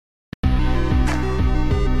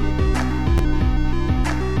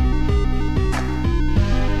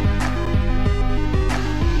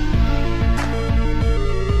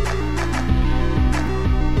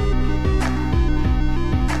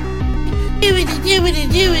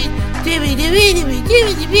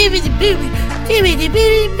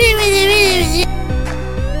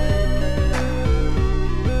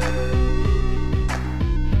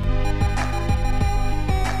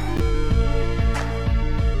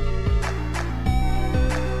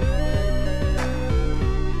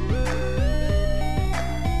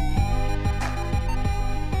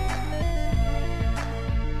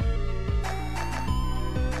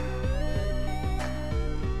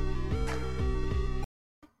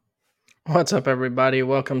What's up, everybody?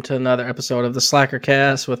 Welcome to another episode of the Slacker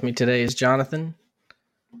Cast. With me today is Jonathan.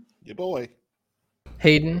 Your boy.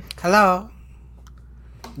 Hayden. Hello.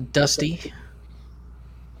 Dusty.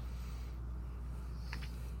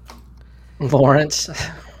 Lawrence.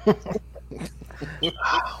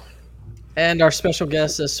 And our special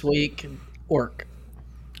guest this week, Orc.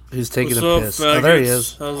 Who's taking What's a up, piss? faggots? Oh, there he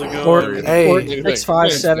is. How's it going? Orc, Hey. Orc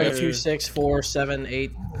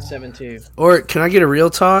 657-264-7872. Or can I get a real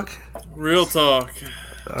talk? Real talk.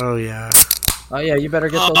 Oh yeah. Oh yeah, you better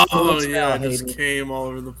get those fluids Yeah, I out, just Hayden. came all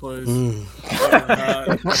over the place.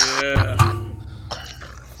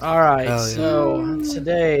 All right, Hell yeah. so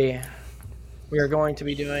today we are going to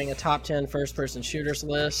be doing a top 10 first-person shooters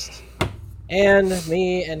list. And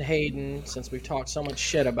me and Hayden, since we've talked so much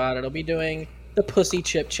shit about it, will be doing the Pussy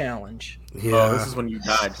Chip Challenge. Yeah. Oh, this is when you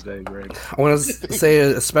died today, Greg. I want to say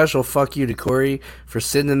a special fuck you to Corey for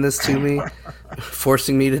sending this to me,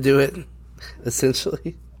 forcing me to do it.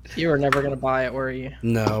 Essentially. You were never going to buy it, were you?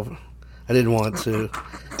 No, I didn't want to.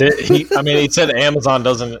 He said Amazon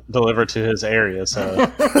doesn't deliver to his area, so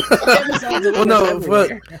Well, no,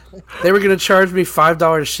 but they were gonna charge me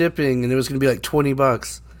 $5 shipping, and it was gonna be like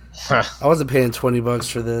 $20. I wasn't paying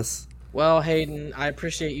 $20 for this. Well, Hayden, I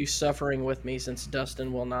appreciate you suffering with me since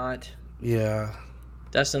Dustin will not. Yeah.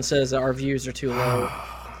 Dustin says that our views are too low.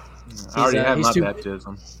 I already had he's my too-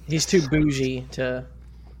 baptism. He's too bougie to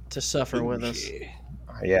suffer with us.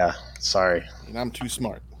 yeah. Sorry. And I'm too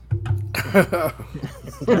smart.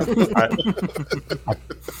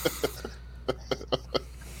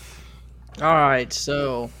 All right,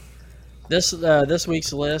 so this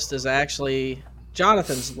week's list is actually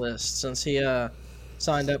Jonathan's list since he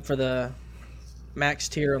signed up for the max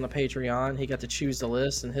tier on the Patreon. He got to choose the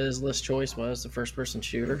list, and his list choice was the first-person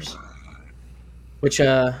shooters, which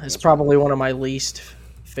is probably one of my least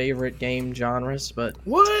favorite game genres, but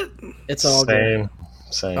What? it's all good.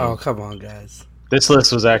 Same. Oh, come on, guys. This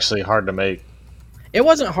list was actually hard to make. It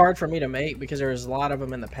wasn't hard for me to make because there was a lot of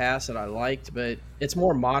them in the past that I liked, but it's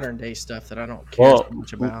more modern day stuff that I don't care Well, so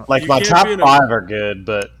much about. Like You my can't top be in 5 are good,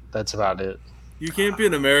 but that's about it. You can't be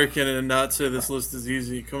an American and not say this list is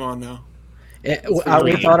easy. Come on now.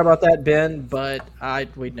 We thought about that, Ben, but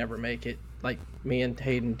we'd never make it. Like, me and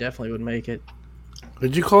Hayden definitely would make it.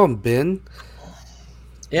 Did you call him Ben?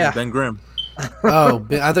 Yeah. Ben Grimm. Oh,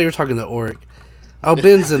 Ben. I thought you were talking to Orc. Oh,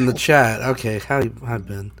 Ben's in the chat. Okay, hi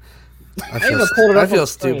Ben. I even pulled it up I feel on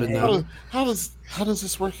screen, stupid hey. now. How does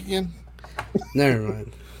this work again? Never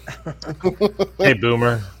mind. Hey,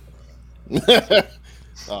 Boomer.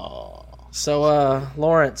 Oh, So,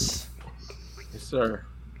 Lawrence, Yes, sir.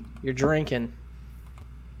 you're drinking.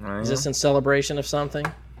 I Is am. this in celebration of something?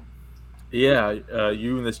 Yeah,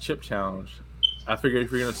 you and this chip challenge. I figured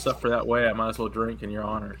if you're going to suffer that way, I might as well drink in your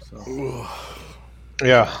honor. So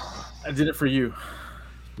Yeah. I did it for you.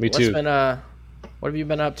 Me too. What have you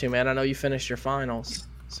been up to, man? I know you finished your finals.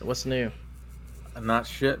 So what's new? Not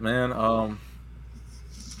shit, man. I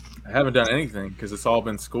haven't done anything because it's all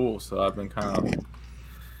been school. So I've been kind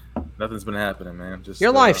of... Nothing's been happening, man. Just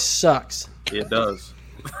Your life sucks. It does.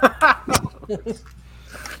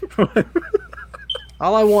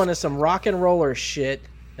 All I want is some rock and roller shit,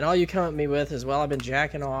 and all you come at me with is, well, I've been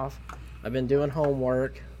jacking off, I've been doing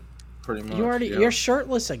homework. Pretty much. yeah. You're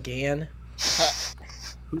shirtless again.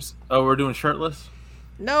 Oh, we're doing shirtless?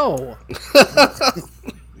 No,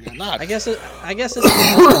 you're not. I guess it's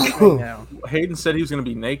a thing now. Hayden said he was going to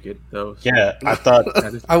be naked, though. So Yeah, I thought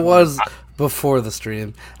I was before the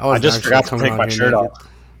stream. I just forgot to take my shirt off.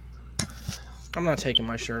 I'm not taking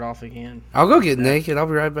my shirt off again. I'll go get naked. I'll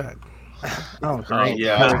be right back. Oh, great.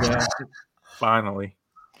 yeah. There we go. Finally.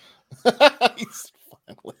 He's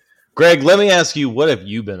finally. Greg, let me ask you, what have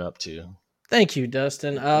you been up to? Thank you,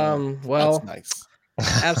 Dustin. Well, That's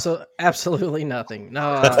nice. absolutely nothing.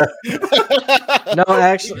 No, no,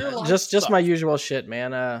 actually, just my usual shit,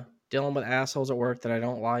 man. Dealing with assholes at work that I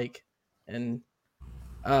don't like, and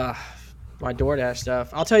my DoorDash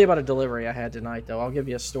stuff. I'll tell you about a delivery I had tonight, though. I'll give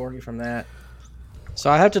you a story from that. So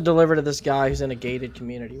I have to deliver to this guy who's in a gated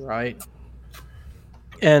community, right?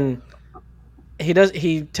 And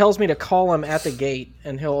he tells me to call him at the gate,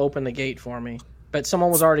 and he'll open the gate for me. but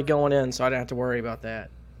someone was already going in, so I didn't have to worry about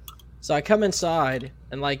that. So I come inside,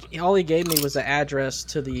 and like all he gave me was the address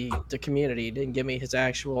to the community. He didn't give me his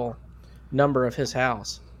actual number of his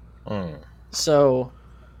house. So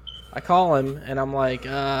I call him, and I'm like,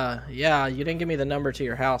 yeah, you didn't give me the number to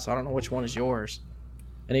your house. I don't know which one is yours.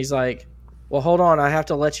 And he's like, well, hold on, I have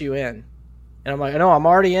to let you in. And I'm like, no, I'm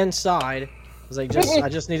already inside. I was like, I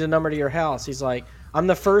just need a number to your house. He's like, I'm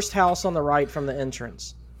the first house on the right from the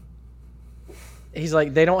entrance. He's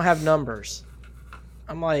like, they don't have numbers.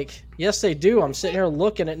 I'm like, yes, they do. I'm sitting here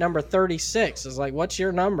looking at number 36. It's like, what's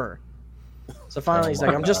your number? So finally, he's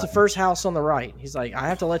like, I'm just the first house on the right. He's like, I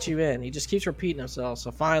have to let you in. He just keeps repeating himself.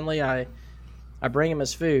 So finally, I bring him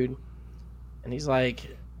his food, and he's like,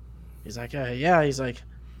 yeah. He's like,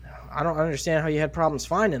 I don't understand how you had problems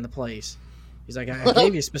finding the place. He's like, I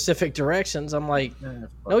gave you specific directions. I'm like,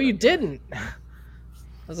 no, you didn't. I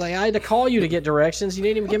was like, I had to call you to get directions. You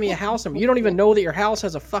didn't even give me a house number. You don't even know that your house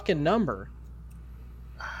has a fucking number.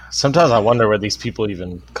 Sometimes I wonder where these people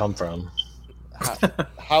even come from.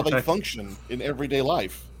 How they function in everyday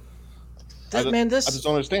life. I just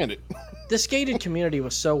don't understand it. This gated community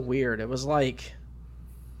was so weird. It was like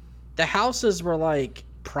the houses were like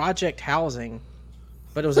project housing,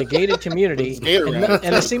 but it was a gated community,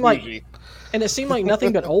 and it seemed like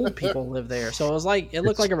nothing but old people lived there. So it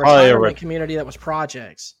looked like a retirement community that was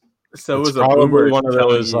projects. So it was probably one of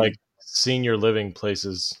those like senior living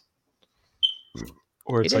places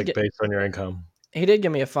where it's like based on your income. He did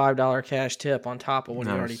give me a $5 cash tip on top of what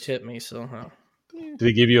he already tipped me. So, did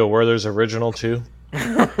he give you a Werther's original too?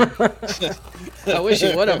 I wish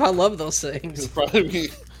he would have. I love those things. That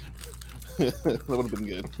would have been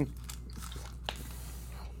good.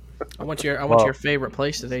 I want your favorite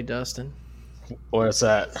place today, Dustin. What's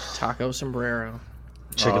that? Taco Sombrero.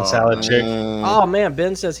 Chicken salad chick. Oh man,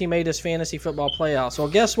 Ben says he made his fantasy football playoffs. Well,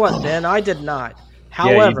 guess what, Ben? I did not.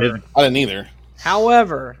 However, I didn't either.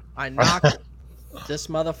 However, I knocked this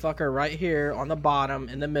motherfucker right here on the bottom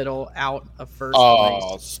in the middle out of first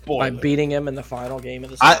place by beating him in the final game of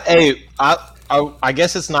the season. I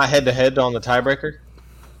guess it's not head to head on the tiebreaker.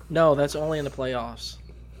 No, that's only in the playoffs.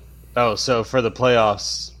 Oh, so for the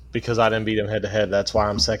playoffs, because I didn't beat him head to head, that's why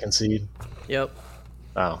I'm second seed. Yep.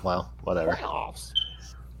 Oh well, whatever.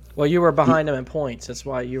 Well, you were behind him in points. That's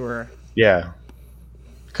why you were. Yeah,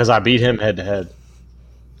 because I beat him head to head.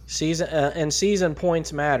 Season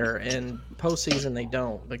points matter, and postseason they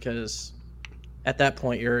don't, because at that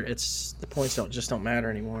point the points don't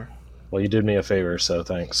matter anymore. Well, you did me a favor, so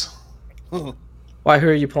thanks. Why? Who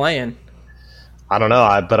are you playing? I don't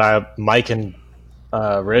know. But Mike and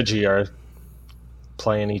Reggie are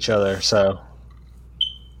playing each other, so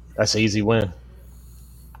that's an easy win.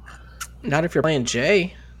 Not if you're playing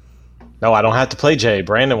Jay. No, I don't have to play Jay.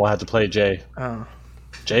 Brandon will have to play Jay. Oh.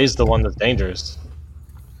 Jay's the one that's dangerous.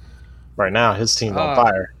 Right now, his team's on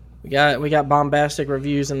fire. We got bombastic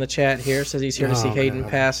reviews in the chat here. Says he's here to see Hayden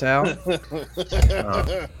pass out.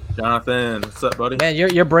 Jonathan, what's up, buddy? Man,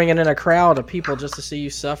 you're bringing in a crowd of people just to see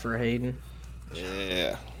you suffer, Hayden.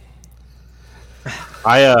 Yeah.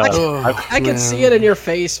 I can see it in your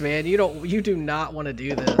face, man. You do not want to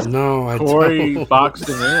do this. No, I Corey don't. boxed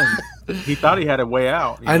him in. He thought he had a way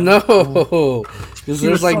out. I know. Because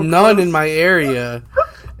there's like none in my area.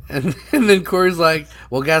 And then Corey's like,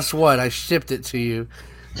 well, guess what? I shipped it to you.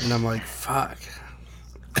 And I'm like, fuck.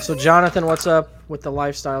 So, Jonathan, what's up with the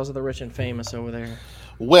lifestyles of the rich and famous over there?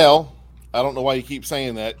 Well, I don't know why you keep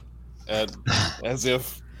saying that. As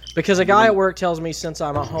if... Because a guy at work tells me since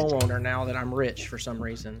I'm a homeowner now that I'm rich for some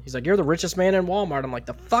reason. He's like, you're the richest man in Walmart. I'm like,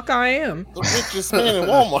 the fuck I am. The richest man in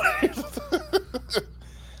Walmart.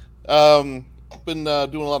 Been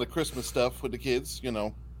doing a lot of Christmas stuff with the kids, you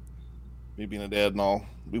know. Me being a dad and all.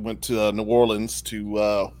 We went to New Orleans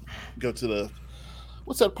to go to the...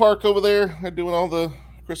 What's that park over there? They're doing all the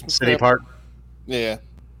Christmas City stuff. Park? Yeah.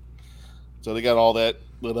 So they got all that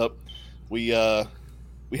lit up. We had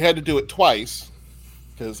to do it twice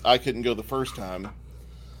because I couldn't go the first time.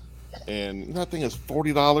 And that thing is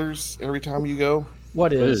 $40 every time you go.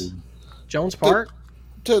 What is? Jones Park?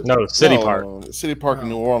 City Park. City Park in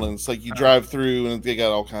New Orleans. Like you drive through and they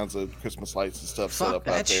got all kinds of Christmas lights and stuff set up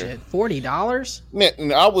out there. Shit. $40? Man,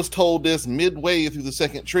 and I was told this midway through the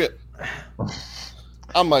second trip.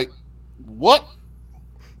 I'm like, what?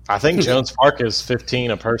 I think Jones Park is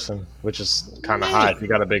 $15 a person, which is kind of high if you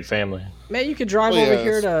got a big family. Man, you could drive over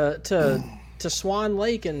here to Swan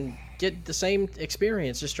Lake and get the same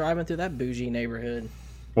experience just driving through that bougie neighborhood.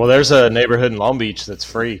 Well, there's a neighborhood in Long Beach that's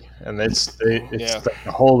free, and the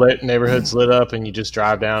whole neighborhood's lit up, and you just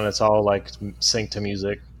drive down. And it's all like synced to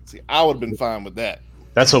music. See, I would have been fine with that.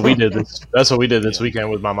 That's what we did. That's what we did this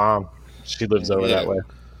weekend with my mom. She lives over Yeah. that way.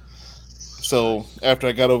 So after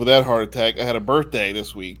I got over that heart attack, I had a birthday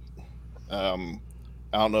this week. I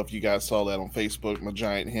don't know if you guys saw that on Facebook. My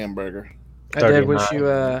giant hamburger. I did wish 39. you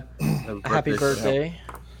a happy Birthday. birthday.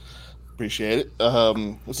 Appreciate it.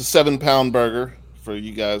 It's a 7-pound burger for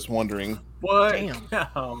you guys wondering. What?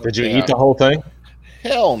 Damn. Did you Yeah. eat the whole thing?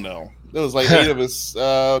 Hell no. There was like 8 of us.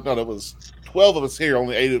 No, there was 12 of us here.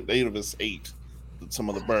 Only eight of us ate some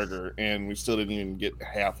of the burger, and we still didn't even get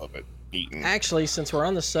half of it eaten. Actually, since we're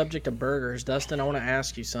on the subject of burgers, Dustin, I want to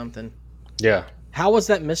ask you something. Yeah. How was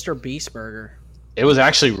that Mr. Beast burger? It was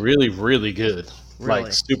actually really, really good. Really?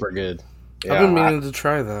 Like, super good. I've been meaning to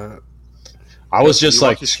try that. I was just You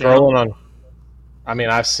like watch his scrolling on. I mean,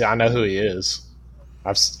 I know who he is.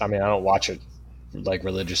 I don't watch it like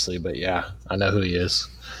religiously, but yeah, I know who he is.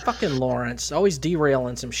 Fucking Lawrence, always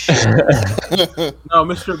derailing some shit. No,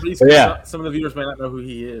 Mr. Beast. Yeah. Some of the viewers may not know who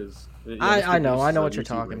he is. Yeah, I know Mr. Beast is what a you're YouTuber.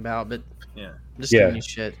 talking about, but Yeah. I'm just Yeah. giving you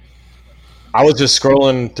shit. I was just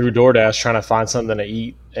scrolling through DoorDash trying to find something to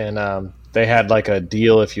eat, and they had like a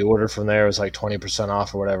deal if you order from there. It was like 20%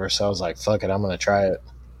 off or whatever. So I was like, "Fuck it, I'm gonna try it."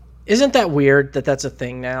 Isn't that weird that that's a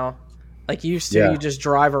thing now? Like used to, Yeah. you just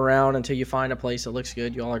drive around until you find a place that looks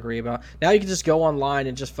good. You all agree about. Now you can just go online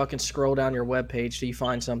and just fucking scroll down your webpage till you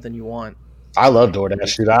find something you want. I love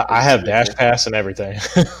DoorDash, dude. I have Dash Pass and everything.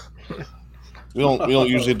 We don't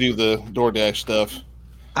usually do the DoorDash stuff.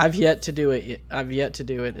 I've yet to do it.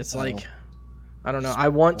 It's like, I don't know. I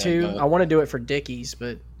want to. And, I want to do it for Dickies,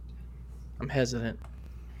 but I'm hesitant.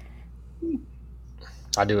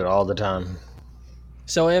 I do it all the time.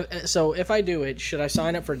 So if I do it, should I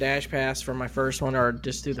sign up for Dash Pass for my first one, or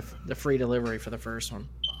just do the free delivery for the first one?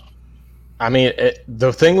 I mean,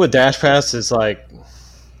 the thing with Dash Pass is like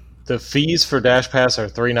the fees for Dash Pass are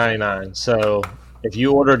 $3.99. So if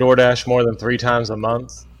you order DoorDash more than 3 times a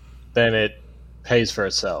month, then it pays for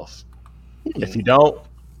itself. If you don't,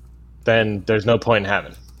 then there's no point in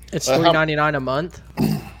having it. It's How- $3.99 a month.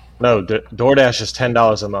 No, DoorDash is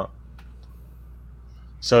 $10 a month.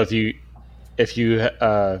 So if you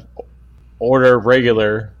order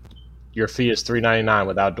regular, your fee is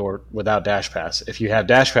 $3.99 without Dash Pass. If you have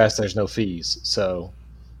Dash Pass, there's no fees. So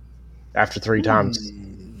after 3 times,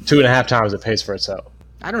 2.5 times, it pays for itself.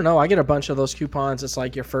 I don't know. I get a bunch of those coupons. It's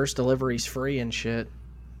like your first delivery's free and shit.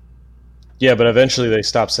 Yeah, but eventually they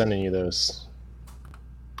stop sending you those.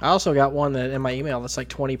 I also got one that in my email that's like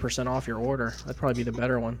 20% off your order. That'd probably be the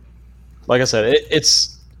better one. Like I said,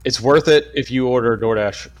 it's worth it if you order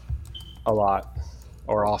DoorDash a lot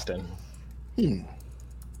or often.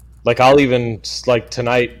 Like I'll even like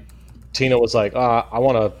tonight, Tina was like, "I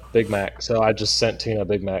want a Big Mac," so I just sent Tina a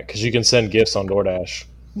Big Mac because you can send gifts on DoorDash.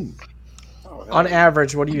 On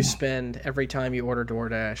average, what do you spend every time you order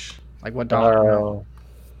DoorDash? Like what dollar amount?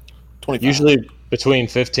 25. Usually between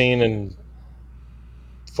 $15 and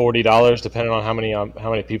 $40, depending on how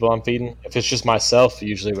many people I'm feeding. If it's just myself,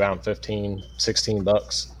 usually around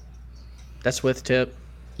 $15-$16. That's with tip.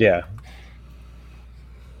 Yeah.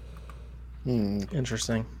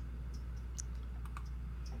 Interesting.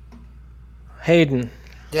 Hayden,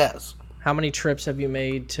 Yes. how many trips have you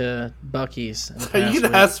made to Buc-ee's? in the Are past you week?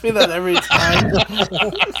 gonna ask me that every time?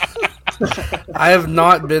 I have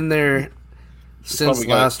not been there since probably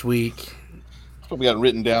got- last week. Probably got it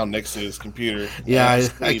written down next to his computer. Yeah,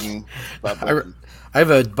 Reading about Bucky. I have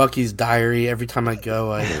a Bucky's diary. Every time I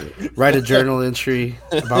go, I write a journal entry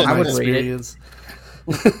about I my would read it. experience.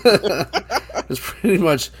 It's pretty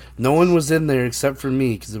much no one was in there except for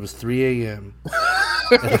me because it was 3 a.m.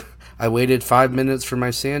 I waited 5 minutes for my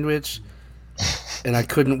sandwich, and I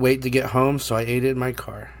couldn't wait to get home, so I ate it in my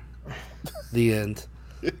car. The end.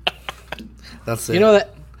 That's it. You know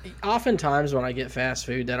that oftentimes when I get fast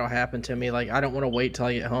food, that'll happen to me. Like I don't want to wait till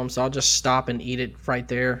I get home, so I'll just stop and eat it right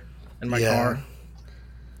there in my Yeah. car.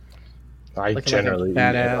 I Like a generally eat in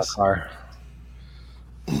my badass. car.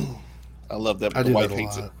 I love that. I But the do wife that a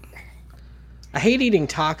hates it. lot. I hate eating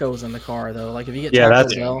tacos in the car though. Like if you get Yeah, Taco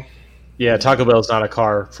that's- Bell, Yeah, Taco Bell's not a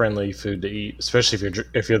car-friendly food to eat, especially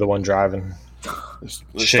if you're the one driving. They're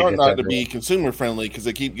Shit starting gets not to everywhere. be consumer friendly because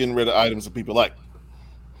they keep getting rid of items that people like.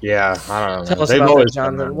 Yeah, I don't know. tell us They've about that, always done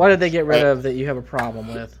Jonathan. that. What did they get rid of that you have a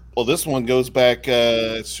problem with? Well, this one goes back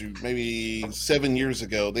to maybe 7 years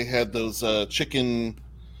ago. They had those chicken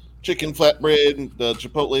flatbread, the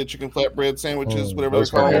Chipotle chicken flatbread sandwiches, Oh, whatever they're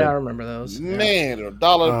those were called. good. Yeah, I remember those. Yeah. Man, they're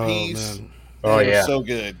 $1 Oh, a piece. man. Oh, They were yeah. so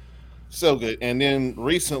good, so good. And then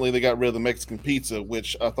recently they got rid of the Mexican pizza,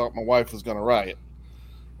 which I thought my wife was going to riot.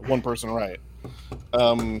 One person riot.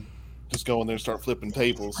 Just go in there and start flipping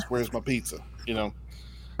tables. Where's my pizza? You know.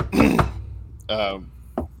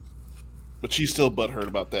 But she's still butthurt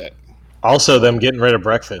about that. Also, them getting rid of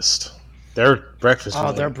breakfast. Their breakfast. Oh,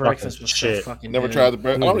 was their like breakfast fucking was so shit. fucking Never good. tried the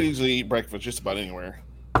breakfast. I don't usually eat breakfast just about anywhere,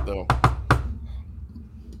 though.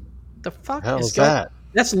 The fuck Hell is is going? that?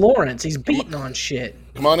 That's Lawrence. He's beating on shit.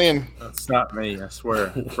 Come on in. That's not me. I swear.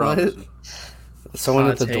 I What? promise you. Someone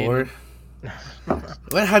at it's the door?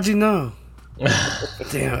 What? How'd you know?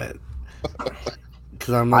 Damn it.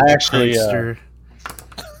 Because I'm like I a actually, prankster.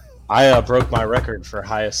 I broke my record for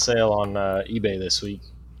highest sale on eBay this week.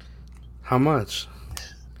 How much?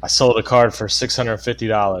 I sold a card for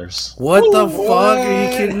 $650. What the fuck? Are you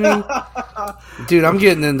kidding me? Dude, I'm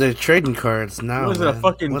getting into trading cards now. What is it, a man.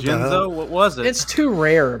 fucking What the hell? Genzo? What was it? It's too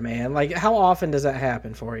rare, man. Like, how often does that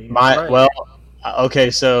happen for you? Well, okay,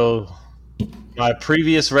 so my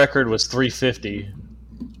previous record was 350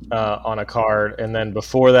 on a card, and then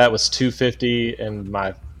before that was 250, and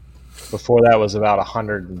my before that was about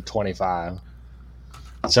 125.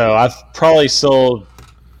 So I've probably sold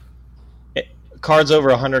cards over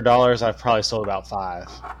 $100. I've probably sold about 5.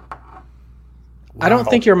 I don't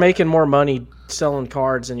think you're making more money selling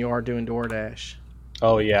cards than you are doing DoorDash.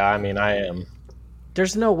 Oh yeah, I mean I am.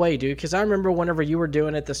 There's no way, dude. Because I remember whenever you were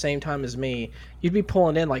doing it at the same time as me, you'd be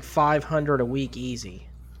pulling in like 500 a week easy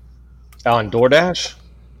On DoorDash?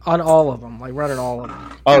 on all of them, like running all of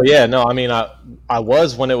them. Oh yeah, no, I mean I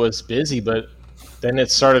was when it was busy, but then it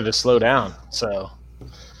started to slow down. So,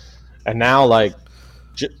 and now like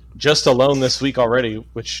just alone this week already,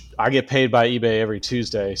 which I get paid by eBay every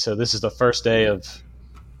Tuesday. So this is the first day of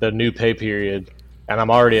the new pay period, and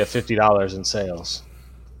I'm already at $50 in sales.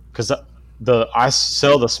 Because I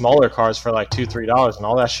sell the smaller cards for like $2-3, and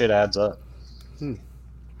all that shit adds up.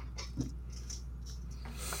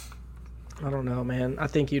 I don't know, man. I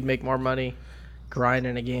think you'd make more money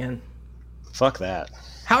grinding again. Fuck that.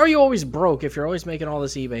 How are you always broke if you're always making all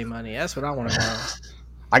this eBay money? That's what I want to know.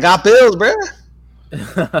 I got bills, bruh.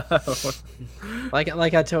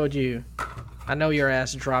 Like I told you, I know your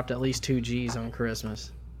ass dropped at least 2 G's on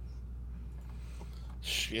Christmas.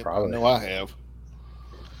 Shit, Probably. I know I have.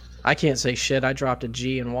 I can't say shit. I dropped a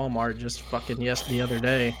G in Walmart just fucking the other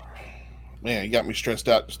day. Man, you got me stressed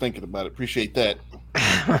out just thinking about it. Appreciate that.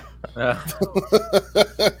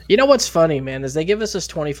 You know what's funny, man, is they give us this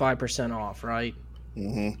 25% off, right?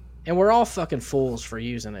 Mm-hmm. And we're all fucking fools for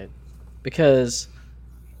using it. Because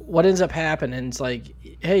what ends up happening is like,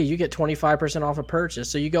 hey, you get 25% off a purchase.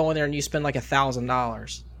 So you go in there and you spend like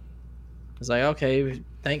 $1,000. It's like, okay,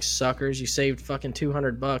 thanks, suckers. You saved fucking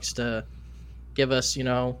 $200 to give us,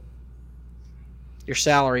 your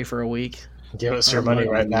salary for a week. Give us your money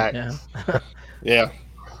right back. Yeah. Yeah.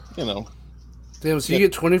 Damn, so you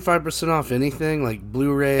get 25% off anything, like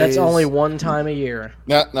Blu-rays? That's only one time a year.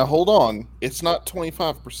 Now hold on. It's not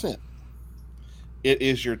 25%. It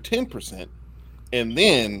is your 10% and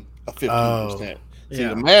then a 15%. Oh. See, Yeah.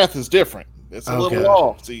 the math is different. It's a Okay. little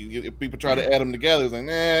off. See, if people try to add them together, it's like,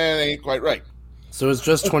 nah, it ain't quite right. So it's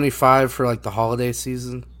just 25 for like the holiday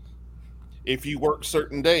season? If you work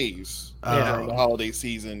certain days during the holiday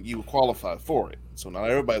season, you will qualify for it. So not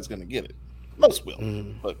everybody's going to get it. Most will,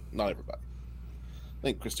 but not everybody. I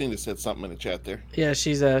think Christina said something in the chat there. Yeah,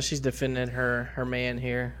 she's defending her man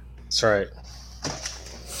here. That's right.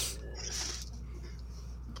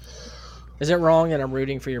 Is it wrong that I'm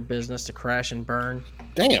rooting for your business to crash and burn?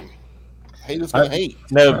 Damn. Haters gonna hate.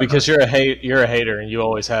 No, because you're a hater, and you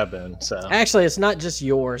always have been. So Actually, it's not just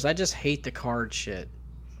yours. I just hate the card shit.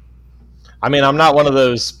 I mean, I'm not one of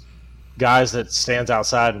those guys that stands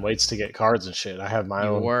outside and waits to get cards and shit. I have my You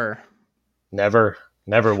own. were. Never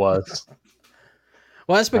was.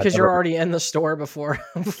 Well, that's because you're never- already in the store before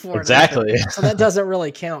Exactly. So that doesn't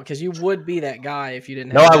really count because you would be that guy if you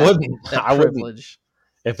didn't No, have I that, wouldn't. that I wouldn't. privilege.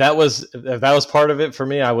 If that was part of it for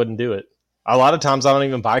me, I wouldn't do it. A lot of times, I don't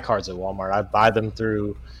even buy cards at Walmart. I buy them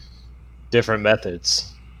through different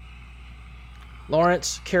methods.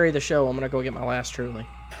 Lawrence, carry the show. I'm gonna go get my last truly.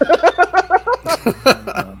 Fuck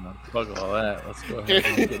all that. Let's go ahead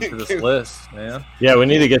and get into this list, man. Yeah, we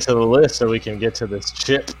need to get to the list so we can get to this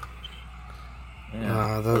chip.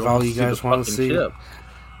 Yeah. That's We all wanna you guys the wanna fucking see. Chip.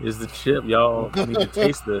 Is the chip, y'all need to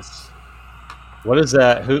taste this. What is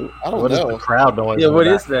that? I don't What is know. the crowd noise? Yeah, in what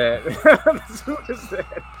the is back? that? What is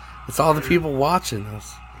that? It's all the people watching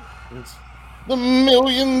us. The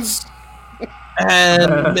millions. And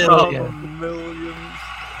Oh, million. millions.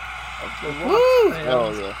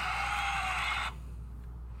 Oh yeah.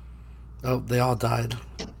 Oh, they all died.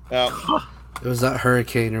 Now, It was that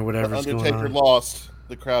hurricane or whatever's going Undertaker on. lost.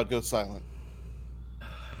 The crowd goes silent.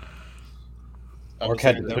 I Or was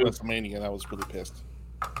catch at the that hoop. WrestleMania and I was really pissed.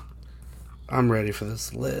 I'm ready for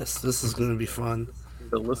this list. This is going to be fun.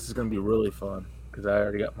 The list is going to be really fun because I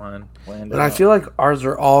already got mine planned And I out. feel like ours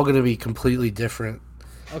are all going to be completely different.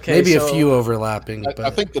 Okay, Maybe so, a few overlapping, but I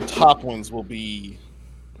think the top ones will be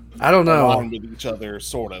I don't know. aligned with each other,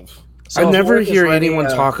 sort of. so I if never Orc is hear ready, anyone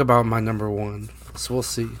talk about my number one, so we'll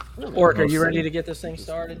see. Orc, are We'll you ready see. to get this thing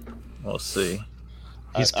started? We'll see.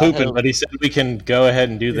 He's I pooping, have- but he said we can go ahead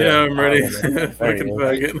and do that. Yeah, I'm ready. There he Fucking is.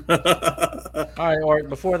 faggot. All right, Orc.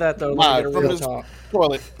 Before that, though, let me Live get a from real his talk.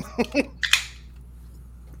 toilet.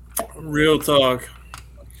 Real talk.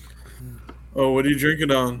 Oh, what are you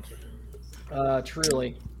drinking on?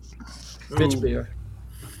 Truly, bitch Ooh, beer.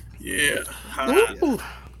 yeah. Ooh.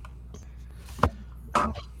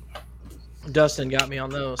 Dustin got me on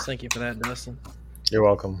those. Thank you for that, Dustin. You're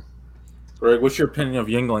welcome. Greg, what's your opinion of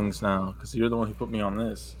Yinglings now? Because you're the one who put me on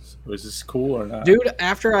this. Was this cool or not? Dude,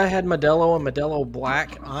 after I had Modelo and Modelo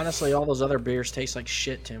Black, honestly, all those other beers taste like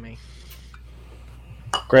shit to me.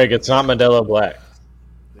 Greg, it's not Modelo Black.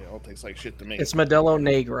 They all taste like shit to me. It's Modelo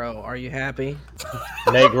Negro. Are you happy?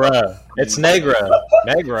 Negra. It's Negra.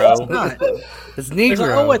 Negro. Not. It's There's an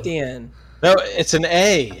Negro. O at the end. No, it's an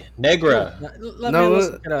A. Negra. Let me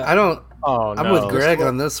look it up. I don't. Oh, I'm no. with Greg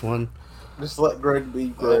on this one. Just let Greg be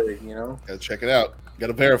Greg, you know? Gotta check it out.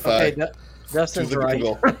 Gotta verify. Okay, Dustin's To the right.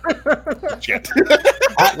 Google. Shit.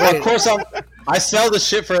 Of course, I sell this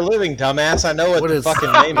shit for a living, dumbass. I know what, What the is-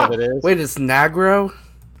 fucking name of it is. Wait, it's Negro?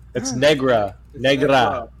 It's Negra.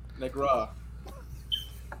 Negra. Negra.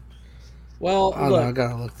 Well, Oh, no, I look,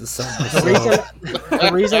 gotta look this up. the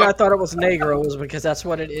reason I thought it was Negro was because that's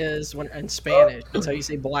what it is when in Spanish. That's how you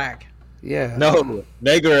say black. Yeah. No,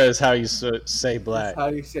 Negra is how you say black. How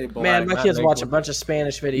do you say black? Man, my not kids watch a Negra? bunch of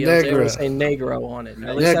Spanish videos. They Negra. always say Negro on it.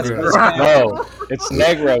 At least that's Negra. what it's called. No, it's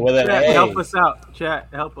Negra with an Chat, A. help us out. Chat,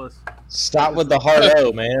 help us. Stop with the hard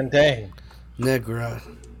O, man. Dang. Negra.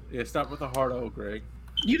 Yeah, stop with the hard O, Greg.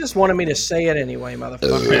 You just wanted me to say it anyway,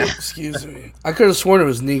 motherfucker. Excuse me. I could have sworn it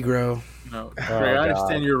was Negro. No, Greg, Oh, I God.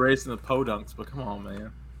 understand you're racing the podunks, but come on,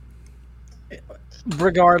 man.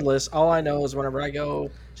 Regardless, all I know is whenever I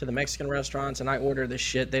go to the Mexican restaurants and I order this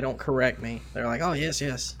shit, they don't correct me. They're like, "Oh yes,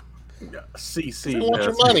 yes." CC. They want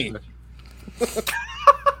your that's- money.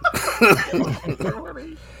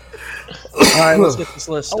 All right, let's get this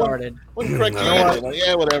list started. Wouldn't correct you. what? Like,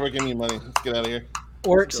 yeah, whatever. Give me money. Let's get out of here.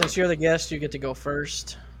 Orc, since you're the guest, you get to go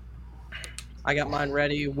first. I got mine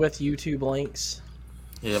ready with YouTube links.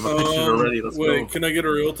 Yeah, my pictures are ready. Let's wait, go. can I get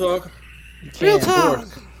a real talk? You Real can. talk.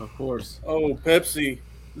 Of course. Oh, Pepsi,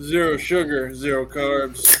 0 sugar, 0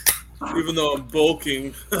 carbs. Even though I'm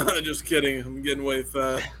bulking, just kidding. I'm getting way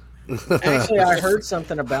fat. Actually, I heard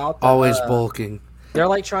something about that. Always bulking. They're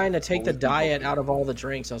like trying to take the diet out of all the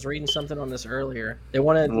drinks. I was reading something on this earlier. They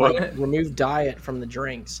want to like What? remove diet from the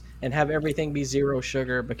drinks and have everything be 0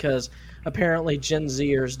 sugar because apparently Gen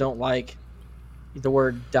Zers don't like the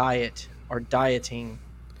word diet or dieting.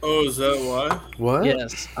 Oh, is that why? What?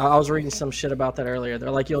 Yes, I was reading some shit about that earlier. They're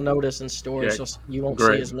like, you'll notice in stores, Yeah, you won't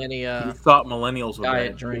great. see as many. You thought millennials were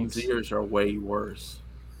diet bad. drinks. Gen Zers are way worse.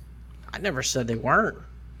 I never said they weren't.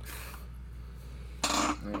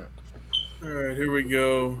 All right, here we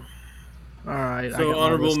go. All right. I So got my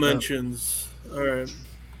honorable list up. mentions. All right.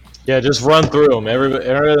 Yeah, just run through them. Everybody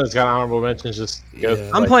that's got honorable mentions, just go. Yeah.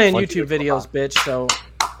 I'm like, playing 20 YouTube videos, bitch. So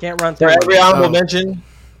can't run For through every them. honorable Oh. mention.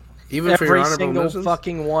 Even for your Every honorable single mentions?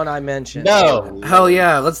 fucking one I mentioned. No. Hell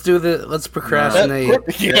yeah, let's do the. Let's procrastinate.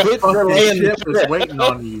 Quit Fucking delaying the ship is trip. waiting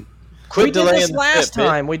on you. Quit We did delaying this the last trip, bitch.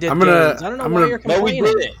 time. We did I'm gonna- games. I don't know I'm why gonna- you're No, we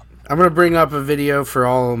complaining. didn't. I'm gonna bring up a video for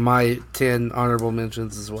all of my 10 honorable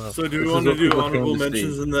mentions as well. So do we This want is to do what we're honorable going to see.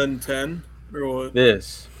 mentions and then 10? Or what?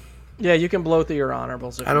 This. Yeah, you can blow through your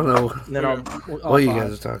honorables. If I don't you know want. And then I'll what you pause.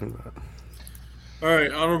 guys are talking about. All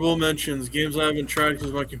right, honorable mentions. Games I haven't tried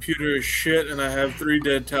because my computer is shit and I have 3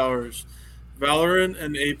 Dead Towers. Valorant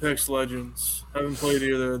and Apex Legends. Haven't played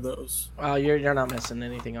either of those. Wow, you're not missing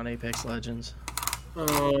anything on Apex Legends.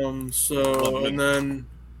 And then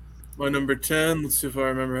my number 10, let's see if I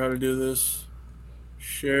remember how to do this.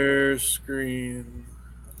 Share screen.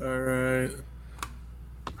 Alright.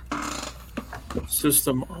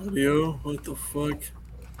 System audio. What the fuck?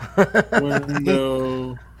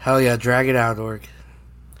 Window. Hell yeah, drag it out, Orc.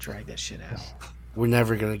 Drag that shit out. We're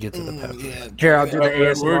never gonna get to the pep. Here, I'll do the Alright,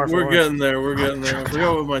 ASMR for we're Orange. getting there. We're getting there. I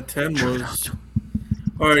forgot what my 10 was.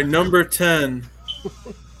 Alright, number 10.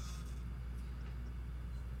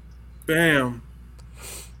 Bam.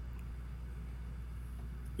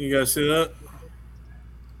 You guys see that?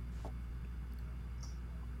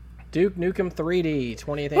 Duke Nukem 3D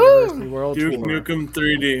 20th Anniversary World Duke Tour. Nukem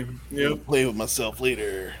 3D. Yep. Play with myself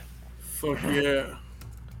later. Fuck yeah.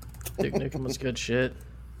 Duke Nukem was good shit.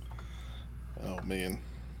 Oh man.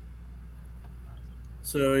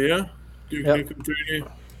 So yeah, Duke Yep. Nukem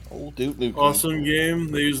 3D. Old Duke Nukem. Awesome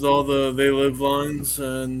game. They used all the "They Live" lines,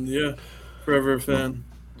 and yeah, forever a fan.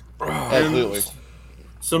 Absolutely. And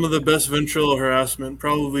some of the best ventral harassment,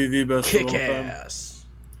 probably the best of Kick all time. ass.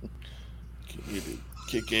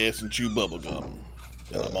 Kick ass and chew bubble gum.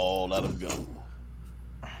 And I'm all out of gum.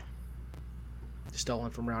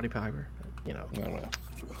 Stolen from Rowdy Piper. You know. I don't know.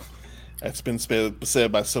 That's been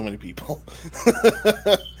said by so many people.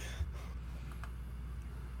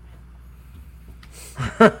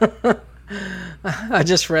 I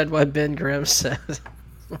just read what Ben Grimm said.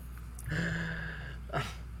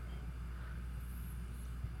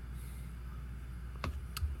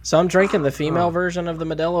 So I'm drinking the female version of the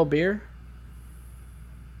Modelo beer.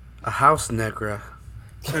 A house Negra.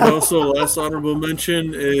 And also, last honorable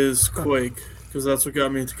mention is Quake, because that's what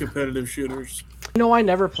got me into competitive shooters. You know, I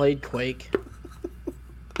never played Quake.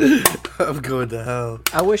 I'm going to hell.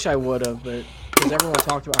 I wish I would have, but because everyone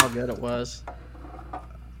talked about how good it was.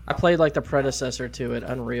 I played like the predecessor to it,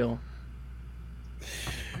 Unreal.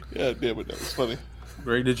 Yeah, damn it, that was funny.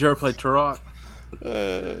 Greg, did you ever play Turok?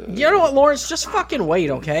 You know what, Lawrence? Just fucking wait,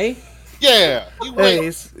 okay? Yeah, you Hey, wait.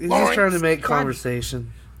 he's just Lawrence, trying to make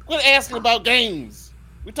conversation. Quit asking about games.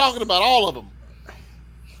 We're talking about all of them.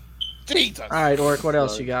 Jesus. All right, Orc, what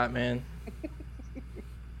else you got, man?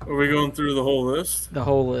 Are we going through the whole list? The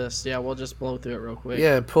whole list. Yeah, we'll just blow through it real quick.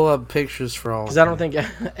 Yeah, pull up pictures for all. Because I don't think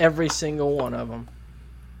every single one of them.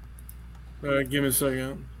 All right, give me a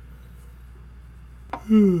second.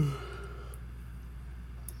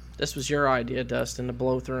 This was your idea, Dustin, to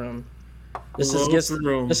blow through them. Blow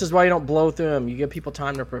through 'em. This is why you don't blow through them. You give people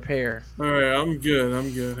time to prepare. All right, I'm good.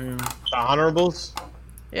 Hang on. The honorables?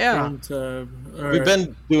 Yeah. Front tab. All We've right.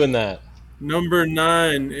 been doing that. Number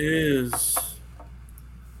 9 is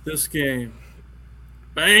this game.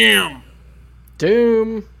 Bam!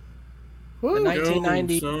 Doom. The Woo.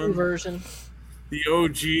 1992 son. version. The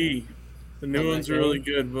OG. The new Oh, ones that are really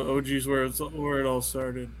game. good, but OG's where it all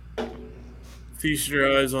started. Feast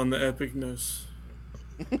your eyes on the epicness.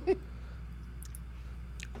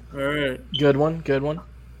 All right, Good one. Good one.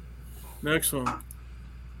 next one.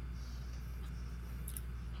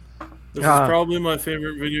 This Ah. is probably my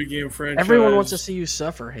favorite video game franchise. Everyone wants to see you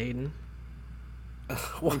suffer, Hayden.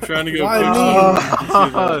 I'm trying to go.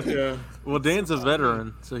 Why quick. Yeah. Well, Dan's a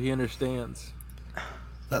veteran, so he understands.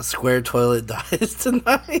 That square toilet dies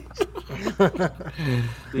tonight.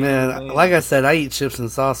 Man, like I said, I eat chips and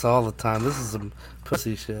salsa all the time. This is some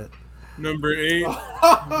pussy shit. Number 8,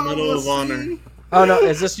 Medal of Honor. Oh no,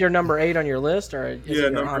 is this your number 8 on your list, or is it Yeah,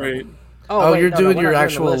 your number honor? 8. Oh, you're doing we're your not the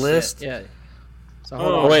actual list? yet. Yeah. So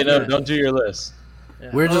Oh, Oh, wait, no, Yeah. don't do your list.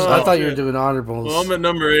 Yeah. We're just. Oh, I thought you were shit. doing honorables. Well, I'm at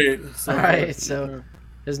number 8. So All right, so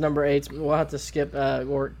his number 8. We'll have to skip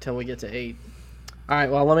or till we get to 8. All right,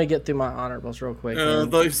 well, let me get through my honorables real quick. I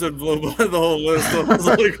then. thought you said blow by the whole list. I was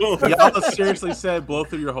like, oh, Y'all seriously said blow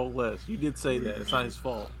through your whole list. You did say that. It's not his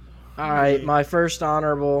fault. All right, my first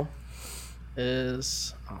honorable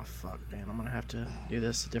is fuck, man, I'm gonna have to do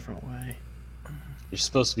this a different way. You're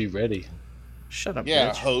supposed to be ready. Shut up,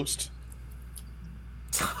 Yeah, bitch. host.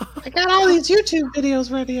 I got all these YouTube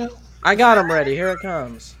videos ready. I got him ready. Here it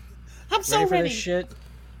comes. I'm Ready for this shit?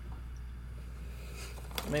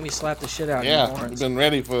 Made me slap the shit out of you, Yeah, Lawrence. we've been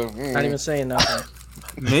ready for. Not even saying nothing.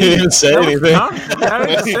 You didn't say anything. I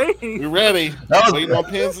didn't say anything. We're ready. That was- Waiting on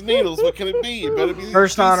pins and needles. What can it be? It better be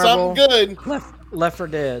First honorable. something good. Left 4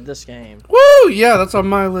 Dead. This game. Woo! Yeah, that's on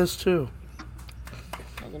my list too.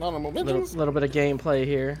 An honorable mentions. Little bit of gameplay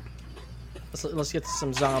here. Let's get to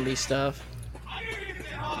some zombie stuff.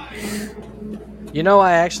 You know,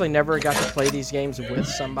 I actually never got to play these games with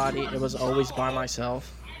somebody. It was always by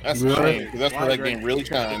myself. That's a shame, 'cause that's where that game really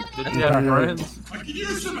shined. Did you have friends? But you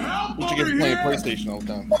get to play PlayStation all the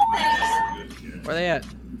time. Where they at?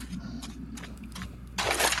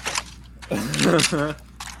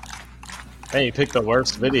 Hey, you picked the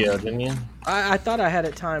worst video, didn't you? I thought I had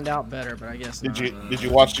it timed out better, but I guess Did not. you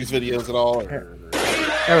watch these videos at all? Or?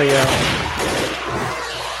 There we go.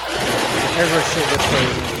 There's where shit gets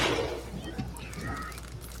crazy.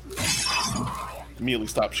 Immediately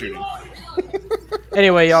stop shooting.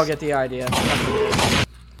 Anyway, y'all get the idea.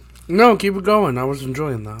 No, keep it going. I was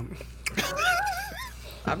enjoying that.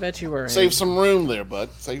 I bet you were. Save some room there, bud.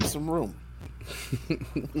 Save some room.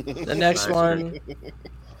 The next one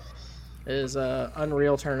is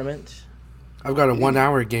Unreal Tournament. I've got a 1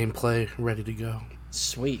 hour gameplay ready to go.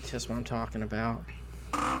 Sweet, that's what I'm talking about.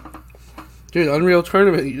 Dude, Unreal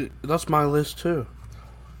Tournament, that's my list too.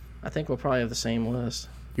 I think we'll probably have the same list.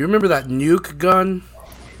 You remember that nuke gun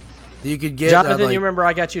that you could get? Jonathan, at, like, you remember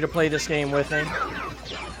I got you to play this game with me?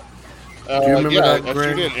 Do you remember yeah, that, I sure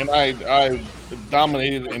Greg? did. And I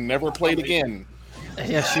dominated and never played again.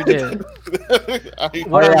 Yes, you did. I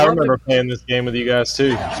What I loved, remember playing this game with you guys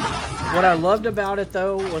too. what I loved about it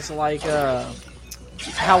though was like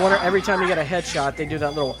how every time you get a headshot, they do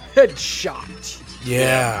that little headshot.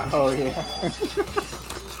 Yeah. Oh yeah.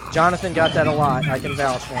 Jonathan got that a lot. I can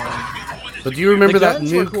vouch for him. But do you remember The that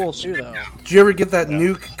guns were nuke? cool too, though. Did you ever get that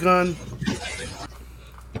nuke gun?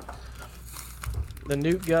 The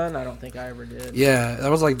nuke gun, I don't think I ever did. Yeah, that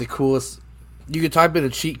was like the coolest. You could type in a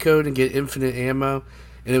cheat code and get infinite ammo,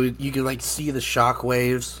 and you could like see the shock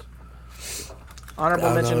waves. Honorable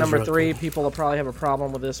that mention was number really 3. cool. People will probably have a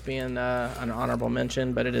problem with this being an honorable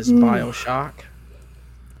mention, but it is Bioshock.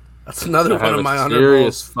 That's another I one have of my a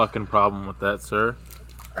serious honorables. fucking problem with that, sir.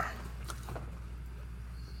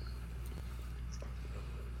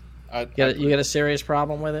 You got a serious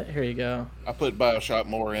problem with it? Here you go. I put Bioshock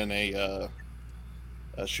more in a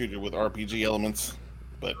shooter with RPG elements,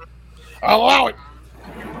 but I'll allow it.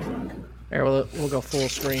 Here, we'll go full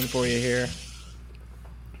screen for you here.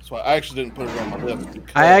 So I actually didn't put it on my list.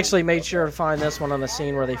 Because, I actually made sure to find this one on the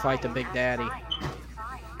scene where they fight the Big Daddy.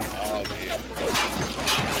 Oh, yeah.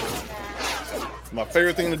 My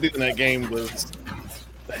favorite thing to do in that game was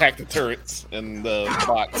hack the turrets and the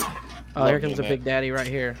bots. Oh, here comes the Big Daddy right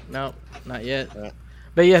here. Nope, not yet.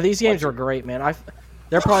 But yeah, these games were great, man.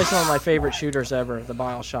 They're probably some of my favorite shooters ever, the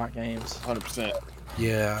Bioshock games. 100%.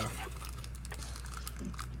 Yeah.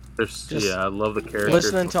 I love the characters.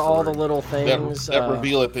 Listening to all the little things. That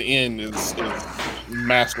reveal at the end is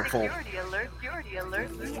masterful.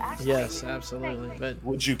 Yes, absolutely. But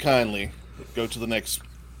Would you kindly go to the next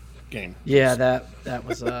game? yeah, that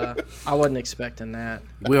was I wasn't expecting that.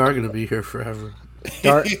 We are going to be here forever.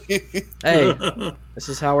 Hey, this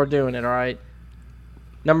is how we're doing it, all right?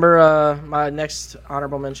 My next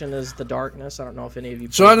honorable mention is The Darkness. I don't know if any of you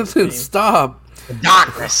played Jonathan, this game. stop.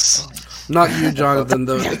 Darkness. Not you, Jonathan.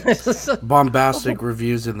 The bombastic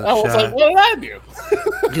reviews in the I was chat. like, what did I do?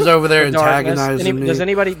 He's over there Darkness. antagonizing me.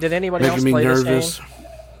 Did anybody else making me play nervous. this game?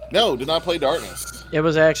 No, did not play Darkness. It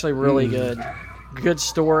was actually really good. Good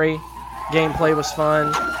story. Gameplay was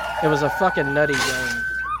fun. It was a fucking nutty game.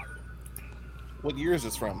 What year is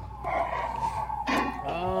this from?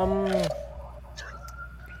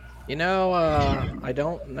 I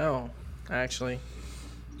don't know, actually.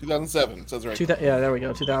 2007, says right. Yeah, there we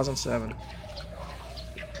go, 2007.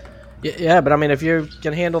 Yeah, but I mean, if you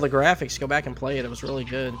can handle the graphics, go back and play it. It was really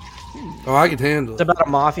good. Oh, I can handle It's it. about a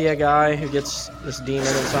mafia guy who gets this demon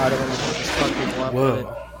inside of him and just fuck people up with it.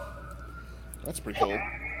 Whoa. That's pretty cool.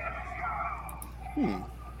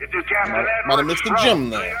 Might have missed the gym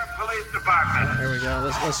there. Here we go.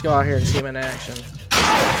 Let's go out here and see him in action.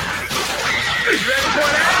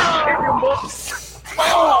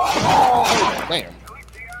 Damn.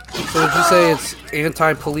 So would you say it's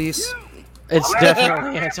anti-police? It's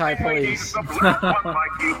definitely anti-police.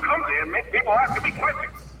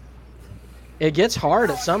 It gets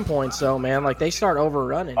hard at some points, though, man. Like, they start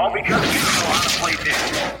overrunning.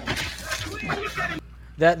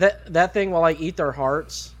 That thing will, like, eat their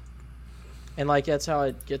hearts. And, like, that's how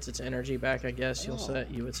it gets its energy back, I guess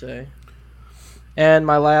you would say. And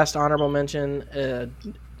my last honorable mention,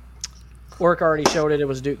 Orc already showed it. It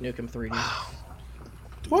was Duke Nukem 3D.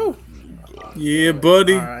 Whoa. Yeah,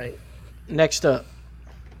 buddy. All right. Next up.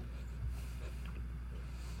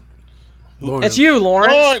 Lawrence. It's you,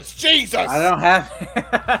 Lawrence. Lawrence, Jesus! I don't have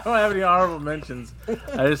I don't have any honorable mentions.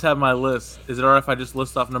 I just have my list. Is it alright if I just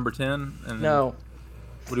list off number 10? And No.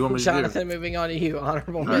 What do you want me to Jonathan, moving on to you.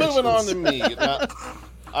 Honorable Moving mentions. on to me. Now,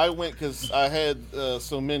 I went because I had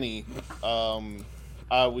so many.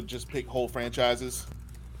 I would just pick whole franchises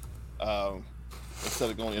instead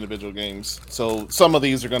of going individual games. So some of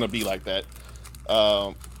these are going to be like that.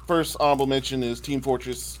 First honorable mention is Team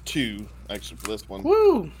Fortress 2. Actually, for this one,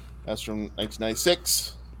 Woo. that's from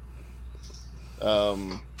 1996.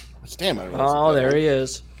 Damn it! Oh, there he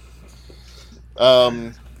is.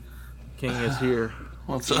 King is here.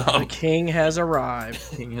 What's The up? king has arrived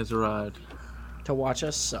King has arrived. to watch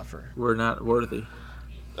us suffer. We're not worthy.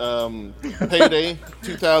 Payday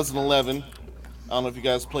 2011. I don't know if you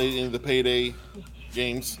guys played any of the Payday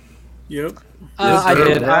games. Yep. I sir.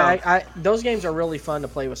 did. I those games are really fun to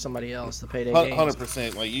play with somebody else. The Payday games.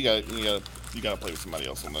 100%. Like you got to play with somebody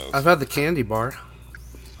else on those. I've had the candy bar.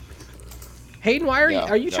 Hayden, why Yeah,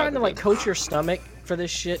 are you yeah, trying to I like did. coach your stomach for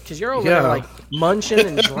this shit? Because you're over Yeah. there like munching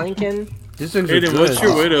and drinking. These things are Hayden, good. what's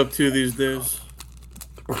your weight up to these days?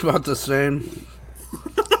 About the same.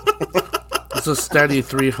 It's a steady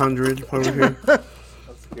 300 over here.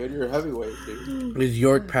 That's good. You're a heavyweight, dude. These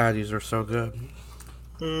York patties are so good.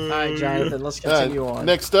 All right, Jonathan, let's continue on.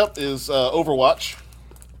 Next up is Overwatch.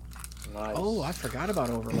 Nice. Oh, I forgot about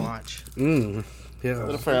Overwatch. Did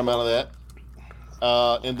a Yeah. fair amount of that.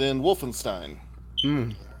 And then Wolfenstein.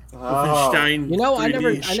 Mm. Wolfenstein You know, 3D. I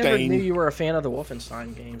never knew Stein. you were a fan of the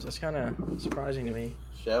Wolfenstein games. That's kind of surprising to me.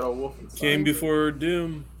 Shadow Wolfenstein. Came before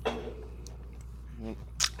Doom.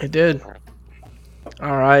 It did.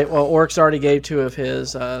 All right. Well, Orcs already gave 2 of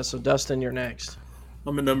his. So Dustin, you're next.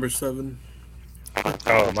 I'm at number 7.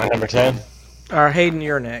 Oh, my number 10. Or Hayden,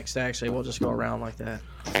 you're next. Actually, we'll just go around like that.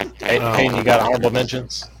 Hayden, you got honorable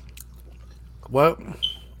mentions? What?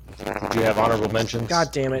 Do you have honorable mentions? God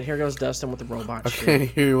damn it! Here goes Dustin with the robot I shit. can't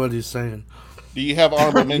hear what he's saying. Do you have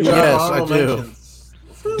honorable mentions? Yes, Honorable I do. mentions.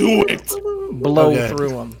 Do it. Blow Okay. through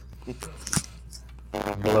them.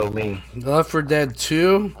 Below me. Left 4 Dead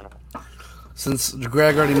 2. Since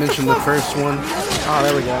Greg already mentioned the first one. Oh,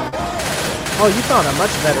 there we go. Oh, you found a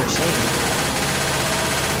much better scene.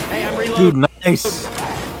 Hey, I'm reloading. Dude, nice.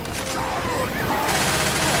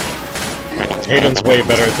 Hayden's way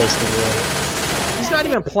better at this than you are. He's not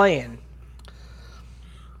even playing.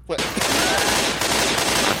 What?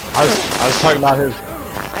 I was talking about his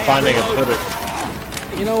finding a footage.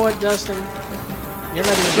 You know what, Dustin? You're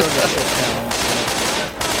not even doing that shit now.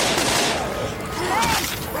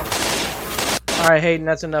 All right, Hayden,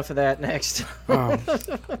 that's enough of that. Next. Oh.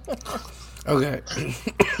 Okay.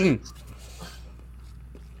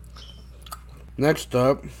 Next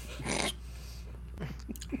up,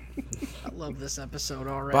 I love this episode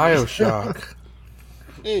already. BioShock.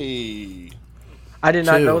 Hey. I did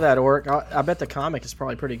not 2. know that, Orc. I bet the comic is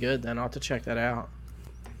probably pretty good then. I'll have to check that out.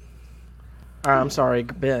 All right, I'm sorry,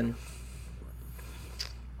 Ben.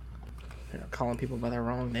 You know, calling people by their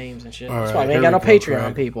wrong names and shit. All That's right, why we ain't here got no we go, Patreon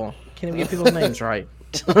Craig. people. Can't even get people's names right.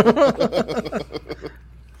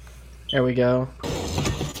 There we go.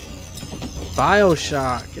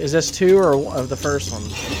 BioShock. Is this 2 or of the first one? Yeah,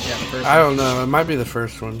 the first I one. don't know. It might be the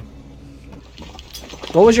first one.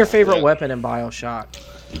 What was your favorite Yeah. weapon in BioShock?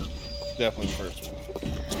 Definitely the first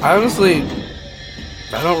one. I honestly,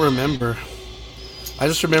 I don't remember. I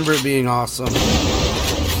just remember it being awesome.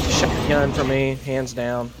 Shotgun for me, hands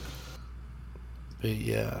down. But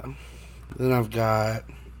yeah. Then I've got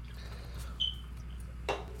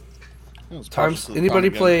It was Time. partially Anybody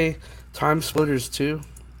Comic Gun. play Time Splitters 2?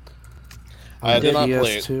 I did not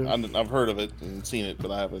play it. PS2. I've heard of it and seen it,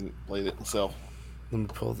 but I haven't played it myself. Let me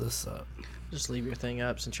pull this up. Just leave your thing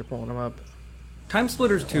up since you're pulling them up. Time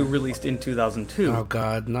Splitters 2 released in 2002. Oh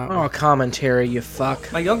God, not. Oh, commentary, you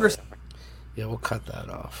fuck. My younger Yeah, we'll cut that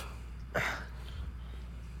off.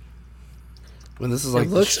 When this is like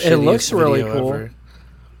the looks- it shittiest looks really video cool. ever.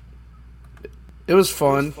 It was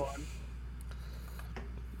fun.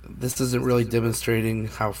 This isn't really demonstrating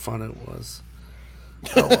how fun it was.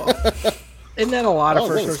 Isn't that a lot of Oh,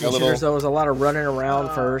 thanks. first-person Got a little- shooters, though? Is a lot of running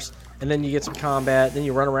around first, and then you get some combat, then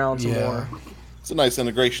you run around some Yeah. more. It's a nice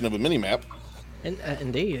integration of a mini map.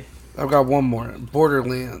 Indeed. I've got one more.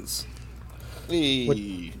 Borderlands.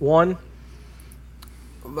 Hey. 1.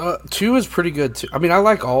 2 is pretty good too. I mean, I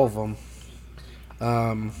like all of them.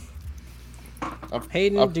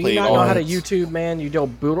 Hayden, I've do you played not all know how to of it. YouTube, man? You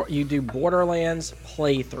do Borderlands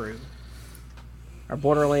playthrough. Or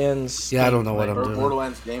Borderlands... Yeah, I don't know what I'm Or doing.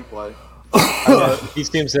 Borderlands gameplay. He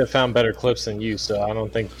seems to have found better clips than you, so I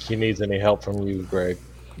don't think he needs any help from you, Greg.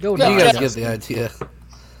 Go You do guys it. get the idea.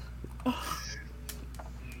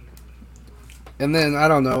 And then I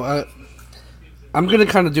don't know. I'm gonna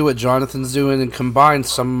kind of do what Jonathan's doing and combine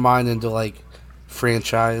some of mine into like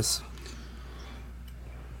franchise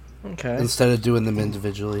Okay. instead of doing them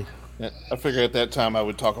individually. Yeah, I figured at that time I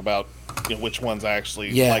would talk about which ones I actually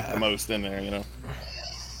Yeah. like the most in there. All right,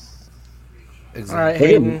 Exactly.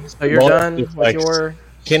 Hayden, so you're Lawrence done is with like- your...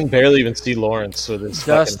 Can barely even see Lawrence with his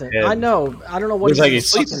Dustin. fucking head. I know. I don't know what Looks like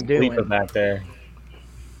he's he's fucking sleeping doing. back there.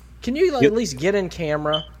 Can you at least get in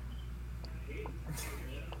camera?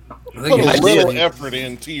 I Put think a it's little just- effort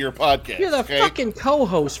into your podcast. You're the okay? fucking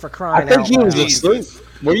co-host for I crying think out he was loud. asleep.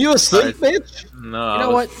 Were you asleep, bitch? No. You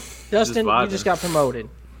know what, Dustin? You vibing. just got promoted.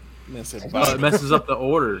 I said, It messes up the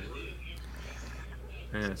order.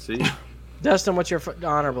 Yeah, see? Dustin, what's your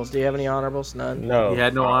honorables? Do you have any honorables? None. No. He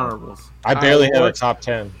had no honorables. I barely Alright, had a Lawrence- top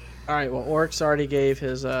 10. All right. Well, Orcs already gave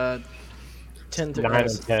his 10 to 9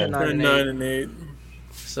 and 10. 9 and 9 8. and 8.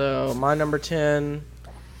 So my number 10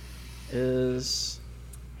 is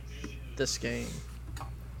this game. I'm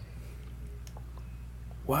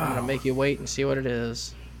gonna Wow. make you wait and see what it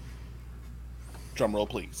is. drum roll,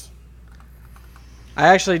 please. I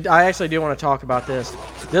actually do want to talk about this.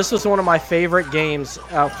 This was one of my favorite games,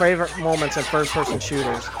 favorite moments in first-person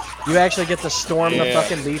shooters. You actually get to storm the Yeah.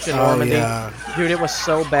 fucking beach in Oh Normandy. yeah. Dude, it was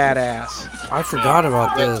so badass. I forgot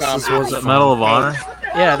about That this. time This period. was Medal of Honor?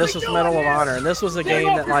 Yeah, this was Medal of Honor, and this was a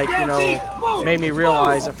game that, like, made me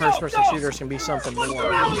realize that first-person shooters can be something more.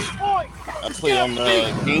 I played on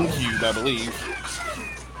GameCube, I believe.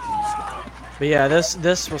 But yeah,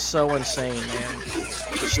 this was so insane, man.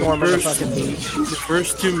 Storming the fucking beach. The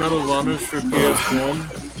first 2 Medal of Honors for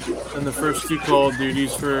PS1, and the first 2 Call of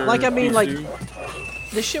Duties for Like, I mean, PC.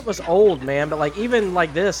 like, this shit was old, man, but, like, even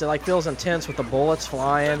like this, it, like, feels intense with the bullets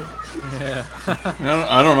flying. Yeah.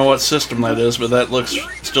 I don't know what system that is, but that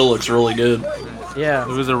still looks really good. Yeah. It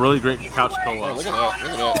was a really great couch co-op. Look at that.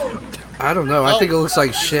 Look at that. I don't know. I think it looks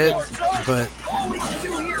like shit, but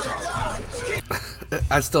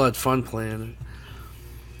I still had fun playing it.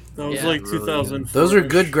 That was Yeah, like really 2004. Those are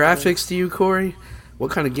good graphics to you, Corey?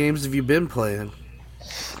 What kind of games have you been playing?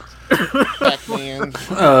 Pac-Man.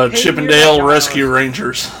 Chippendale Rescue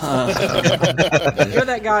Rangers. You're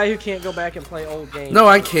that guy who can't go back and play old games. No,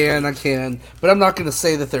 I can, but I'm not going to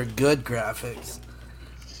say that they're good graphics.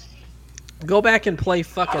 Go back and play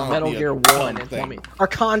fucking Metal be a Gear dumb 1 and tell thing. me. Or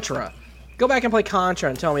Contra. Go back and play Contra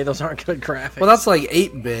and tell me those aren't good graphics. Well, that's like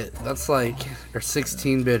 8-bit. That's like, or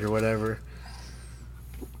 16-bit or whatever.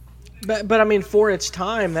 But I mean, for its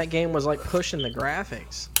time, that game was like pushing the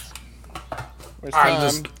graphics.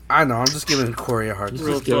 I know, I'm just giving Corey a hard time.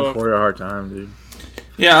 Real Just giving talk. Corey a hard time, dude.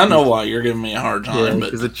 Yeah, I know why you're giving me a hard time, Yeah,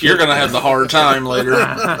 'cause but it's you're going to have the hard time later.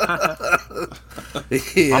 Yeah.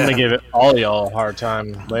 I'm gonna give it all y'all a hard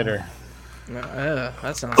time later.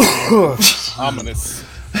 That sounds good. Ominous.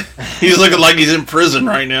 He's looking like he's in prison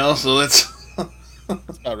right now, so that's... All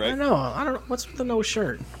I right. don't know. What's with the no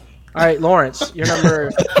shirt? All right, Lawrence, your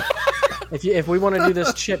number. If we want to do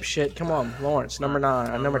this chip shit, come on, Lawrence, number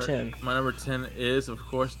 10. My number 10 is, of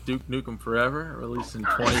course, Duke Nukem Forever, released in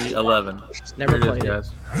 2011. Never Here played it.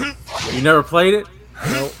 guys. You never played it?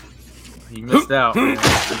 Nope. You missed out, man.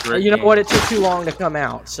 It's a great You know game. what? It took too long to come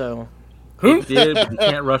out, so. It did, but you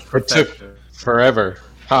can't rush It took perfection. forever.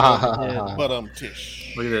 Ha ha ha ha. But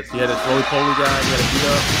Tish. Look at this. You had this roly-poly guy you had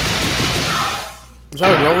Is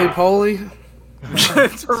that a roly-poly? to beat up.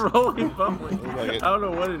 It's a roly-poly. like it. I don't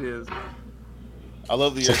know what it is. I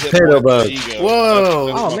love the It's a hit potato point bug. ego. Whoa.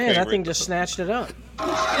 That's Oh my man, that favorite. thing just snatched it up.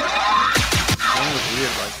 That was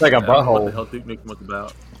weird. It's like a I don't know What butthole. the hell Duke Nukem was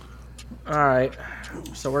about. All right,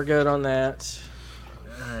 so we're good on that.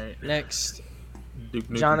 All right. Next, Duke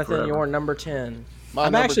Nukem Jonathan, Forever. your number 10. My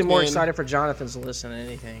I'm number actually more 10 excited for Jonathan's list than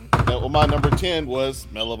anything. Well, my number 10 was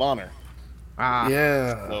Medal of Honor. Ah,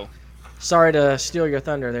 Yeah. So sorry to steal your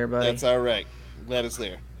thunder there, buddy. that's all right. Glad it's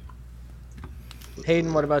there.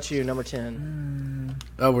 Hayden, what about you? Number 10.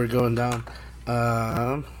 Oh, we're going down.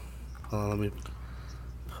 Hold on, let me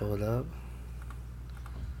pull it up.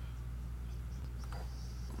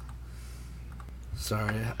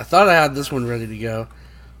 Sorry, I thought I had this one ready to go.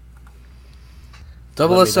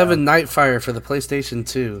 007 Nightfire for the PlayStation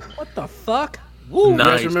 2. What the fuck? You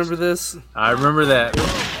Nice. guys remember this? I remember that.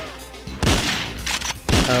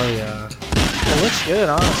 Oh yeah. It looks good,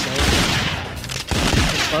 honestly.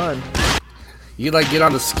 It's fun. You could like get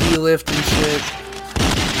on the ski lift and shit.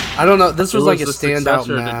 I don't know. This was like a the standout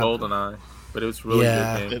successor to map. GoldenEye, but it was really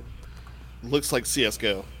Yeah. good game. Looks like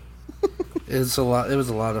CS:GO. It was a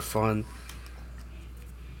lot of fun.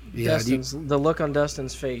 Yeah, The look on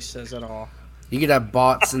Dustin's face says it all. you could have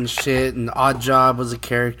bots and shit, and Oddjob was a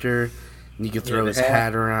character, and you could throw the his hat.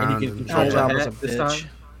 hat around. And you can and control shit. the Oddjob was a hat this bitch.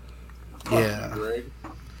 time.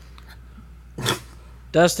 Yeah.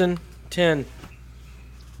 Dustin, 10.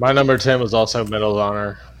 My number 10 was also Medal of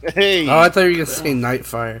Honor. Hey. Oh, I thought you were gonna say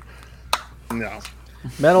Nightfire. No.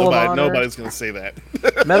 Medal of Honor. Nobody's going to say that.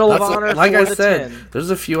 Medal of That's Honor. like for I the said, 10. there's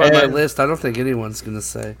a few on my And- list. I don't think anyone's gonna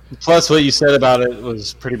say. Plus, what you said about it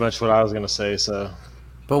was pretty much what I was gonna say. So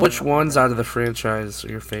But which ones out of the franchise are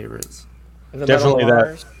your favorites? The definitely Medal of that.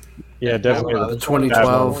 Honors. yeah, definitely. The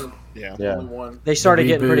 2012. Yeah. Yeah. They started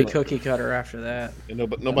getting pretty Reboot. cookie cutter after that. And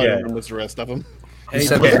nobody Yeah. remembers the rest of them. You Hey,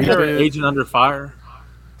 said but- the Wasn't there reboot? Agent Under Fire?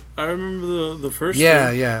 I remember the first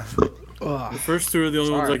Yeah, two. yeah. Ugh. The first two are the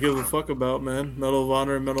only ones Sorry. I give a fuck about, man. Medal of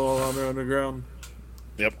Honor and Medal of Honor Underground.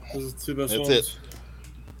 Yep. Those are the two best That's ones.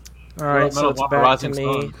 it. All right, so Medal of it's Honor back to Rising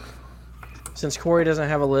me. Sun. Since Corey doesn't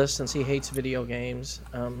have a list, since he hates video games,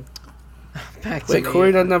 back to Wait, me.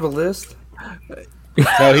 Corey doesn't have a list?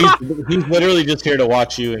 No, he's literally just here to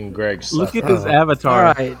watch you and Greg. Stuff. Look at this Oh. avatar.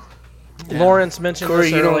 All right. Lawrence mentioned Corey,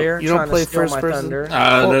 this you don't- earlier. you don't trying play to steal first my person?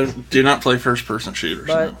 thunder. Do not play first-person shooters.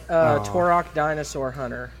 But Oh. Torok Dinosaur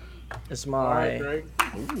Hunter is my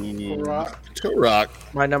Turok.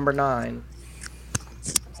 my number 9.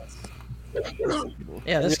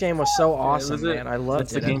 Yeah, this game was so awesome, was it. man. I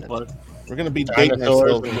loved That's the it. gameplay. We're going to be dating Dinosaurs.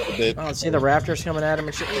 ourselves a little bit. Oh, see the raptors coming at him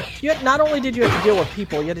and shit. Not only did you have to deal with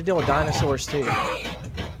people, you had to deal with dinosaurs too.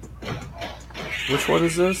 Which one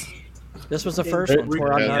is this? This was the first one.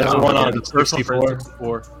 Turok Yeah, There's Nine. one on The first one for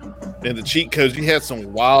 64. 64. And the cheat codes, you had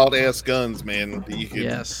some wild ass guns, man, that you could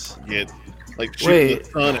Yes. get. Like shooting Wait.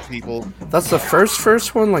 a ton at people. That's the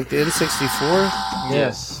first one, like the N64.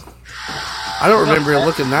 Yes. I don't remember it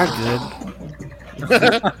looking that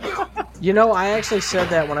good. You know, I actually said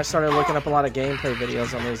that when I started looking up a lot of gameplay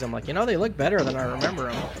videos on these. I'm like, you know, they look better than I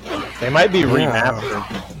remember them. They might be Yeah. remastered.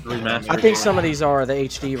 Remastered. I think some of these are the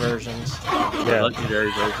HD versions. Yeah.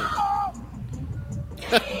 Legendary version.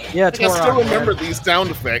 Yeah, I still Turok. remember these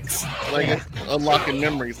sound effects, like unlocking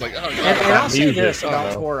memories. Like, oh, And I'll say Music, this I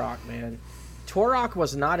about don't know. Turok, man. Turok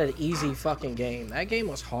was not an easy fucking game. That game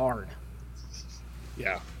was hard.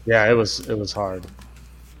 yeah. Yeah, it was hard.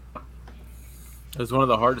 It was one of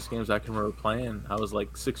the hardest games I can remember playing. I was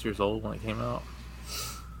like 6 years old when it came out.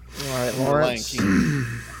 All right, Lion Lawrence. King.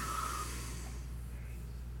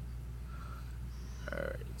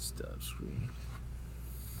 Alright, stop screen.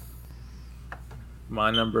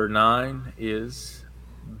 My number 9 is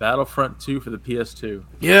Battlefront 2 for the PS2.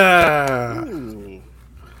 Yeah. Ooh.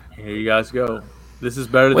 Here you guys go. This is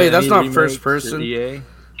better than Wait, that's any not remakes first or person? EA.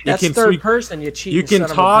 That's can third switch- person, you cheating You can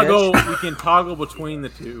son toggle. Of a bitch. You can toggle between the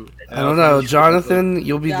two. I don't know, Jonathan.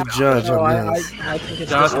 You'll be the judge No, on this. I think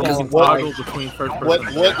it's Jonathan can disqualified. toggle between first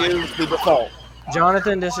person. What is the default?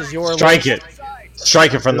 Jonathan, this is your Strike list. it.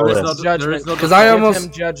 Strike it from the There is list. no, there is no Because I Give almost,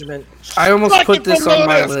 him judgment. I almost Strike put it this from the on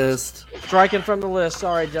my list. list. Striking from the list.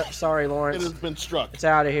 Sorry, sorry, It Lawrence. has been struck. It's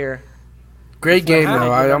out of here. Great game How though.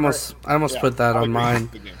 did I you almost put that on mine.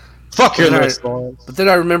 Fuck your All right. list, Lawrence. But then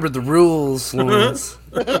I remembered the rules, Lawrence.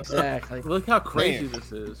 Exactly. Look how crazy Man.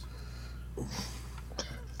 this is.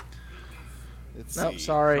 Let's Nope, see.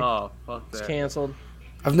 sorry. Oh, fuck It's that. canceled.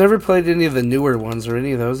 I've never played any of the newer ones. Are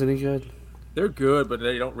any of those any good? They're good, but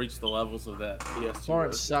they don't reach the levels of that PS2.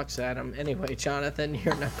 Lawrence sucks at him. Anyway, Jonathan,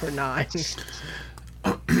 you're number 9. This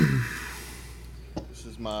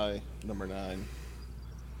is my number 9.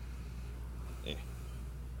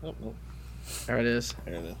 Oh, no. There it is.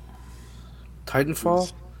 There it is.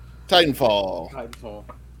 Titanfall? Titanfall. Titanfall.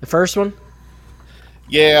 The first one?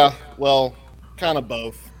 Yeah, well, kind of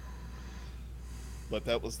both. But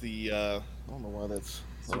that was the, I don't know why that's...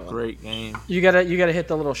 It's a great game. You gotta hit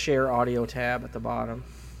the little share audio tab at the bottom.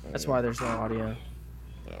 That's why there's no audio.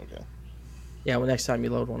 Okay. Yeah, well, next time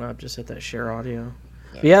you load one up, just hit that share audio.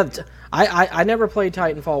 But yeah, I never played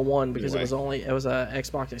Titanfall 1 because Anyway. it was a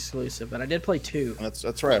Xbox exclusive, but I did play 2. That's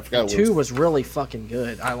right, I forgot. 2 was really fucking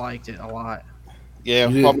good. I liked it a lot. Yeah,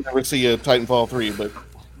 You- probably never see a Titanfall 3, but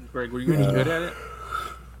Greg, were you any good at it?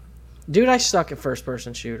 Dude, I suck at first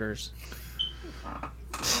person shooters.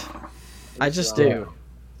 I just do.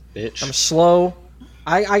 Bitch. I'm slow.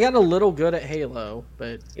 I got a little good at Halo,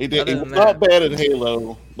 but it other was than not that, bad at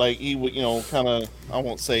Halo. Like, he would, kind of, I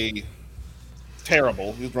won't say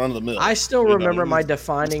terrible. He was run of the mill. I still remember my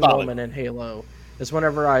defining solid. moment in Halo is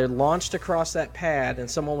whenever I launched across that pad and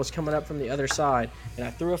someone was coming up from the other side, and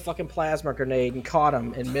I threw a fucking plasma grenade and caught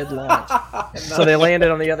them in mid-launch. So they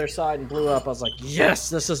landed on the other side and blew up. I was like, yes,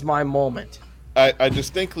 this is my moment. I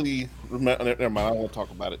distinctly remember. Never mind. I don't want to talk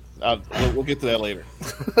about it. We'll get to that later.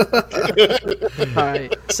 All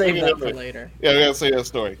right, save that for later. Yeah, we gotta say that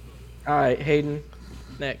story. All right, Hayden,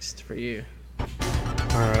 next for you.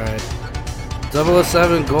 Alright.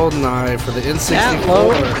 007 GoldenEye for the That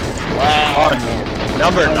low? N64.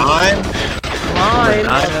 Number 9? Mine.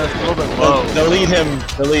 That's a little bit low. Delete him.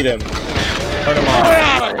 Delete him. Turn him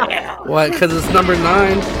off. What? Because it's number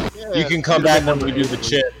 9? You can come back when we do the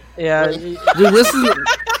chit. Yeah. Dude, listen.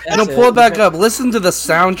 No, pull it back up. Listen to the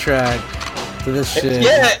soundtrack to this shit.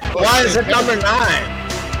 Yeah, why is it number 9?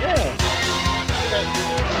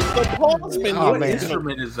 The pause menu. Oh, What man.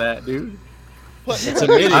 instrument is that, dude? It's a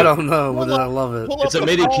MIDI. I don't know, but I love it. It's a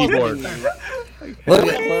MIDI keyboard. Look,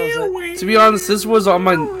 to be honest, this was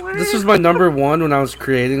my number 1 when I was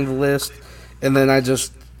creating the list, and then I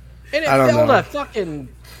just And it I don't fell know. to fucking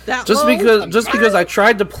that just low? because I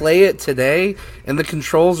tried to play it today, and the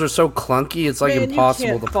controls are so clunky, it's like Man, impossible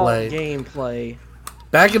you to can't fault play. gameplay.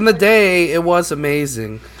 Back in the day, it was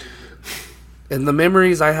amazing, and the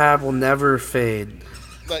memories I have will never fade.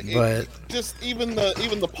 Like, But just even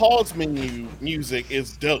the pause menu music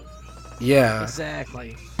is dope. yeah,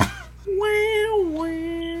 Exactly.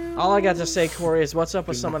 All I got to say, Corey, is what's up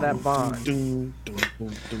with some of that Bond?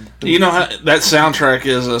 You know how that soundtrack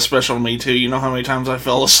is special to me too. You know how many times I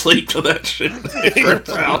fell asleep to that shit.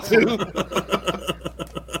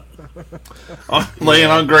 I'm laying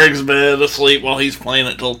on Greg's bed asleep while he's playing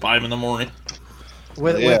it till 5 in the morning.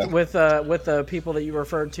 With Yeah. with the people that you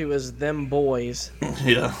referred to as them boys.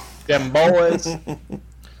 Yeah. Them boys.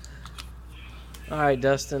 All right,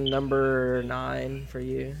 Dustin, number 9 for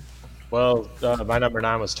you. Well, my number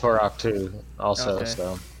 9 was Turok 2 also, Okay.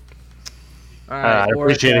 so. All right, I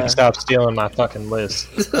appreciate it. Stop stealing my fucking list.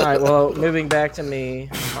 All right, well, moving back to me,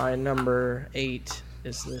 my number 8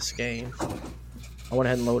 is this game. I went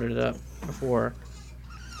ahead and loaded it up before.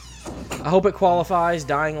 I hope it qualifies.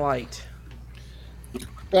 Dying Light.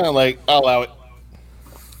 I'll allow it.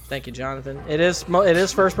 Thank you, Jonathan. It is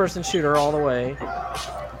first-person shooter all the way.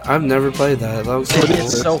 I've never played that. That was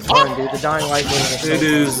It's so fun, dude. The Dying Light game is so It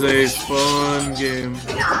is fun. a fun game.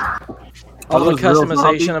 All the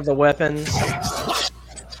customization of the weapons.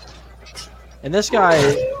 And this guy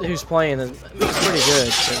who's playing is pretty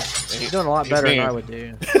good. He's doing a lot better than I would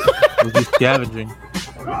do. We're just scavenging.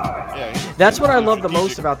 That's what I love the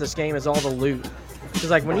most about this game is all the loot. Because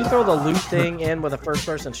like when you throw the loot thing in with a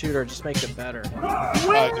first-person shooter, it just makes it better.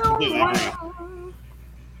 I completely agree.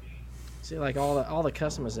 See, like all the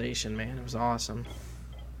customization, man, it was awesome.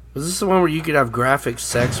 Was this the one where you could have graphic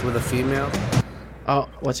sex with a female? Oh,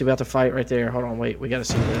 what's he about to fight right there? Hold on, wait, we gotta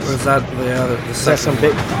see this. Or is that the other? That's some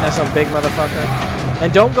big motherfucker.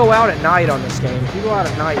 And don't go out at night on this game. If you go out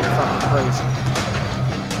at night, you're fucking crazy.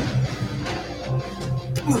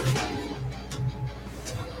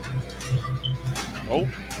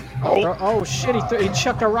 Oh shit! He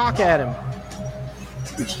chucked a rock at him.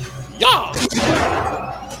 Yeah.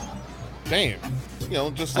 Damn. You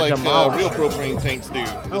know, just like real propane tanks do.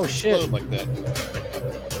 Oh shit! Like that.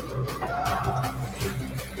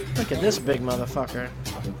 Look at this big motherfucker.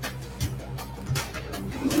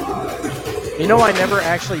 You know, I never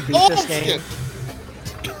actually beat this game. Shit.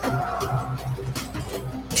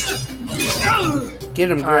 Get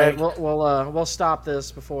him, Greg. All right, we'll stop this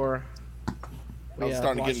before. I'm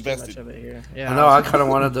starting to get invested. Of it here. Yeah, I know. I kind of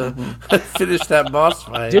wanted to finish that boss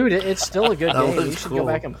fight. Dude, it's still a good game. You should cool. go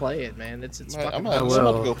back and play it, man. It's I'm fucking. about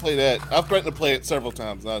to go play that. I've threatened to play it several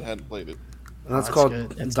times, and I hadn't played it. That's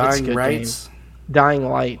called Dying Rights. Dying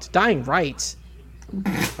Light. Dying Rights.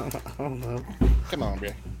 I don't know. Come on, bro.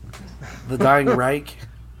 The Dying Reich.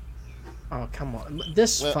 Oh, come on.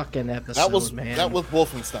 This fucking episode, man. That was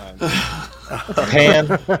Wolfenstein.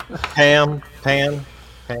 Pan.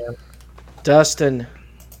 Dustin.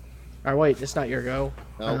 Or wait, it's not your go.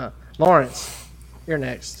 No. Lawrence, you're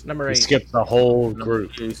next. Number 8. You skipped the whole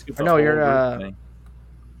group.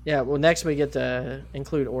 Yeah, well, next we get to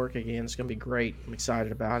include Orc again. It's going to be great. I'm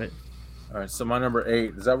excited about it. All right, so my number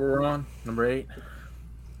 8. Is that what we're on? Number 8?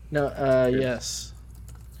 No, yes.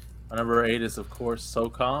 My number 8 is, of course,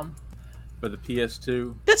 SOCOM for the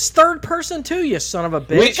PS2. That's third person too, you son of a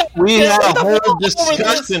bitch. We had a whole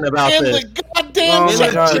discussion about this.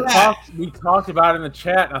 We talked about it in the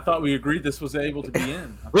chat, and I thought we agreed this was able to be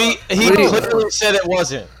in. He clearly said it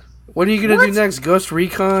wasn't. What are you going to do next? Ghost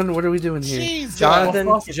Recon? What are we doing here? Jesus. Jonathan,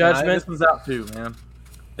 Judgment. This one's out too, man.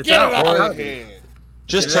 It's Get out. out of here.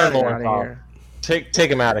 Just turn Lawrence off. Take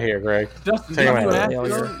him out of here, Greg. Justin, Take him out of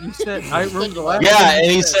here. You said I remember the last. Yeah,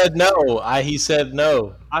 and he said no. He said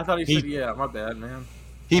no. I thought he said yeah. My bad, man.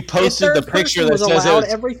 He posted the picture that says it was...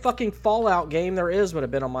 every fucking Fallout game there is would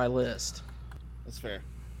have been on my list. That's fair.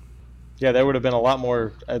 Yeah, there would have been a lot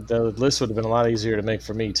more. The list would have been a lot easier to make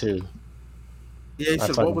for me too. Yeah, he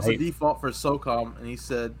said what was the default for SOCOM, and he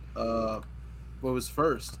said what was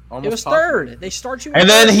first. Almost it was third. They start you. And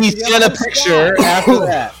then he sent a picture after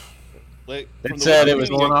that. Like, it said it was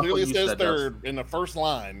going off. Clearly says third in the first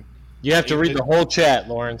line. You have to read the whole chat,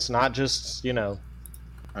 Lawrence, not just All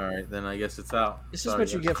right, then I guess it's out. This is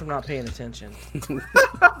what you get from not paying attention.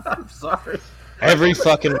 I'm sorry. Every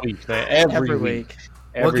fucking week, man. Every week.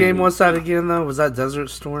 What game was that again, though? Was that Desert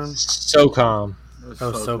Storm? SOCOM.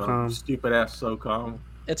 SOCOM. Stupid ass SOCOM.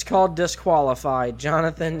 It's called Disqualified.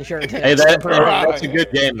 Jonathan, you're next. Hey, that's a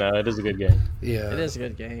good game, though. It is a good game. Yeah. It is a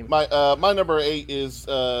good game. My number 8 is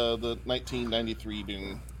the 1993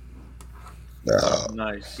 Doom.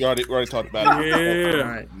 Nice. We already talked about it. Yeah. All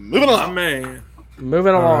right. Moving on. Man.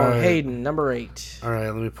 Moving along. right. Hayden, number 8. All right,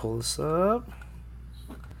 let me pull this up.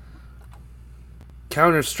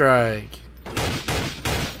 Counter-Strike.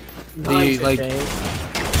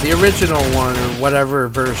 The original one or whatever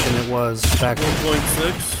version it was back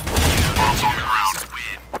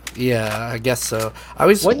 1.6. Yeah, I guess so. I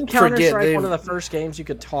always Wasn't forget Counter-Strike one of the first games you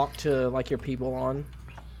could talk to like your people on?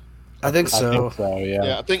 I think so.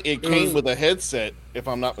 Yeah, I think it came with a headset, if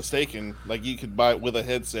I'm not mistaken. Like you could buy it with a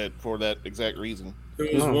headset for that exact reason.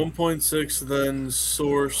 It was 1.6, then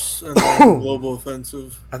Source, and then Global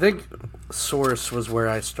Offensive. I think Source was where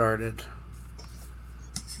I started.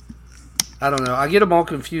 I don't know. I get them all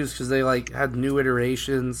confused because they had new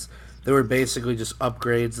iterations. They were basically just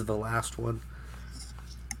upgrades of the last one.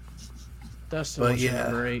 Dustin, what's your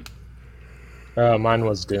number 8? Mine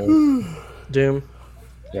was Doom. Doom.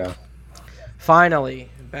 Yeah. Finally,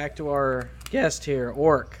 back to our guest here,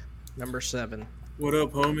 Orc, number 7. What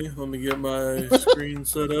up, homie? Let me get my screen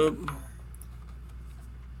set up.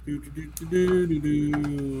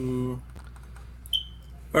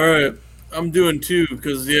 Alright, I'm doing 2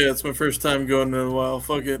 because, yeah, it's my first time going in a while.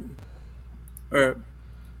 Fuck it. Alright.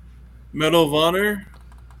 Medal of Honor,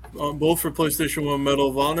 both for PlayStation 1, Medal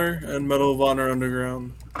of Honor and Medal of Honor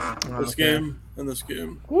Underground. This game and this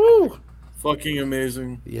game. Woo! Fucking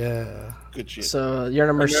amazing. Yeah. Good shit. So your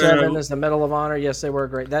number 7 is the Medal of Honor. Yes, they were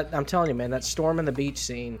great. That I'm telling you, man, that storm in the beach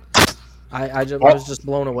scene, I was just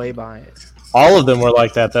blown away by it. All of them were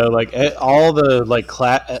like that, though. Like all the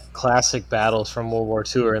classic battles from World War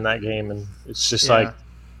II are in that game, and it's just like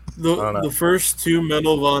the first 2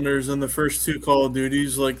 Medal of Honors and the first 2 Call of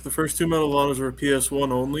Duties. Like the first 2 Medal of Honors were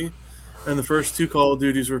PS1 only, and the first 2 Call of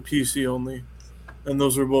Duties were PC only, and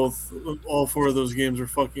those were all 4 of those games are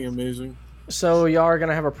fucking amazing. So y'all are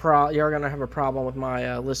gonna have a problem with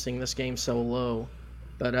my listing this game so low,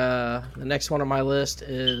 but the next one on my list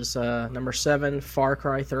is number 7, Far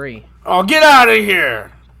Cry 3. Oh, get out of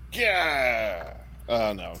here! Yeah.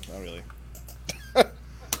 No, not really.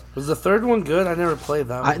 Was the third one good? I never played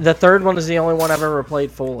that one. The third one is the only one I've ever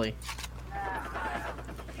played fully.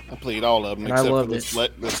 I played all of them And except I for loved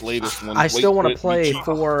this latest one. I still want to Wait, play wait,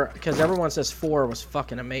 4 because everyone says 4 was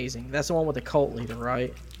fucking amazing. That's the one with the cult leader,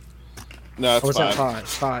 right? No, Or it's was that 5.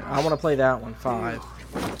 5? I want to play that one. 5.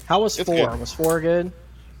 How was It's 4? good. Was 4 good?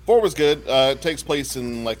 4 was good. It takes place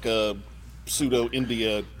in like a pseudo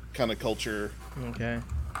India kind of culture. Okay.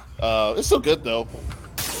 It's still good though.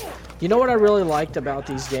 You know what I really liked about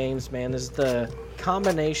these games, man, is the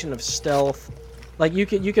combination of stealth. Like you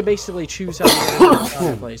could basically choose how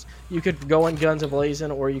you place. You could go in guns a-blazing,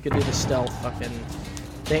 or you could do the stealth fucking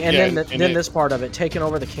thing. And then this part of it, taking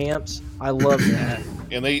over the camps. I love that.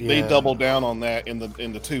 And they double down on that in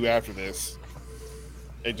the 2 after this.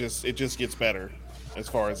 It just gets better as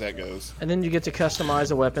far as that goes. And then you get to customize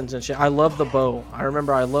the weapons and shit. I love the bow. I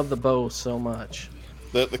remember I loved the bow so much.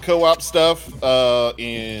 The co-op stuff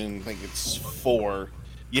in I think it's 4.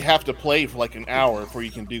 You have to play for like an hour before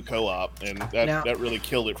you can do co-op, and that really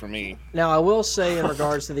killed it for me. Now, I will say in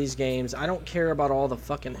regards to these games, I don't care about all the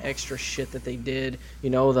fucking extra shit that they did. You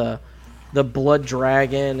know, the Blood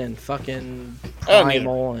Dragon and fucking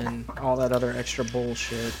Primal and all that other extra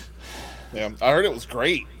bullshit. Yeah, I heard it was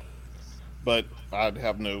great, but I'd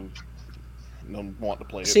have no want to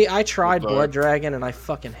play it. See, I tried Blood Dragon and I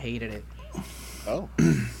fucking hated it. Oh.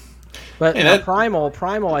 But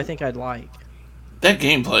Primal, I think I'd like. That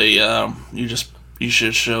gameplay you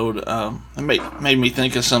should showed it made me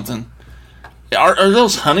think of something. Are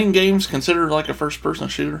those hunting games considered like a first person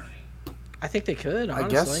shooter? I think they could, honestly. I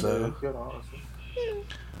guess so.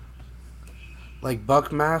 Like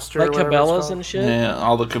Buckmaster, like Cabela's and shit. Yeah,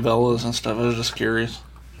 all the Cabela's and stuff. I was just curious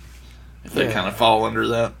if they kind of fall under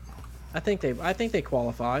that. I think they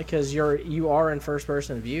qualify because you are in first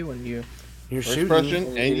person view and you're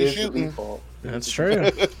shooting and you're shooting. That's true.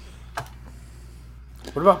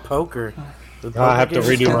 What about poker? I have to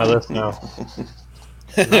redo my list now.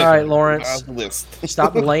 All right, Lawrence.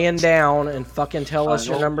 Stop laying down and fucking tell us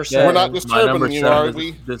your number 7. We're not disturbing you, are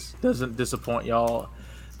we? This doesn't disappoint y'all,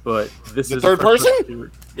 but this the is third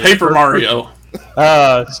person. Paper Mario.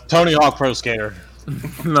 Tony Hawk Pro Skater.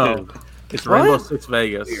 No, it's Rainbow Six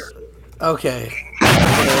Vegas. Okay.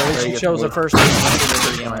 She chose a first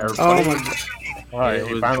person. Oh my god. All right,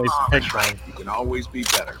 we finally picked one. You can always be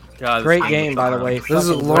better. God, Great game, by the way. This is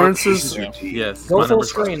Lawrence's. Yes. Go full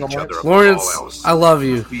screen, Lawrence. Lawrence, I love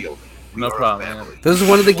you. No problem, man. This is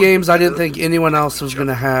one of the games I didn't think anyone else was going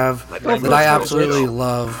to have, that I absolutely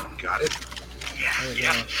love. Got it?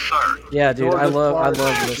 Yes, Yeah, dude, I love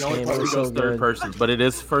this game. It was so Third good. person, but it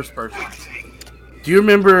is first person. Do you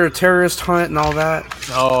remember Terrorist Hunt and all that?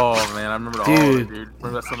 Oh man, I remember all of it, Dude. dude.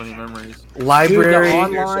 I've got so many memories. Dude, Library. the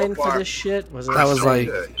online for this shit was That was like,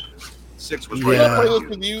 6 was Yeah. right Did I play behind this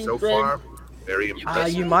with you, So Greg? far, very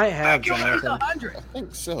impressive. you might have, Jonathan. I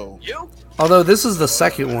think so. although this is the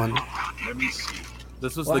second one. Let me see.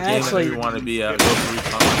 This was Well, the game actually- that we wanted to be at. Go through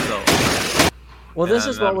myself. Well, this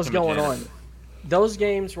And is what I'm was became a going janitor. on. Those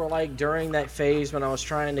games were like during that phase when I was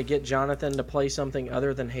trying to get Jonathan to play something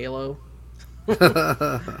other than Halo.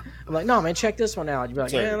 I'm like, no, man, check this one out. You'd be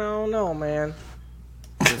like, Sorry. man, I don't know, man.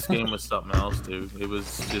 This game was something else, dude. It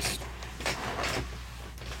was just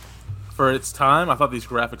for its time. I thought these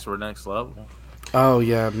graphics were next level. Oh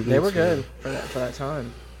yeah, They were good for that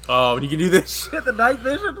time. Oh, you can do this shit, the night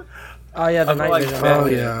vision. Oh yeah, the I night like vision. that. Oh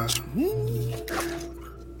yeah.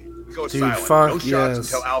 Go Dude, silent. fuck no shots yes.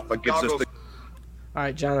 until Alpha gives us the All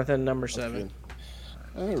right, Jonathan, number 7.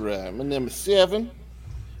 All right, my number 7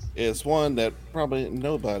 is one that probably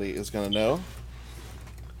nobody is gonna know,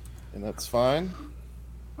 and that's fine.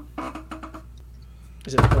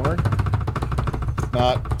 Is it porn?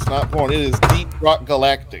 It's not porn. It is Deep Rock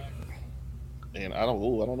Galactic, and I don't know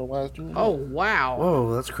why it's doing. Oh that. wow!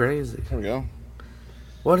 Whoa, that's crazy. There we go.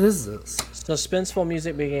 What is this? Suspenseful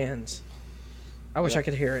music begins. I wish I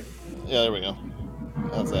could hear it. Yeah, there we go.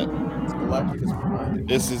 How's that? Galactic is behind it.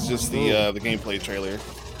 This is just the gameplay trailer.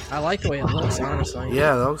 I like the way it looks, honestly.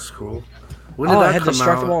 Yeah, that looks cool. When Oh, did it that had come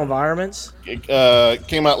destructible out? environments. It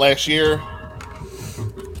came out last year,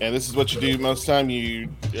 and this is what you do most of the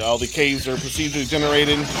time. All the caves are procedurally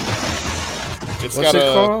generated. It's What's got it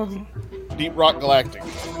a called? Deep Rock Galactic.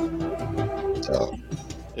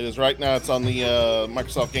 It is right now. It's on the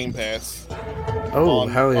Microsoft Game Pass. Oh,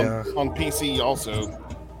 hell yeah. On PC also,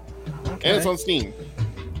 and it's on Steam.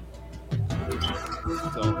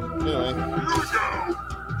 So anyway,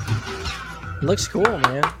 Looks cool,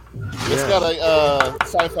 man. it's got a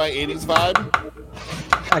sci-fi 80s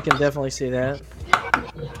vibe. I can definitely see that.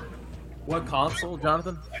 What console,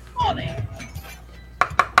 Jonathan?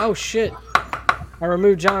 Oh shit! I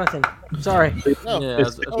removed Jonathan. Sorry. No, Yeah,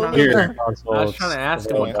 It's oh, here. I was trying to ask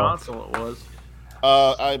him what console it was.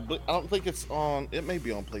 I don't think it's on. It may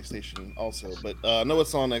be on PlayStation also, but I know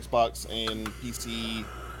it's on Xbox and PC,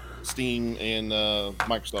 Steam, and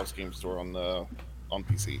Microsoft's Game Store on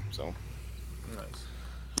PC. So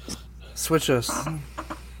Nice. Switch us.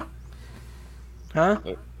 Huh?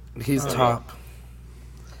 He's top.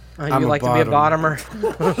 Oh, I'm you a like to be a bottom. bottomer?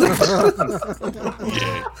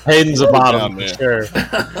 yeah, Hayden's a bottom down for there.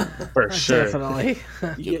 sure. For sure. Definitely.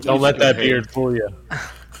 Don't let that beard fool you.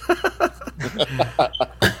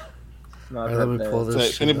 All right, let me pull So this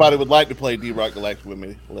if shit anybody up. would like to play D-Rock Galactic with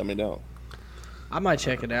me, let me know. I might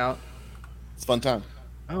check it out. It's a fun time.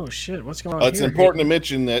 Oh shit! What's going on It's here? important to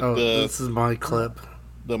mention that Oh, this is my clip.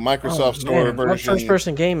 the Oh, Microsoft Store man. What version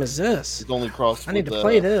first-person game is this? is only crossed. I need to with,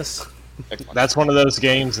 play this. Xbox. That's one of those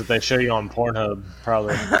games that they show you on Pornhub,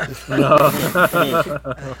 probably.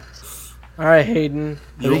 All right, Hayden.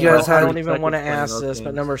 Have you guys I had- don't even want to Second playing ask those this, but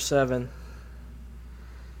games. number 7.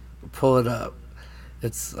 Pull it up.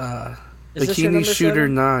 It's Is this your Bikini number Shooter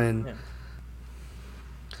 7? 9. Yeah.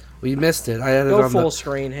 We missed it. I had it Go on full the.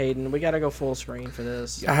 screen, Hayden. We got to go full screen for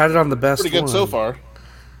this. I had it on the best Pretty good one. so far.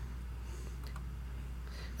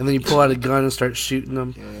 And then you pull out a gun and start shooting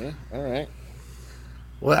them. Yeah. All right.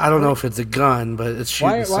 Well, I don't know if it's a gun, but it's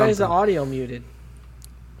shooting Why something. is the audio muted?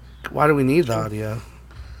 Why do we need the audio?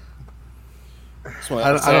 That's when I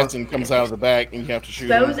an don't- I don't- assassin comes out of the back and you have to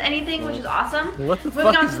shoot Expose him. anything, which is awesome. What the Moving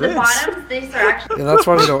fuck on is to the this? bottom, these are actually Yeah, that's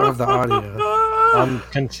why we don't have the audio. I'm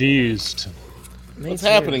confused. Me What's too.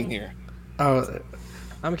 happening here? Oh,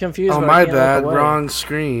 I'm confused. oh but I my can't look bad. away. Wrong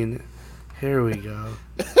screen. Here we go.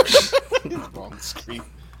 Wrong screen.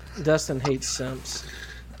 Dustin hates simps.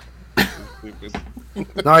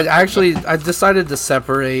 No, I decided to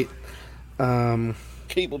separate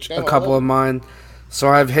Cable a channel. couple of mine. So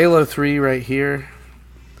I have Halo 3 right here.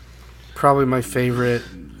 Probably my favorite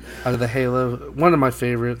out of the Halo. One of my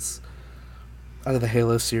favorites out of the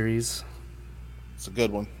Halo series. It's a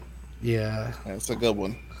good one. Yeah. That's a good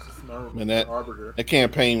one. And that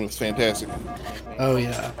campaign was fantastic. Oh,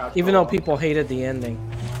 yeah. Even though people hated the ending.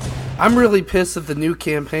 I'm really pissed that the new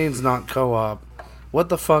campaign's not co-op. What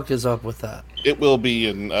the fuck is up with that? It will be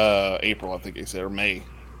in April, I think they said, or May.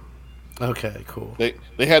 Okay, cool. They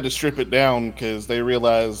had to strip it down because they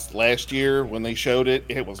realized last year when they showed it,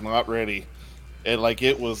 it was not ready.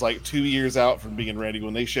 It was like 2 years out from being ready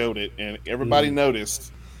when they showed it, and everybody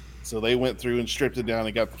noticed. So they went through and stripped it down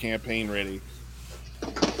and got the campaign ready.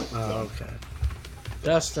 Oh, okay.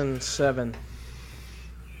 Dustin 7.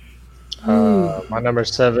 My number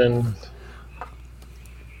 7.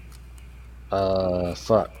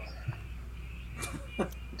 Fuck.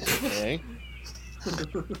 Okay.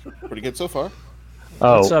 Pretty good so far.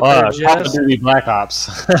 Oh, What's up there, Call of Jess? Duty Black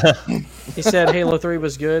Ops. He said Halo 3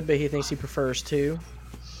 was good, but he thinks he prefers 2.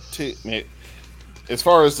 Man, as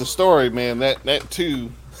far as the story, man, that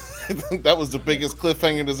too, that was the biggest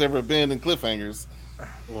cliffhanger there's ever been in cliffhangers.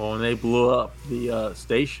 Well, when they blew up the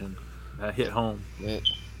station, that hit home. Yeah.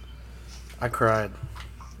 I cried.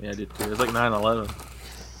 Yeah, I did too. It was like 9/11.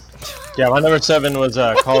 Yeah, my number 7 was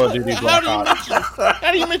Call of Duty Black Ops.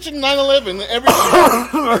 How do you mention 9/11?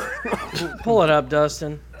 Everything. Pull it up,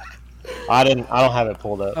 Dustin. I don't have it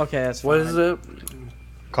pulled up. Okay, that's fine. What is it?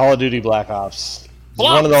 Call of Duty Black Ops. It's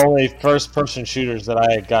one of the only first-person shooters that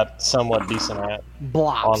I got somewhat decent at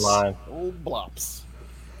Blops. online. Old blops.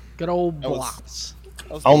 Good old That was-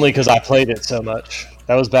 blops. Only because I played it so much.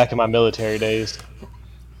 That was back in my military days.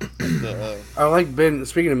 I like Ben.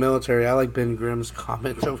 Speaking of military, I like Ben Grimm's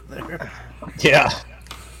comment over there. Yeah.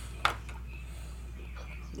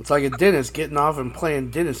 It's like a dentist getting off and playing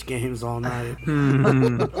dentist games all night.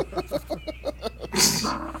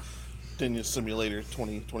 Dentist Simulator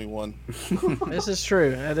 2021. This is true.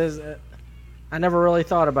 It is. I never really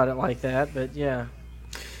thought about it like that, but yeah.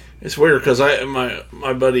 It's weird because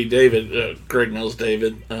my buddy David, Greg knows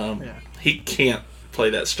David. He can't play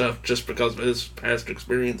that stuff just because of his past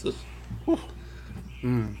experiences.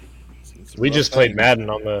 We just played Madden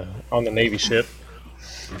on the Navy ship.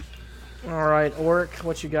 All right, Orc,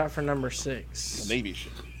 what you got for number 6? The Navy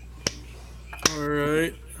ship. All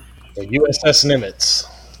right. The USS Nimitz.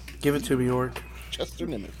 Give it to me, Orc. Chester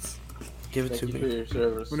Nimitz. Give it to me. your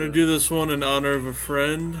service. I'm gonna do this one in honor of a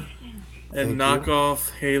friend and knock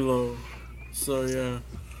off Halo. So yeah,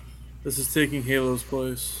 this is taking Halo's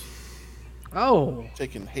place. Oh,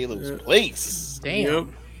 Taking Halo's place. damn. Yep.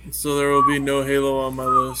 So there will be no Halo on my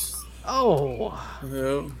list. Oh.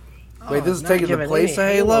 Yep. Wait, this is Not taking the giving place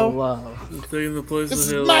any of Halo? love. It's taking the place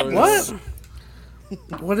This of is Halo. my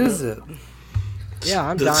What? What is it? Yeah,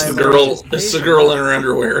 I'm It's dying. the girl. It's the girl in her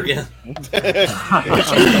underwear again.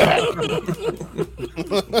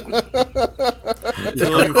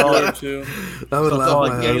 Killing Floor 2. I would laugh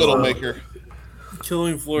my ass Little off. Maker.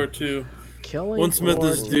 Killing Floor 2. Killing Once met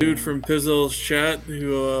this Floor dude from Pizzle's chat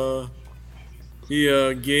who he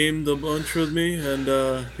gamed a bunch with me,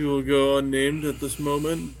 and he will go unnamed at this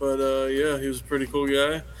moment. But yeah, he was a pretty cool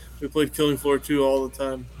guy. We played Killing Floor 2 all the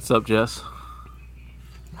time. What's up, Jess?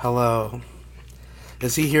 Hello.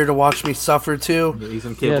 Is he here to watch me suffer too? He's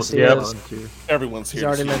in Yes, he Yep. is. Everyone's He's here.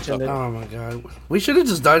 already to see mentioned it. stuff. Oh my god. We should have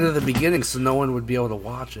just died at the beginning so no one would be able to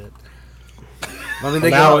watch it. I mean, they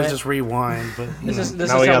can Now always it- just rewind, but This is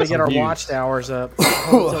Now we how got we get some our views. watch hours up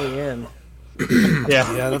until the end.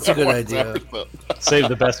 Yeah. yeah, that's a good idea. Save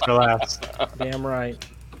the best for last. Damn right.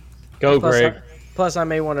 Go, Plus, Greg. Plus, I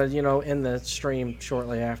may want to, end the stream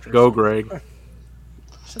shortly after. Go, Greg.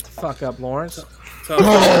 Shut the fuck up, Lawrence. Top 10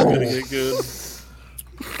 is gonna get good.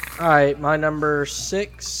 All right, my number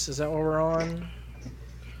 6. Is that what we're on?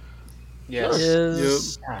 Yes.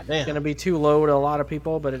 Is God damn. going to be too low to a lot of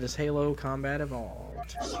people, but it is Halo Combat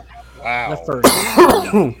Evolved. The Wow. first.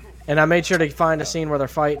 And I made sure to find a scene where they're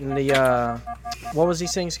fighting the, what was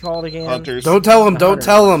these things called again? Hunters. Don't tell him, don't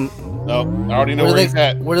tell him. No, I already know What where are he's they,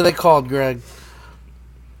 at. what are they called, Greg?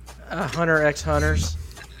 Hunter x Hunters.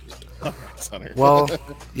 Hunter. Well,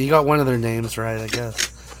 you got one of their names right, I guess.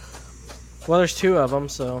 Well, there's 2 of them,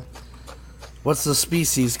 so. What's the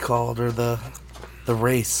species called, or the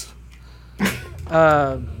race?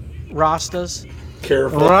 Rastas.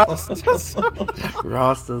 Careful.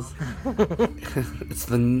 Rastas. It's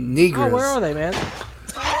the Oh, Negros. where are they, man?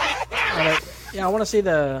 Yeah, I want to see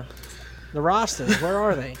the Rastas. Where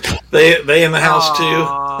are they? They in the house too.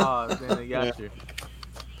 Oh, man, they got you.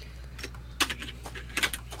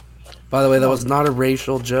 By the way, that was not a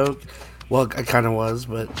racial joke. Well, it kind of was,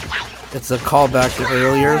 but it's a callback to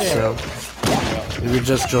earlier, so if you're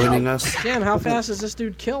just joining us. Damn, how fast does this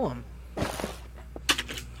dude kill him?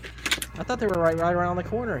 I thought they were right around the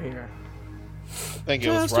corner here. I think it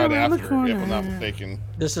was Just right around the after, if corner. I'm not mistaken.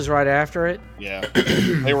 This is right after it? Yeah.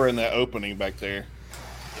 They were in that opening back there.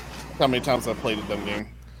 How many times I played a dumb game?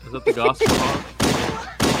 Is that the gospel song?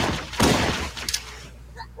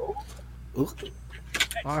 Ooh.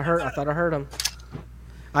 Oh, I thought I heard him.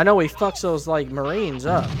 I know he fucks those, like, Marines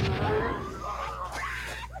up.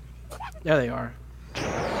 There they are.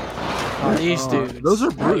 Oh, these dudes. those are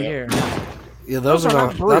right brute. here. Yeah, those Those are are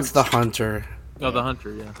not the, that's brutes. the hunter, Oh, the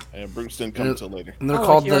hunter, yeah. And Bruce didn't come until later. and they're Oh,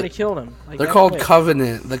 called like you already the killed him. Like they're that called quick.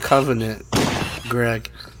 Covenant. The Covenant, Greg.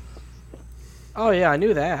 Oh, yeah, I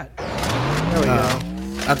knew that. There we go.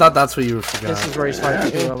 I thought that's what you This is forgot. where he's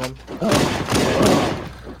fighting 2 of them.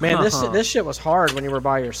 Man, this shit was hard when you were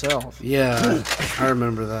by yourself. Yeah, I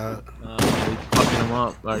remember that. They fucking him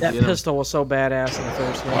up. Like, That get him. pistol was so badass in the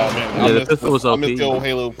first Oh game. man, Yeah, I the missed pistol was I missed OP. the old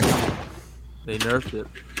Halo. They nerfed it.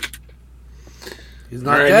 He's All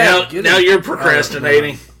not right, dead. Get now him. you're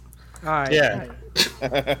procrastinating. All right. Yeah.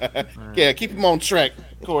 Yeah, keep him on track,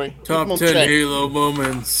 Corey. Keep Top him on 10 track. Halo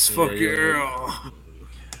moments. Fuck yeah, yeah. yeah.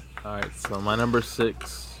 Alright, so my number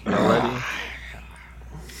 6. Y'all ready?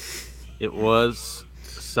 It was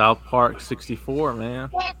South Park 64, man.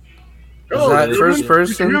 Is that Did first you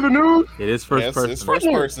person? Hear the news? It is first Yes, person. it's first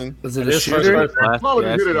person. Is it It a is first shooter? person. Classic Probably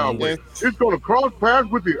ass get it out game. with. It's gonna cross paths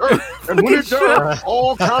with the earth, and when it does,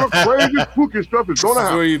 all kind of crazy, spooky stuff is This gonna is where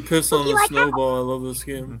happen. you piss on the snowball. I love this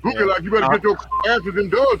game. Spooky like you better get your asses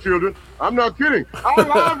indoors, children. I'm not kidding. Our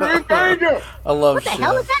lives are in danger. I love What the shit.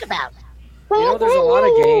 hell is that about? there's a lot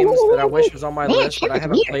of games that I wish was on my list, but I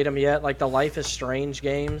haven't played them yet. Like the Life is Strange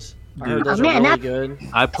games. I heard those are really good.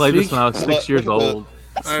 I played this when I was 6 years old.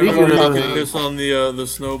 I remember playing this on the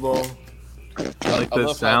snowball. I like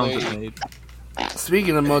the sounds it made.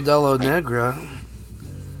 Speaking of Modelo Negra,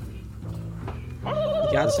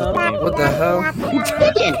 You got some? what the hell?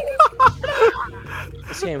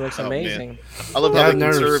 This game looks amazing. I love Yeah, how I've they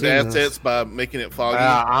never conserve seen this. assets by making it foggy.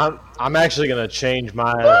 I'm actually gonna change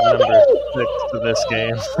my number 6 to this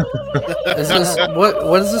game. Is this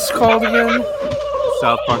what is this called again?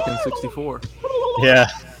 South Park in 64. Yeah.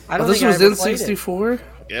 I don't this think I was ever in played it. 64.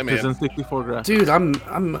 Yeah, It's in man. 64 graphics. Dude,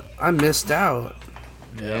 I missed out.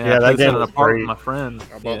 Yeah, I that played game it was apart great. with my friend.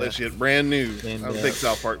 I bought that shit brand new. And, I'm a big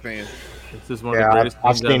South Park fan. This is one of Yeah, the greatest I've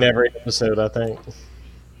games seen ever. every episode, I think.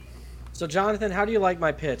 So, Jonathan, how do you like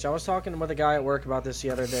my pitch? I was talking with a guy at work about this the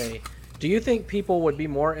other day. Do you think people would be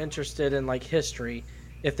more interested in like history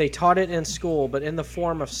if they taught it in school, but in the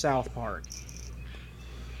form of South Park?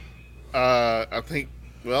 I think,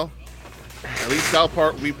 well, at least South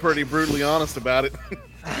Park will be pretty brutally honest about it.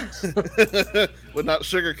 Would not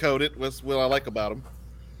sugarcoat it. What's what I like about them.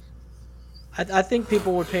 I think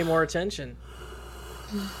people would pay more attention.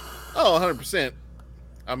 Oh, 100%.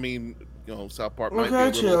 I mean, South Park might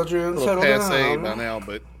Okay, be a children, little settle passe down. by now,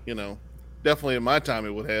 but, definitely in my time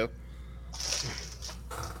it would have.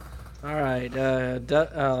 All right,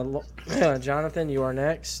 Jonathan, you are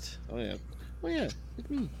next. Oh, yeah. Well, yeah. Look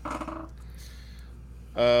at me.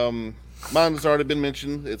 Mine has already been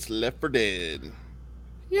mentioned. It's Left 4 Dead.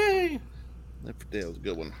 Yay! Left 4 Dead was a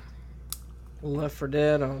good one. Left 4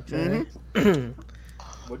 Dead, okay.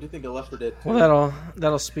 What do you think of Left 4 Dead 2? Well,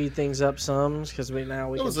 that'll speed things up some because we can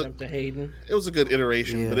was jump to Hayden. It was a good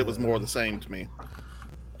iteration, but Yeah. it was more of the same to me.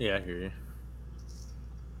 Yeah, I hear you.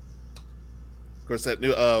 Of course, that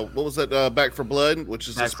new what was that? Back for Blood, which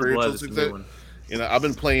is Back a 4 spiritual Blood is a new success. one. I've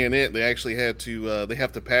been playing it. They actually had to they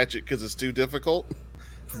have to patch it because it's too difficult.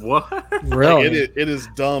 What? Really? It is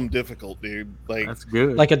dumb difficult, dude. Like That's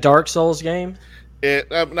good. Like a Dark Souls game?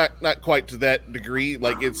 not quite to that degree.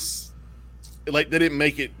 Like it's like they didn't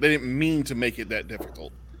mean to make it that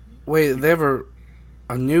difficult. Wait, they have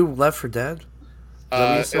a new Left 4 Dead?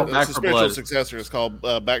 It's Back a for spiritual Blood. successor. It's called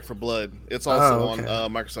Back for Blood. It's also okay.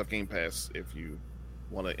 on Microsoft Game Pass if you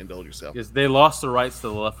want to indulge yourself. Because they lost the rights to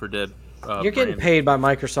the Left 4 Dead. You're getting paid by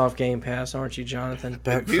Microsoft Game Pass, aren't you, Jonathan?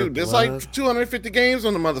 Back for Dude, there's Blood. like 250 games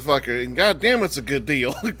on the motherfucker, and goddamn, it's a good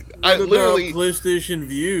deal. What about PlayStation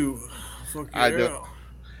View? Fuck yeah.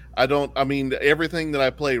 I mean, everything that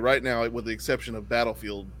I play right now, with the exception of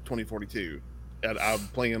Battlefield 2042, and I'm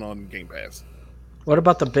playing on Game Pass. What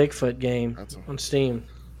about the Bigfoot game That's on Steam?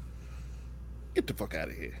 Get the fuck out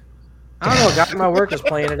of here. I don't know. A guy at my work is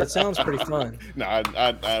playing it. It sounds pretty fun. No, I'm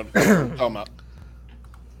talking about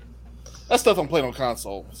that stuff I'm playing on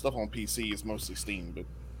console. Stuff on PC is mostly Steam, but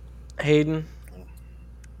Hayden,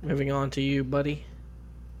 moving on to you, buddy.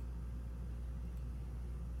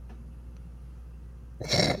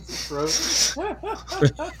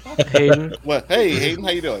 Hayden. well, hey Hayden,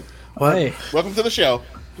 how you doing? What? Hey, Welcome to the show.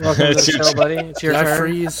 welcome to the It's your show, buddy. It's your Did I turn.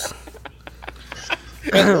 freeze?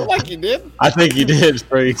 Like you did. I think you did,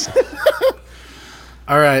 Freeze.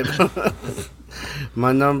 All right.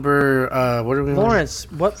 My number, what are we on? Lawrence,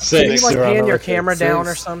 what? Can Six. you like You're on pan your record. camera down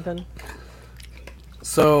or Six. something?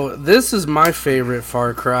 So this is my favorite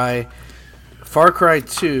Far Cry. Far Cry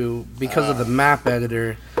 2, because of the map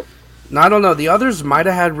editor. Now, I don't know, the others might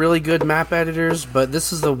have had really good map editors, but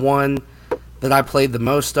this is the one that I played the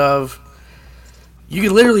most of. You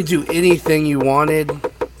could literally do anything you wanted.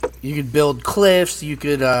 You could build cliffs, you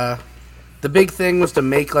could, the big thing was to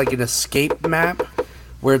make like an escape map,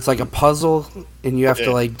 where it's like a puzzle, and you have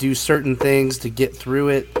to like do certain things to get through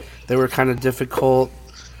it. They were kind of difficult,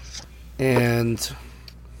 and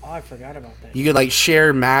Oh, I forgot about that. you could like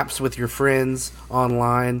share maps with your friends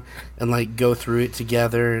online and like go through it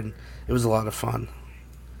together, and it was a lot of fun.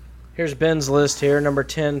 Here's Ben's list here. Number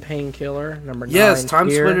 10, Painkiller. Number 9, Yes, Time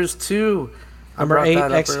Fear. Splitters 2. I Number brought 8,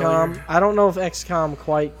 that up XCOM. earlier. I don't know if XCOM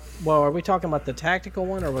quite. Well, are we talking about the tactical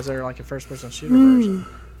one, or was there like a first-person shooter version?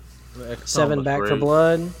 7, Back for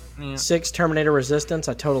Blood. Yeah. 6, Terminator Resistance.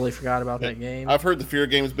 I totally forgot about that game. I've heard the Fear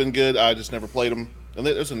game's been good. I just never played them. And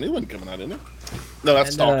there's a new one coming out, isn't there? No, that's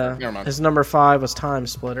And, Stalker. Never mind. his number 5 was Time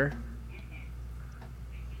Splitter.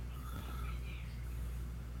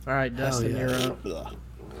 All right, Dustin, yeah. you're up. Ugh.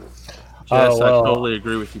 Yes, well. I totally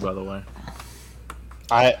agree with you, by the way.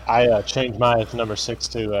 I changed mine to number 6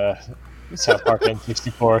 to South Park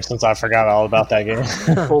N64 since I forgot all about that game.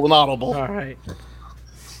 Full and audible. All right.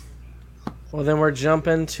 Well, then we're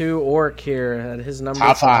jumping to Orc here at his number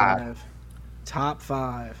Top 5. five. Top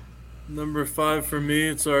 5. Number 5 for me,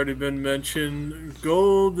 it's already been mentioned.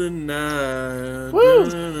 Golden Knight.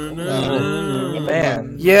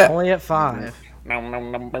 Man, Yeah. only at 5.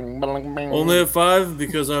 Only at 5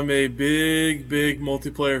 because I'm a big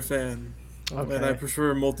multiplayer fan. Okay. And I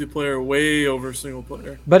prefer multiplayer way over single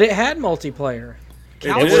player. But it had multiplayer.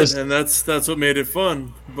 It did, and that's what made it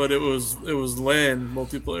fun. But it was LAN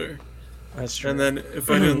multiplayer. That's true. And then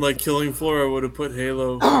if I didn't like Killing Floor, I would have put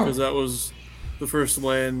Halo because that was the first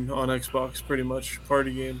LAN on Xbox, pretty much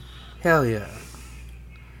party game. Hell yeah.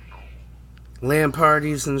 LAN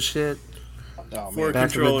parties and shit. Oh, 4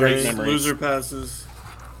 Back in the controllers, day. loser passes.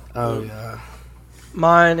 Oh yeah.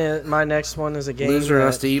 My next one is a game Loser that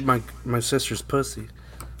has to eat my sister's pussy.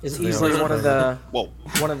 is They easily always one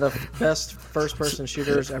of play. the best first-person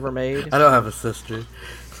shooters ever made. I don't have a sister.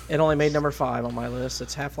 It only made number 5 on my list.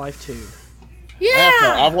 It's Half-Life 2.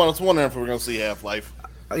 I was wondering if we were going to see Half-Life.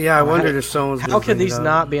 Yeah, I wondered if someone's How gonna could bring these it up.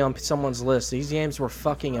 not be on someone's list? These games were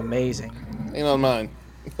fucking amazing. Ain't on mine.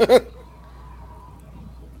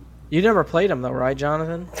 You never played them though, right,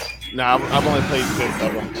 Jonathan? Nah, I've only played 6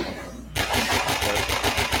 of them.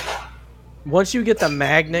 Once you get the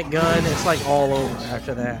magnet gun, it's like all over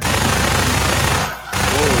after that.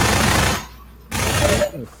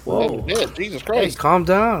 Whoa. Yeah, Jesus Hey, Christ. calm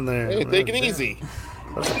down there. Hey, take it easy.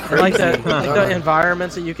 Like the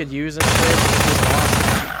environments that you could use and shit. It's awesome.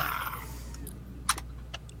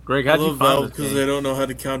 Greg, I how'd you love find Valve this because game? they don't know how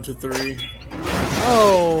to count to 3.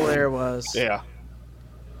 Oh, there it was. Yeah.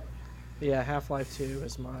 Yeah, Half-Life 2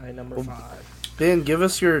 is my number 5. Ben, give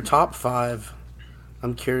us your top 5.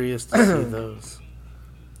 I'm curious to see those.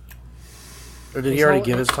 Or did he already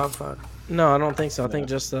give his top 5? No, I don't think so. I think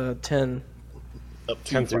just 10. Up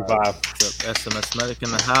 10 through 5. SMS Medic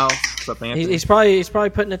in the house. What's up, Anthony? He's probably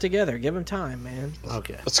putting it together. Give him time, man.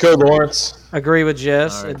 Okay. Let's go, Lawrence. Agree with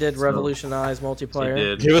Jess. All right, It did so- revolutionize multiplayer. He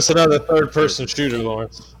did. Give us another third-person shooter,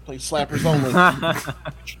 Lawrence. Play slappers only.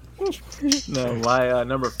 No, my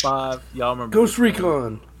number 5, y'all remember Ghost this game?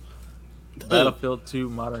 Recon. Battlefield 2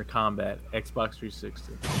 Modern Combat, Xbox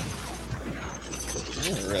 360.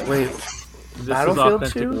 Wait, This Battlefield is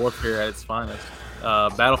authentic 2? warfare at its finest.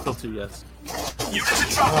 Battlefield 2, yes.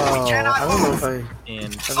 Oh, I don't know if I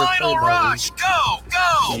And ever played that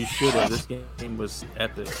one. you should have. This game was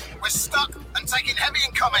epic. We're stuck and taking heavy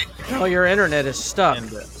incoming. Oh, your internet is stuck. And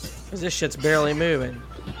 'Cause this shit's barely moving.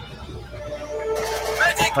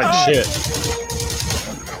 Like shit.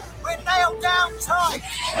 We're nailed down tight.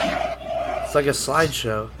 It's like a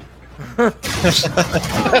slideshow.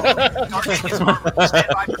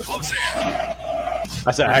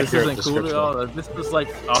 That's an this accurate isn't cool at description. all. This was like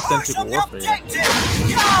authentic warfare.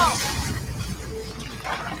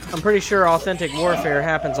 I'm pretty sure authentic warfare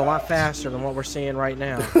happens a lot faster than what we're seing right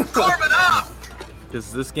now.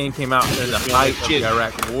 Because this game came out in the height of the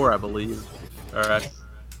Iraq War, I believe, or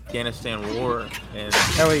Afghanistan War, and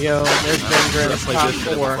There we go. There's Ben Grimm's Like top this.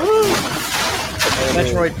 4.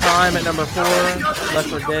 Metroid Prime at number 4. Left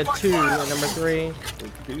 4 Dead 2 at number 3.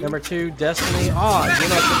 Number 2, Destiny.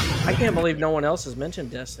 I can't believe no one else has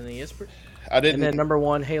mentioned Destiny. It's I didn't. And then number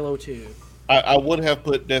 1, Halo 2. I would have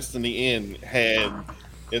put Destiny in had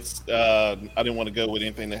it's. I didn't want to go with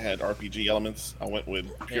anything that had RPG elements. I went with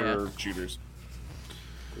pure shooters.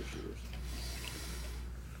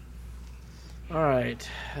 All right.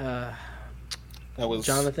 That was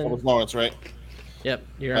Jonathan? That was Lawrence, right? Yep,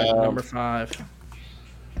 you're at number 5.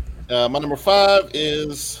 My number 5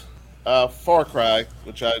 is Far Cry,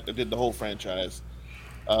 which I did the whole franchise.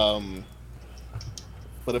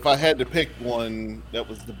 But if I had to pick one that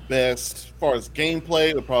was the best as far as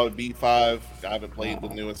gameplay, it would probably be 5. I haven't played the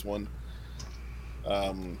newest one.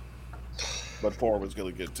 But 4 was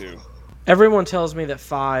really good too. Everyone tells me that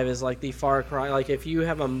 5 is like the Far Cry. Like, if you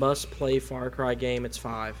have a must-play Far Cry game, it's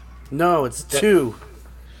 5. No, it's 2.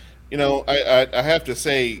 You know, I have to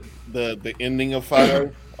say the ending of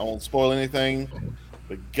 5. I won't spoil anything,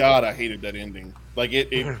 but God, I hated that ending. Like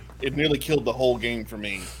it nearly killed the whole game for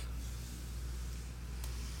me.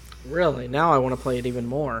 Really? Now I want to play it even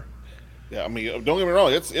more. Yeah, I mean, don't get me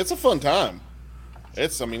wrong, it's a fun time.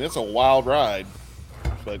 It's a wild ride,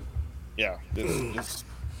 but yeah, just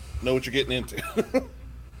know what you're getting into.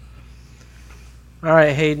 All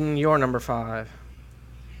right, Hayden, you're number 5.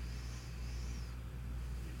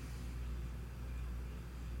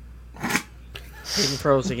 Hayden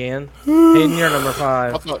froze again. Hayden, you're number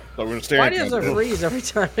 5. I thought we were staring Why at does you. it freeze every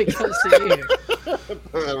time it goes to you?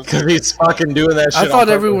 Because he's fucking doing that shit.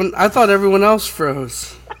 I thought everyone else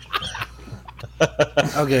froze.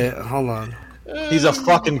 Okay, hold on. He's a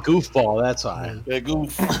fucking goofball. That's why. Yeah,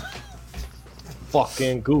 goof.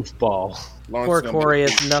 Fucking goofball. Poor Corey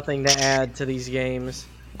has nothing to add to these games.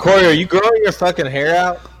 Corey, are you growing your fucking hair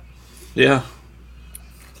out? Yeah.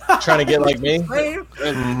 Trying to get like me? Same.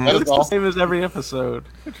 That is It's all. the same as every episode.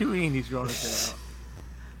 What do you mean he's growing his hair out?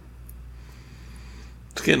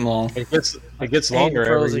 It's getting long. It gets longer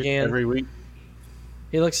froze again. every week.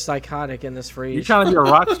 He looks psychotic in this freeze. You trying to be a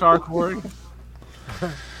rock star, Corey?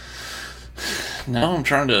 No, I'm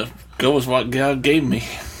trying to go with what God gave me.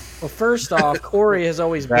 Well, first off, Corey has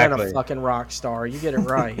always been Exactly. a fucking rock star. You get it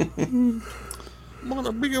right. I'm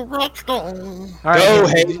gonna be a rock star. All right, Go,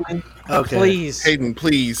 Hayden. Hayden. Okay. Please. Hayden,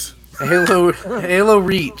 please. Halo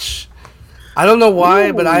Reach. I don't know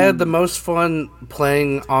why, but I had the most fun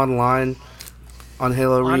playing online on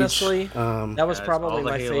Halo Reach. Honestly, that was Yeah, it's probably all the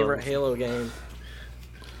my Halos. favorite Halo game.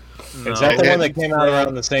 Is that the No. one that came out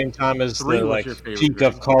around the same time as the 3 was like your favorite peak game.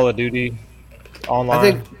 of Call of Duty online? I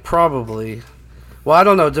think probably. Well, I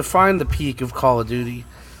don't know. Define the peak of Call of Duty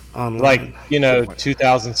online. like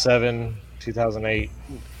 2007, 2008,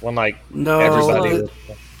 when like No, everybody. th-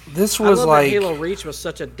 was- this I was love like that Halo Reach was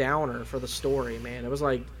such a downer for the story, man. It was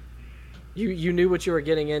like you knew what you were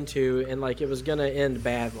getting into, and like it was gonna end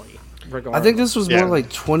badly. Regardless. I think this was Yeah. more like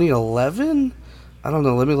 2011. I don't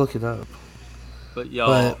know. Let me look it up. But y'all,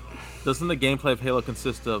 But- doesn't the gameplay of Halo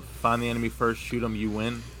consist of find the enemy first, shoot them, you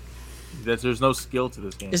win? There's no skill to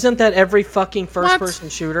this game. Isn't that every fucking first-person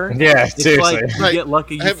shooter? Yeah, It's seriously. like you Like, get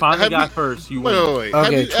lucky, you have- find the have guy you- first, you Wait, win. wait, wait. Okay,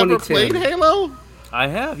 Have you ever 2010. played Halo? I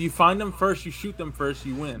have. You find them first, you shoot them first,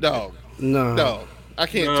 you win. No, No. no. I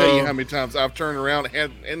can't tell you how many times I've turned around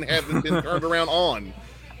and haven't been turned around on.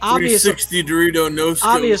 Obviously, 360 Dorito no scope.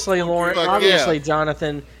 obviously, Lauren. Fuck Obviously, yeah.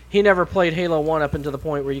 Jonathan. He never played Halo 1 up until the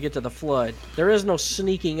point where you get to the flood. There is no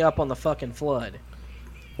sneaking up on the fucking flood.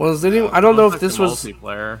 Well, I don't know if Like this the was.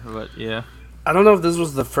 multiplayer, but yeah. I don't know if this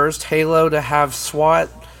was the first Halo to have SWAT,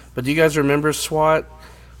 but do you guys remember SWAT?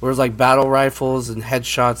 Where it was like battle rifles and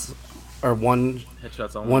headshots, or one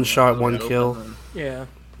Headshots only. One shot, one Open kill. and- Yeah.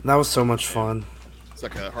 That was so much fun. It's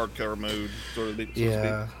like a hardcore mode, sort of. So to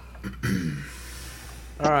Yeah.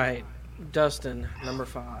 All right, Dustin, number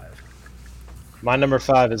 5. My number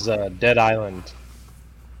 5 is Dead Island.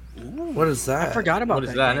 What is that? I forgot about What is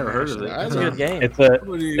that. that? I game, never heard of actually. it. That's a good game. It's What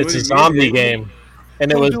do you a mean? zombie game,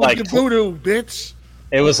 and it was like voodoo, bitch.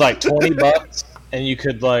 it was like $20, and you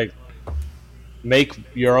could like make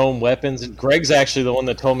your own weapons. Greg's actually the one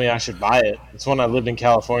that told me I should buy it. It's when I lived in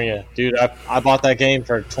California, dude. I bought that game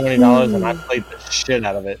for $20, and I played the shit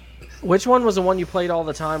out of it. Which one was the one you played all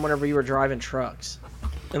the time whenever you were driving trucks?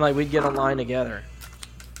 And like we'd get online together.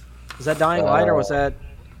 Was that Dying Light or was that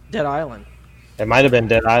Dead Island? It might have been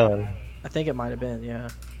Dead Island. I think it might have been, yeah.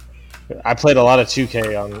 I played a lot of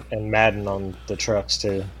 2K and Madden on the trucks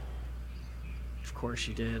too. Of course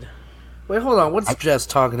you did. Wait, hold on. What's Jess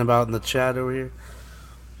talking about in the chat over here?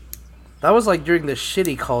 That was like during the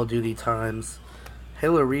shitty Call of Duty times.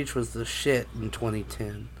 Halo Reach was the shit in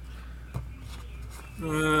 2010.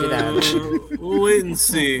 We'll wait and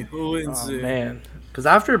see. We'll wait and Oh, see. man. Because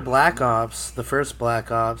after Black Ops, the first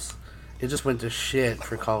Black Ops, it just went to shit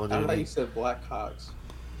for Call of I thought you Duty. said Black Hawks.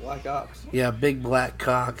 Black Ops. Yeah, big black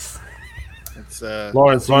cocks. It's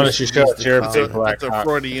Lawrence, why don't you show us your it's big black a cock?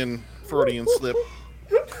 Freudian slip.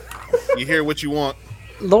 You hear what you want.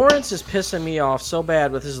 Lawrence is pissing me off so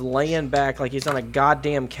bad with his laying back like he's on a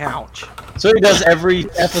goddamn couch. So he does every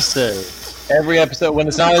episode. Every episode when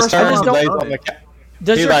it's not his turn, he lays on the couch.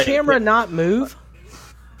 Does He your like- camera not move?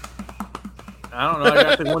 I don't know. I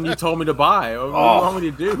got the one you told me to buy. What do you want me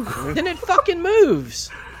to do? Then it fucking moves.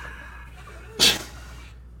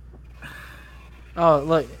 Oh,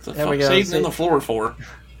 look. The There we fuck's go. Hayden in See? the floor for?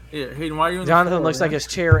 Yeah, Hayden, why are you in the Jonathan floor, looks man? like his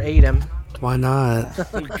chair ate him. Why not?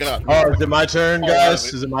 Oh, God. Oh, is it my turn, Oh, guys?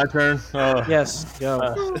 love it. Is it my turn? Oh. Yes, go.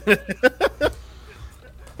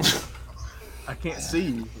 I can't see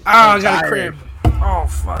you. Oh, I got a crib. Oh,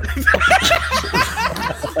 fuck.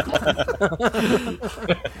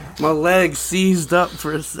 My leg seized up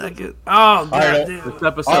for a second. Oh, All right, goddamn. This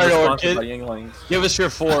episode All right, is Orchid. sponsored by Yinglings. Give us your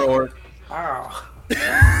 4, Orc. Oh.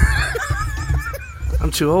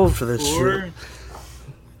 I'm too old for this shit.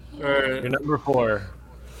 Alright. You're number 4.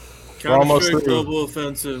 We're almost Counter-Strike through. Global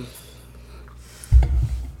Offensive.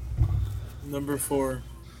 Number 4.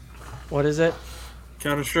 What is it?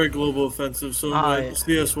 Counter-Strike Global Offensive. So Ah, like yeah.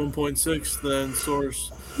 CS 1.6, then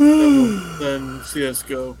Source, then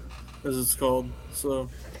CSGO, as it's called. So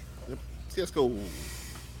CSGO.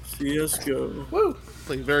 CSGO.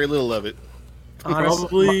 Play very little of it. Honestly,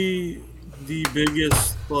 Probably the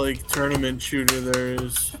biggest like tournament shooter there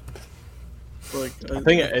is. Like I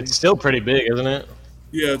think it's still pretty big, isn't it?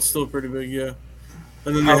 Yeah, it's still pretty big. Yeah,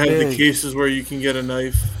 and then How they have big? the cases where you can get a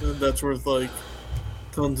knife that's worth like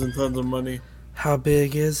tons and tons of money. How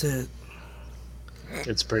big is it?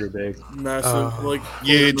 It's pretty big. Massive, like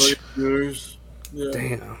huge. 4 million viewers. Yeah.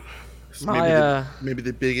 Damn. Maybe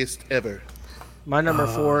the biggest ever. My number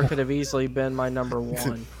 4 could have easily been my number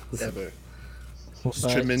 1. Ever. It's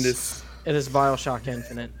But tremendous. It is BioShock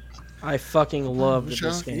Infinite. I fucking loved this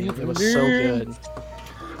BioShock game. It was so good.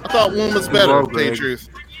 I thought one was better, to tell you the truth.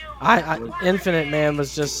 Infinite, man,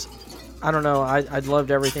 was just... I don't know. I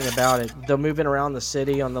loved everything about it. The moving around the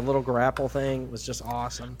city on the little grapple thing was just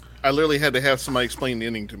awesome. I literally had to have somebody explain the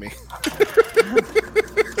ending to me.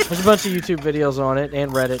 There's a bunch of YouTube videos on it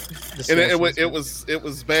and Reddit. And it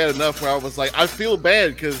was bad enough where I was like, I feel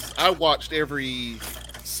bad because I watched every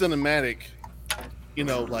cinematic. You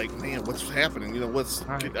know, like, man, what's happening? You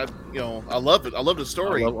know, I love it. I love the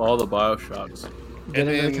story. I love all the Bioshocks. Get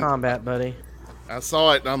into the combat, buddy. I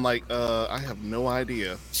saw it and I'm like, I have no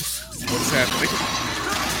idea what's happening.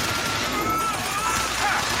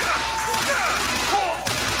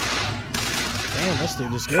 Damn, this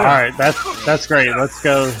dude is good. All right, that's great. Let's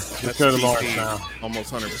go. Let's go to PC, Lawrence now.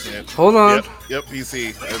 Almost 100%. Hold on. Yep, PC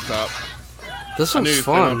at the top. This I one's knew he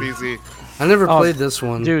played on fun. PC. I never played this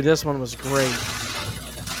one. Dude, this one was great.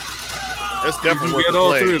 That's You definitely can worth get the all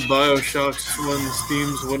play. 3 Bioshocks when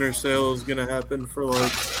Steam's winter sale is gonna happen for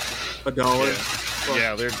like $1.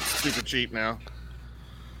 Yeah, they're super cheap now.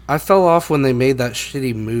 I fell off when they made that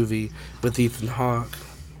shitty movie with Ethan Hawke.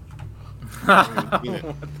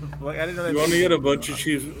 You want to get a bunch of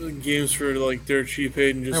cheap games for like dirt cheap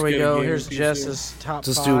paid and just There we get go. a game Here's PC. Jess's top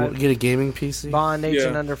Just 5. get a gaming PC. Bond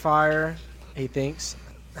Agent Under Fire, he thinks.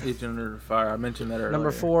 Agent Under Fire. I mentioned that earlier. Number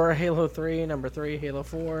 4, Halo 3. Number 3, Halo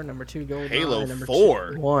 4. Number 2, GoldenEye. Halo number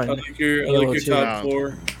 4? 1. I like your Halo 2. top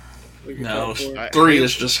 4. No, 3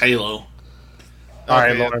 is just Halo. All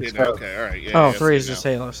right, Okay, Lawrence, okay, go. okay, all right. Oh, Yeah, 3 is see just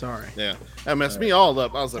now. Halo, sorry. Yeah, that messed me all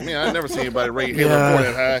up. I was like, man, I never seen anybody rate Halo Yeah. 4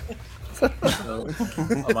 that high. So,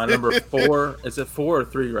 my number 4. Is it 4 or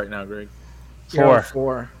 3 right now, Greg? You're on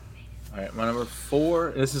 4. All right, my number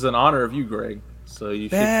 4. This is in honor of you, Greg. So you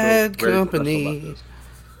should Bad feel very company. special about this.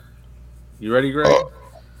 You ready, Greg?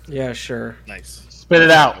 Yeah, sure. Nice. Spit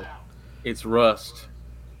it out. It's Rust.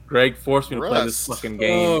 Greg forced me to play this Rust. fucking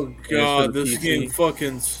game. Oh and it's for god, the this PC. game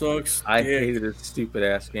fucking sucks. I dick. hated this stupid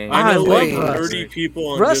ass game. I know love like Rust. 30 people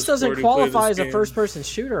on Rust Discord doesn't who play qualify this as a game. first-person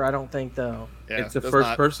shooter, I don't think, though. Yeah, It's a does first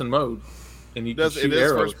not. person mode. And you can It shoot is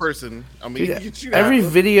arrows. first person. I mean, you can Dude, shoot every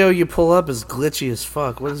arrows. video you pull up is glitchy as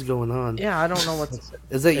fuck. What is going on? Yeah, I don't know what's...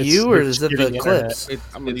 Is that It's you or is it shooting the the clips?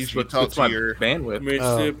 I'm gonna usually it's talk to my your bandwidth.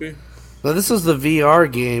 Mississippi. Now, this is the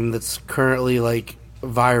VR game that's currently like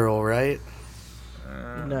viral, right?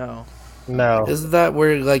 No. No. Isn't that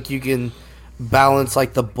where like you can balance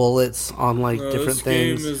like the bullets on like No, different this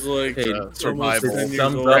game things? is like Hey, almost survival. 10 years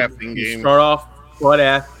Thumbs old. up. crafting You game. start off butt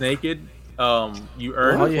ass naked. You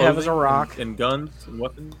earn All you have is a clothing rock. and guns and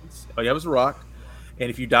weapons. All you have is a rock. And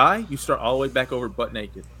if you die, you start all the way back over butt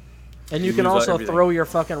naked. And you You can lose also everything. throw your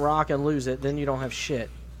fucking rock and lose it, then you don't have shit.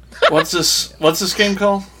 What's this game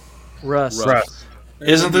called? Rust. Rust. And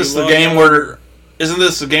Isn't when this you the log game out- where? Isn't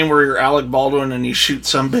this the game where you're Alec Baldwin and you shoot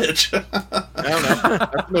some bitch? I don't know.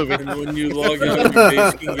 That's a movie. And when you log out, your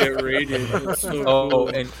base can get raided. It's so Oh, cool.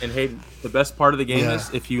 and Hayden, the best part of the game Yeah.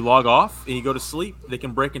 is if you log off and you go to sleep, they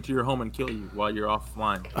can break into your home and kill you while you're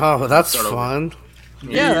offline. Oh, that's Start over. fun.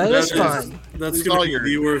 Yeah, that is That's fun. That's It's all gonna be your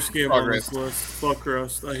the worst game progress. on this list. Fuck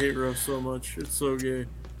Rust. I hate Rust so much. It's so gay.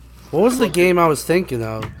 What was the game I was thinking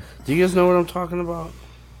of? Do you guys know what I'm talking about?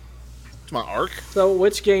 It's my arc. So,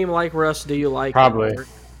 which game like Rust do you like? Probably. Mark?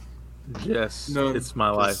 Yes, No. it's my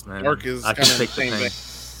life, man. Arc is I can kinda take the the same thing.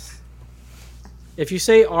 thing. If you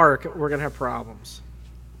say Ark, we're gonna have problems.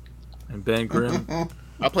 And Ben Grimm.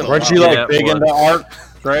 I played a Weren't lot you of like Yeah, big it into art,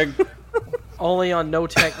 Greg? Only on no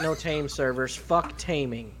tech, no tame servers. Fuck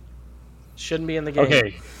taming. Shouldn't be in the game.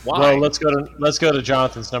 Okay. Why? Well, let's go to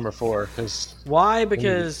Jonathan's number 4 because Why?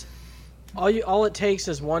 Because all it takes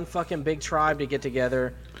is one fucking big tribe to get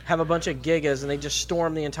together, have a bunch of gigas, and they just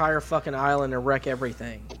storm the entire fucking island and wreck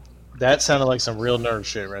everything. that sounded like some real nerd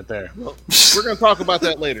shit right there. We're going to talk about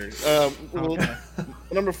that later.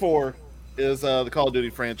 Number 4 is the Call of Duty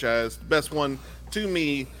franchise. The best one to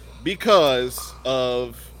me because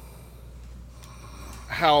of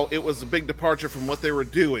how it was a big departure from what they were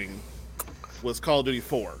doing was Call of Duty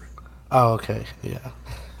 4. Oh, okay, yeah.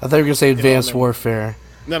 I thought you were gonna say Advanced Warfare.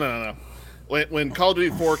 No. When Call of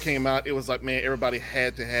Duty 4 came out, it was like, man, everybody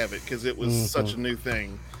had to have it because it was such a new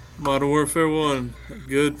thing. Modern Warfare 1.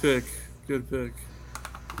 Good pick. Good pick.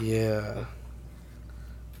 Yeah.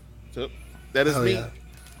 So that is Oh, me. yeah.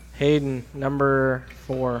 Hayden, number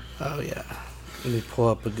 4. Oh yeah. Let me pull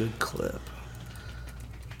up a good clip.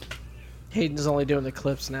 Hayden's only doing the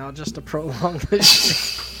clips now just to prolong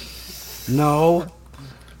this shit. No,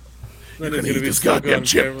 Then You it's can gonna eat be this stuck goddamn on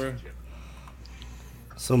chip. camera.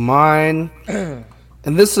 So mine, and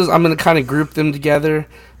this is, I'm going to kind of group them together,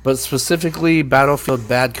 but specifically Battlefield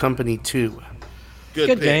Bad Company 2. Good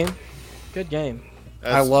pick. game. Good game.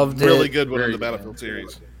 That's I loved really it. good one in Very the good. Battlefield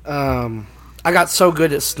series. I got so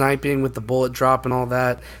good at sniping with the bullet drop and all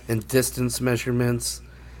that, and distance measurements.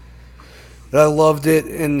 I loved it,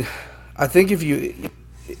 and I think if you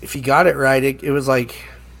got it right, it was like,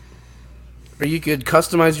 or you could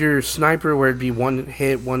customize your sniper where it'd be one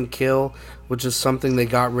hit, one kill, which is something they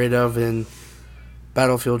got rid of in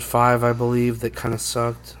Battlefield 5, I believe, that kind of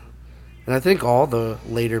sucked. And I think all the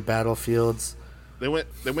later Battlefields. They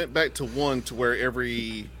went back to one to where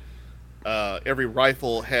every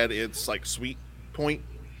rifle had its like sweet point,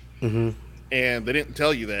 Mm-hmm. and they didn't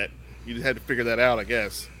tell you that. You had to figure that out, I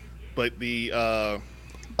guess. But the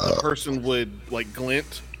person would like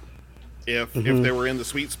glint if they were in the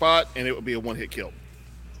sweet spot, and it would be a one hit kill.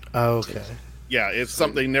 Oh, okay. Yeah, it's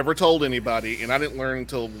something they never told anybody, and I didn't learn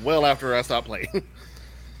until well after I stopped playing.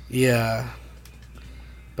 Yeah.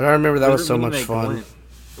 But I remember that was so much fun. Glint?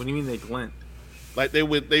 What do you mean they glint? Like they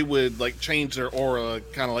would like change their aura,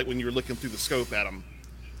 kind of like when you were looking through the scope at them.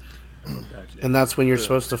 And that's when you're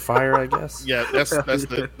supposed to fire, I guess. Yeah, that's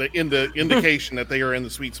the indication that they are in the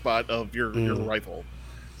sweet spot of your rifle.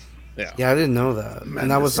 Yeah. Yeah, I didn't know that. Man,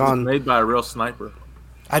 and that was on. made by a real sniper.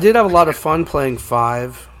 I did have a lot of fun playing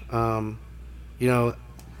 5. You know,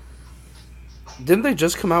 didn't they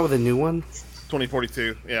just come out with a new one?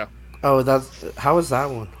 2042. Yeah. Oh, how was that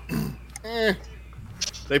one?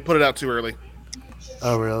 They put it out too early.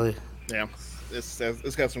 Oh, really? Yeah.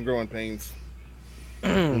 It's got some growing pains.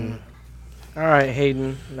 All right,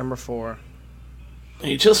 Hayden, number 4.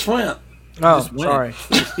 He just went. Oh, Just went. sorry.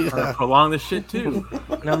 Yeah. Prolong this shit too.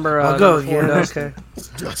 Number. I'll go. Number 4, Yeah, Dustin.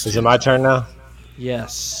 okay. Is it my turn now?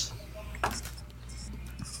 Yes.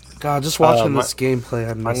 God, just watching my- this gameplay,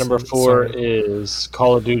 I My miss number it. 4 Sorry. is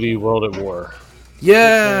Call of Duty World at War.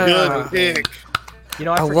 Yeah. Good pick. You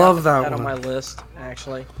know, I I forgot love to put that that on my one. list.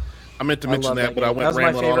 Actually, I meant to I mention love that, but I game. went That was my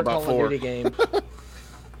rambling on favorite about Call 4. of Duty game.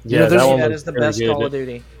 Yeah, there's- that one That was is the very best good. Call of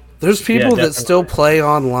Duty. There's people that definitely. still play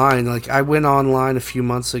online. Like I went online a few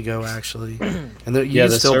months ago, actually, and you Yeah,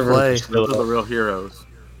 can the still servers play. are still Those are the up. real heroes.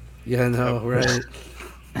 Yeah, I know, right?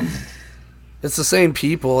 It's the same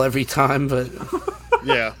people every time, but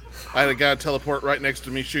Yeah. I had a guy teleport right next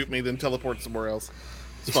to me, shoot me, then teleport somewhere else.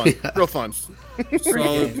 It's fun. Yeah. Real fun.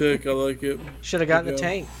 Solid pick. I like it. Should have gotten the Good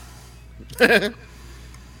tank.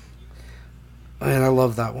 man, I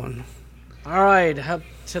love that one. All right, up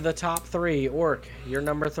to the top 3. Orc, you're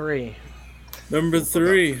number 3. Number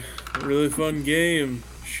 3, really fun game.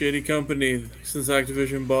 Shady company since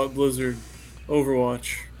Activision bought Blizzard.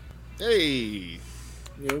 Overwatch. Hey.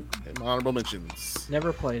 Yep. And my honorable mentions.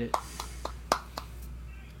 Never played it.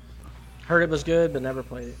 Heard it was good, but never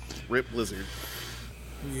played it. Rip Blizzard.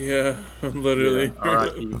 Yeah, literally.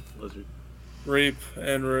 R.I.P. Blizzard. Rape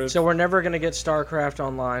and rip. So we're never gonna get StarCraft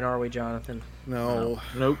online, are we, Jonathan? No.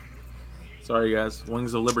 Nope. Sorry, guys.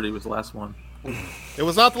 Wings of Liberty was the last one. It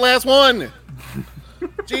was not the last one.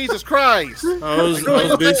 Jesus Christ. I was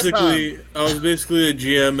basically a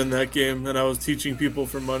GM in that game, and I was teaching people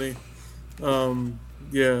for money.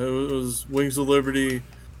 Yeah, it was Wings of Liberty,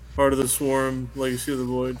 Heart of the Swarm, Legacy of the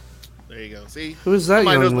Void. There you go. See? Who is that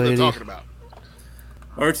Somebody knows young what they're lady? talking about.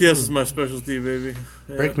 RTS is my specialty, baby.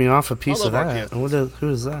 Yeah. Break me off a piece I of love that. RTS. Who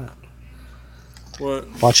is that?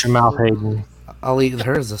 What? Watch your mouth, Hayden. I'll eat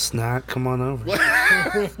her as a snack. Come on over. Watch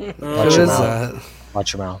Who your is mouth. that?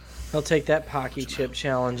 Watch your mouth. He'll take that Paqui chip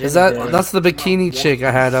challenge. Is any that day. that's the bikini chick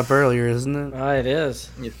I had up earlier, isn't it? It is.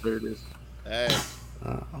 Yes, there it is. Hey.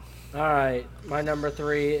 Oh. All right, my number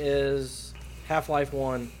 3 is Half-Life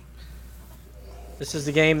 1. This is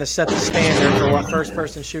the game that set the standard for what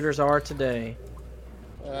first-person shooters are today.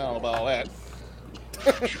 I don't know about all that.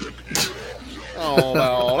 I don't know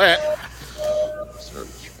about all that.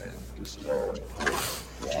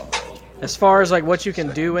 As far as like what you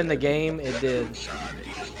can do in the game, it did.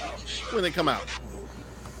 When they come out.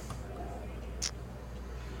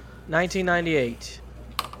 1998.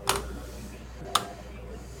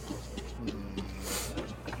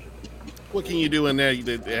 What can you do in there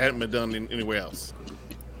that hadn't been done anywhere else?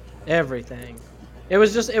 Everything. It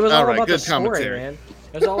was all All right, about the good story, commentary. man.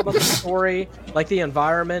 It was all about the story, like the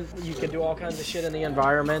environment. You could do all kinds of shit in the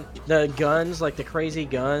environment. The guns, like the crazy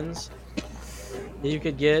guns that you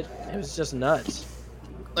could get. It was just nuts.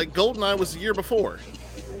 Like GoldenEye was the year before.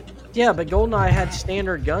 Yeah, but GoldenEye had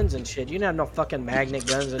standard guns and shit. You didn't have no fucking magnet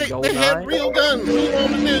guns in They GoldenEye. had real guns. What do you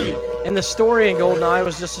want me to do? And the story in GoldenEye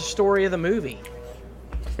was just a story of the movie.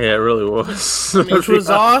 Yeah, it really was. Which was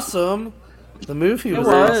awesome. The movie It was.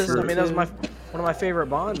 was. awesome, I mean, that was too. one of my favorite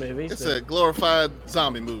Bond movies. It's but- a glorified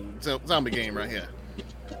zombie game right here.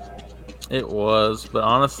 It was, but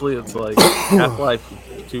honestly, it's like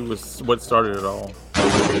Half-Life 2 was what started it all.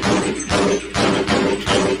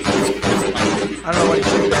 I don't know what he's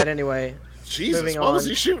shooting at anyway. Jesus, Moving what on. was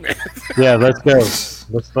he shooting at? Yeah, let's go.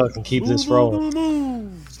 Let's fucking keep this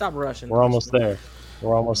rolling. Stop rushing. We're almost there.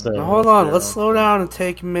 We're almost there. Now, hold on, let's slow down and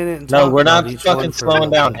take a minute and No, talk we're about not each one fucking for a slowing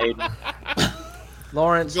minute. down, Hayden.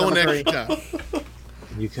 Lawrence, Going number next 3. time.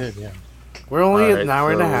 You could, yeah. We're only Alright, an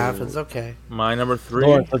hour and a so half. It's okay. My number 3.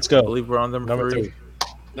 Lawrence, let's go. I believe we're on number Number 3. 3.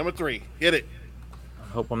 Number 3, hit it. I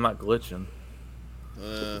hope I'm not glitching.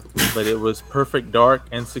 But it was Perfect Dark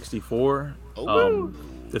N64.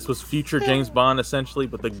 This was future James Bond essentially,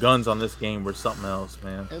 but the guns on this game were something else,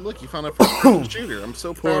 man. And look, you found a first-person shooter. I'm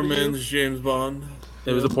so Poor proud of man's you. James Bond.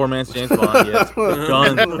 It was a poor man's James Bond, yes.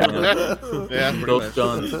 Guns, man. Yeah, pretty Those much.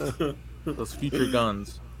 guns. Those future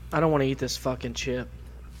guns. I don't want to eat this fucking chip.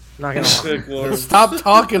 Not gonna lie. Sick, Lawrence. Stop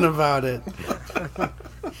talking about it.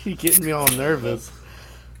 You're getting me all nervous.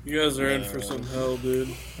 You guys are in for some hell, dude.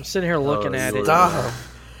 I'm sitting here looking at it. Stop.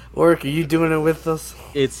 Orc, are you doing it with us?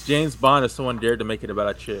 It's James Bond if someone dared to make it about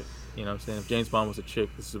a chick. You know what I'm saying? If James Bond was a chick,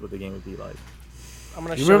 this is what the game would be like. I'm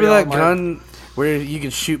gonna You show remember y'all that my- gun where you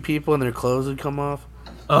could shoot people and their clothes would come off?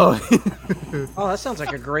 Oh, Oh, that sounds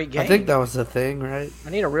like a great game. I think that was the thing, right? I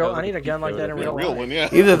need a gun like that in real life. One, yeah.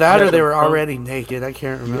 Either that or they were Chrome- already naked. I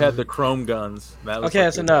can't you remember. had the chrome guns. That was Okay, like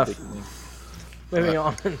that's the enough. big thing. Moving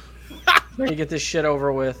on. Ready to get this shit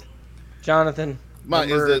over with. Jonathan, Mine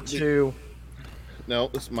is number the- 2. No,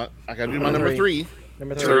 this is I gotta do my number 3.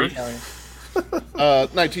 Number Sir. 3. Italian.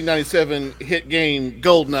 1997 hit game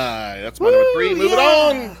GoldenEye. That's my number 3. Move it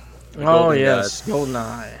on. Oh, Golden yes.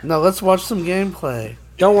 GoldenEye. No, let's watch some gameplay.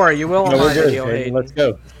 Don't worry, you will on No, my we're good, video, Hayden. Hayden. Let's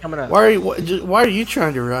go. Coming up. Why are you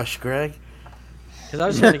trying to rush, Greg? Because I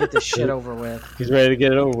was trying to get this shit over with. He's ready to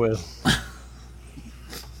get it over with.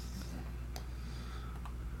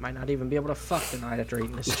 Might not even be able to fuck tonight after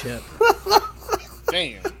eating this chip.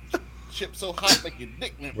 Damn. Chip so hot make your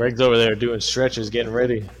dick nip. Greg's over there doing stretches, getting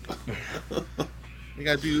ready. You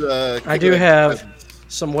gotta do. I do have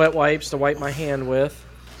some wet wipes to wipe my hand with.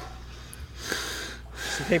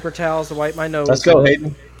 Some paper towels to wipe my nose Let's go, with.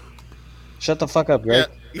 Hayden. Shut the fuck up, Greg.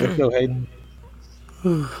 Yeah. Let's go, Hayden.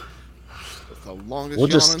 That's the longest We'll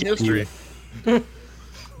just yawn in skip history.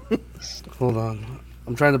 you. Hold on.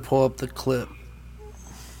 I'm trying to pull up the clip.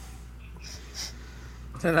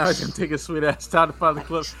 And I was gonna take a sweet ass time to find the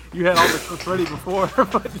clip. You had all the clips ready before,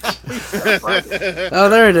 but Oh,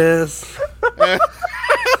 there it is.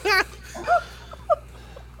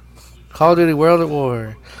 Call of Duty World at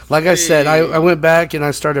War. Like I said, I went back and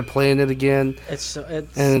I started playing it again, and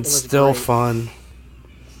it's still great. fun.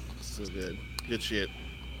 So good. Good shit.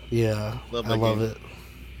 Yeah, Love I that love game. it.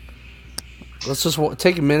 Let's just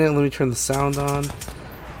take a minute. Let me turn the sound on.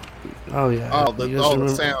 Oh yeah. Oh, You the, guys oh, the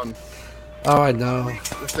remember- sound. Oh, I know.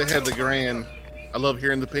 Wish they had the grand. I love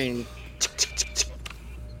hearing the ping.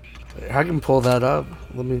 I can pull that up.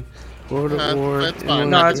 Let me. World at War. That's fine.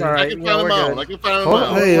 No, I it's can- all I right. can Yeah, find we're them good. out. I can find them Hold out.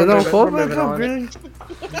 on, hey, We're no, moving- hold we're back moving up, on.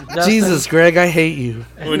 Greg. Dustin, Jesus, Greg, I hate you.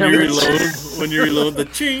 When Number you two. reload the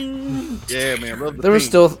ching. Yeah, man. Love the There was ping.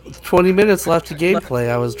 still 20 minutes left to gameplay.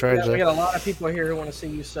 I was trying Yeah, we to. got a lot of people here who want to see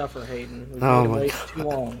you suffer, Hayden. We've Oh made my it wait God. too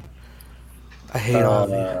long. I hate all of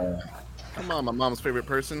you. Come on, my mom's favorite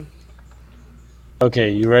person.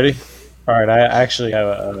 Okay, you ready? All right, I actually have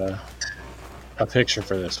a picture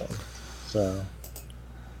for this one. So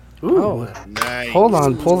Ooh. Nice. Hold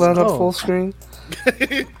on, pull that up Oh. full screen.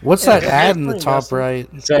 What's Yeah, that ad in the pretty top Dustin.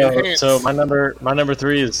 right? so my number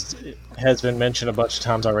 3 has been mentioned a bunch of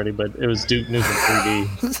times already, but it was Duke Nukem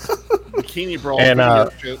 3D. Bikini Brawl. And, video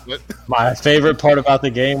shit, but- My favorite part about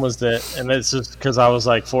the game was that, and it's just because I was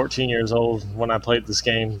like 14 years old when I played this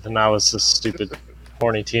game, and I was a stupid,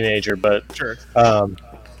 horny teenager. But Sure.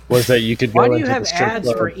 was that you could go Why do into you the have strip ads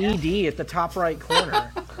club. for ED at the top right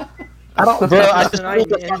corner? I don't, bro. I just Tonight pulled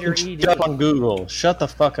the and your fucking ED. shit up on Google. Shut the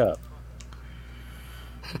fuck up.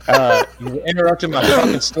 You interrupted my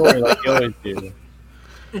fucking story like you always do.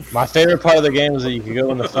 My favorite part of the game is that you can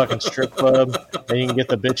go in the fucking strip club and you can get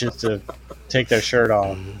the bitches to take their shirt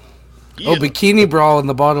off. Oh, Bikini Brawl in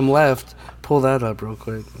the bottom left. Pull that up real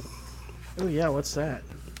quick. Oh yeah, what's that?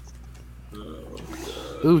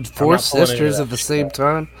 Ooh, four not pulling any sisters of at that the same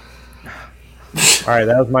time. All right,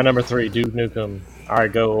 that was my number 3, Duke Nukem. All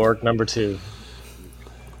right, go Orc number 2.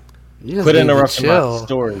 You just Quit need to interrupting chill. my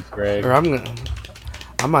story, Greg. Or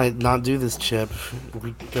I might not do this chip if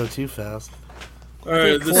we go too fast. All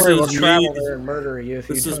right, this Corey will is travel me. there and murder you if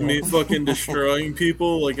This you is don't. me fucking destroying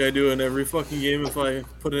people like I do in every fucking game if I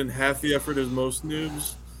put in half the effort as most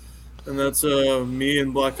noobs. And that's me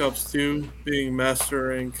in Black Ops 2 being master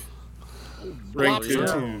rank. Rank 2.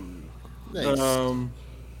 Nice.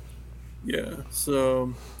 Yeah,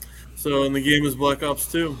 so in the game is Black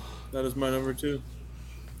Ops 2. That is my number 2.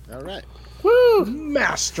 All right. Woo!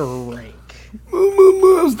 Master rank.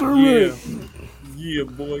 Master Yeah. Yeah,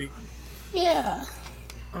 boy. Yeah.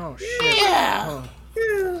 Oh shit. Yeah.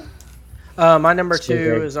 Oh. My number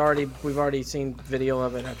 2 is already. We've already seen video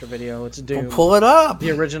of it after video. It's Doom. Well, pull it up.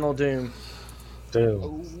 The original Doom.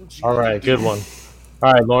 Doom. All right, good one.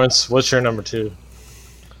 All right, Lawrence, what's your number 2?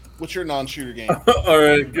 What's your non-shooter game? All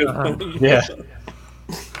right, good one. Yeah.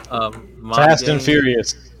 Fast and game-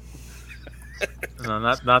 Furious. No,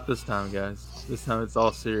 not this time, guys. This time it's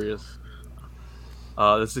all serious.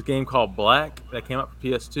 This is a game called Black that came out for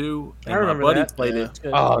PS2, and I remember my buddy that. played Yeah, it. it's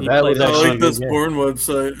good. Oh, He that played was it. I actually like this good. porn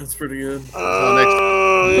website. That's pretty good.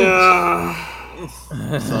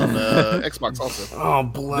 It's on Xbox also. Oh,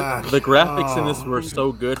 Black. The graphics in this were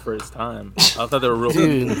so good for its time. I thought they were real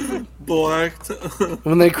good. Dude, Blacked.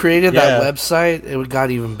 when they created Yeah. that website, it got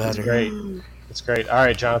even better. Great. It's great. All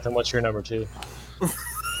right, Jonathan, what's your number 2?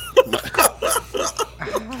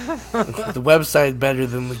 The website better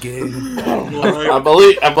than the game. I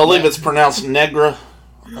believe it's pronounced Negra.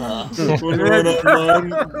 When you went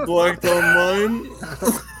online, Blacked online.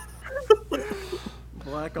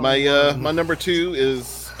 My number 2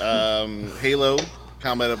 is Halo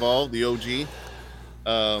Combat Evolved, the OG.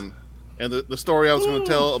 And the story I was going to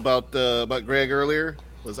tell about Greg earlier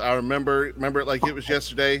was I remember it like it was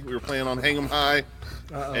yesterday. We were playing on Hang 'em High,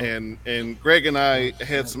 and Greg and I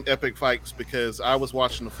had some epic fights because I was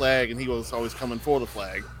watching the flag and he was always coming for the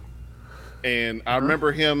flag. And I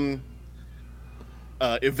remember him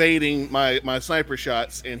evading my sniper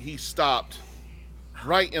shots, and he stopped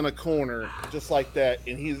right in a corner just like that,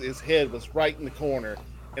 and his head was right in the corner,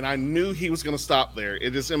 and I knew he was going to stop there.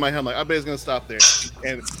 It just in my head, I'm like, I bet he's going to stop there,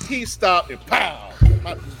 and he stopped and pow,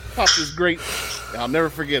 popped his great. I'll never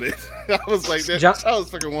forget it. I was like, that was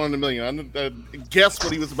fucking 1 in a million. I guessed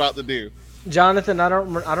what he was about to do. Jonathan, I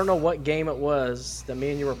don't know what game it was that me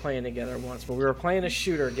and you were playing together once, but we were playing a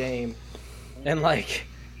shooter game, and like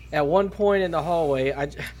at one point in the hallway,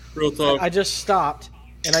 Real talk. I just stopped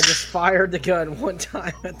and I just fired the gun one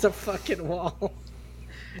time at the fucking wall,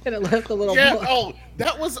 and it left a little. Yeah. blood. Oh,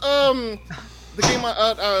 that was the game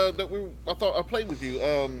I thought I played with you,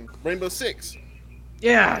 Rainbow Six.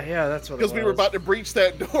 Yeah, that's what. Because we were about to breach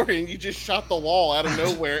that door, and you just shot the wall out of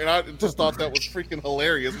nowhere, and I just thought that was freaking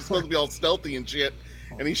hilarious. We're supposed to be all stealthy and shit,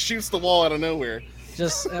 and he shoots the wall out of nowhere.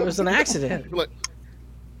 Just it was an accident. Like,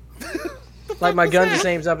 like my gun just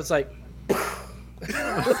aims up. It's like.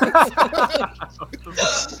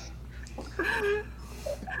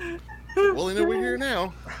 Well, you know we're here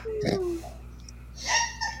now.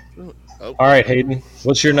 All right, Hayden,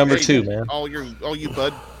 what's your number 2, man? All you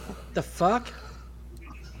bud. The fuck?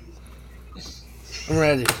 I'm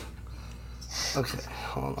ready. Okay,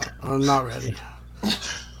 hold on. I'm not ready.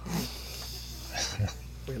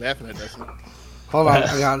 We're laughing at Dustin. Hold on,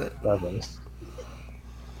 I got it.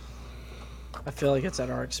 I feel like it's at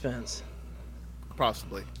our expense.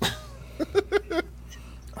 Possibly.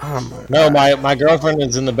 No, my girlfriend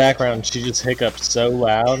is in the background. She just hiccuped so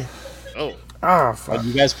loud. Oh. Ah, fuck.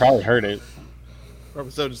 You guys probably heard it.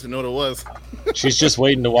 Probably so, just didn't know what it was. She's just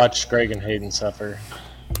waiting to watch Greg and Hayden suffer.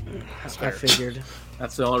 I figured.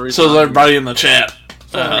 That's the only reason. So is everybody in the chat.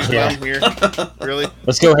 Yeah. I'm here. Really?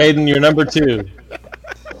 Let's go, Hayden. You're number 2.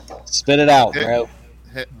 Spit it out, bro.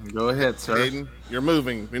 Go ahead, sir. Hayden, you're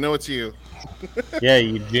moving. We know it's you. Yeah,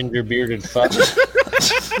 you ginger bearded fuck.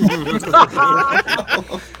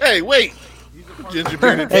 Hey, wait. Ginger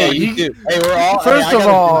bearded Hey, fuck. you do. Hey, we're all. First hey, I of got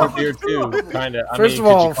a all- ginger beard too, kind of. First of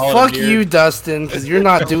all, fuck you, Dustin, because you're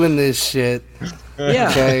not doing this shit. Yeah.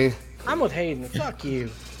 Okay. I'm with Hayden. Fuck you.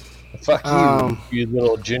 Fuck you, you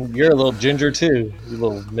little ginger. You're a little ginger too, you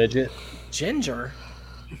little midget. Ginger?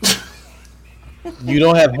 You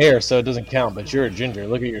don't have hair, so it doesn't count. But you're a ginger.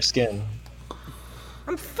 Look at your skin.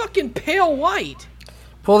 I'm fucking pale white.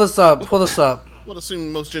 Pull this up. Pull this up. What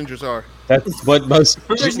assume most gingers are. That's what most.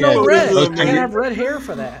 There's yeah, no red. most I gotta ginger- have red hair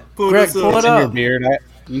for that. Greg, pull it It's in your up. beard.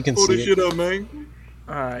 You can Pull see this it. shit up, man.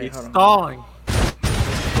 Alright, It's hold on. stalling.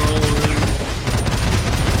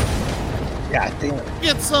 God damn it.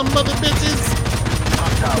 Get some mother bitches.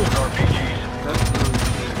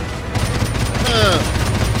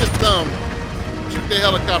 Get them. Shoot the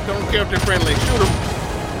helicopter. I don't care if they're friendly. Shoot them.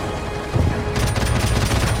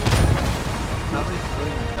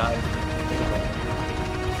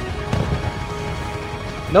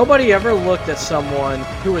 Nobody ever looked at someone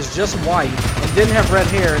who was just white and didn't have red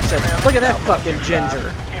hair and said, "Look at that fucking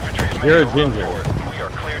ginger." You're a ginger. We are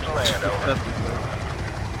clear to land.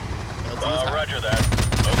 Roger that.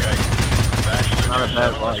 Okay. Not a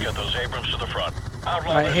bad Let's light. get those Abrams to the front.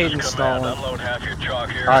 Alright, Hayden's stalling. Unload half your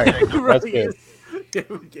chalk here. All right, that's good.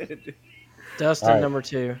 Dustin, All right. number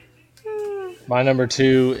 2. My number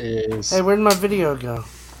 2 is. Hey, where'd my video go?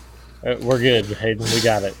 We're good, Hayden. We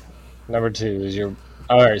got it. Number 2 is your.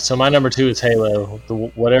 All right, so my number 2 is Halo.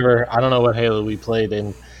 Whatever, I don't know what Halo we played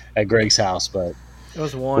in at Greg's house, but It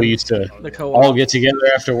was 1. we used to The co-op. all get together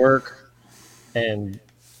after work and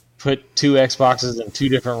put 2 Xboxes in 2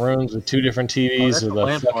 different rooms with 2 different TVs that's with a a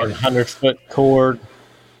LAN fucking party. 100-foot cord.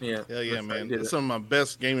 Yeah, Hell yeah, that's how man. you did It's it. some of my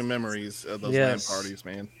best gaming memories of those Yes. LAN parties,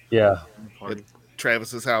 man. Yeah, At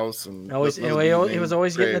Travis's house and Always, those he dudes was named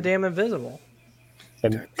always getting the Craig. damn invisible.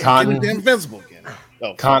 and Getting Cotton, the damn invincible again.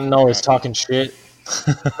 Oh, Cotton always talking shit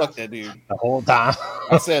fuck that dude. the whole time.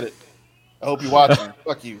 I said it. I hope you're watching.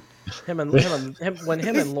 Fuck you. When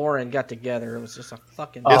him and Lauren got together, it was just a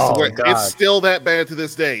fucking. It's, Oh, it's God. still that bad to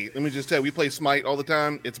this day. Let me just tell you, we play Smite all the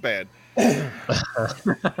time. It's bad.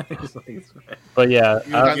 But yeah,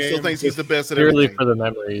 Cotton still thinks he's the best at purely everything. for the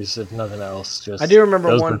memories, if nothing else. Just I do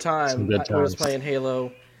remember those one were time some good I was times. playing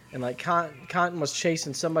Halo, and like Cotton was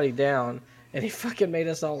chasing somebody down, and he fucking made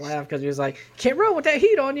us all laugh because he was like, "Can't run with that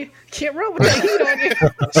heat on you! Can't run with that heat on you!"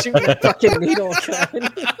 Shooting a fucking needle.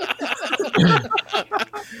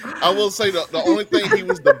 I will say the only thing he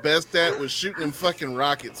was the best at was shooting them fucking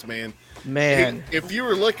rockets, man. Man, If you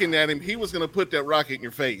were looking at him, he was going to put that rocket in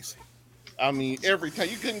your face. I mean, every time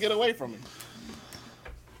you couldn't get away from him.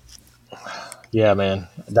 Yeah, man,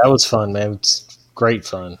 that was fun, man. It's great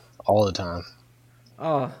fun all the time.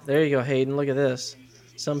 oh, there you go, Hayden. Look at this.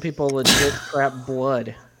 Some people legit crap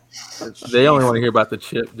blood. They only want to hear about the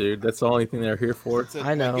chip, dude. That's the only thing they're here for. That's it.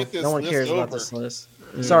 I know. Get this No one list cares about over. this list.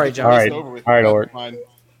 Sorry, John. All right, Over with. all right, That's Ort. fine.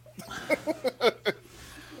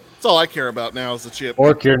 That's all I care about now is the chip.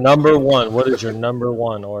 Orc, your number 1. What is your number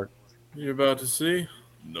 1, Orc? You're about to see.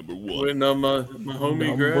 Number 1. Waiting on my homie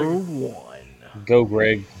Number Greg. 1. Go,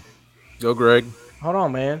 Greg. Go, Greg. Hold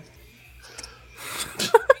on, man.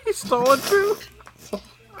 He's stalling too.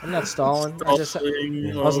 I'm not stalling. I was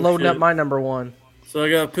Oh, loading up shit. my number 1. So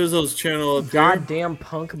I got Pizzo's channel up here. Goddamn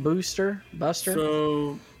punk buster, Buster.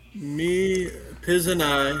 So me, Piz, and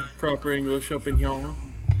I, proper English up in here,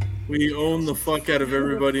 we own the fuck out of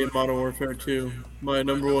everybody in Modern Warfare 2. My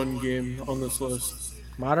number 1 game on this list.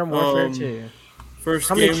 Modern Warfare Um, 2. First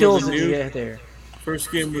How many game kills with a did you nuke. get there?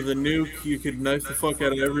 First game with a nuke, you could knife the fuck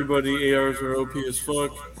out of everybody. ARs are OP as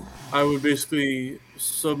fuck. I would basically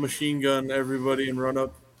submachine gun everybody and run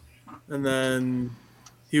up, and then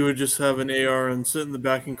he would just have an AR and sit in the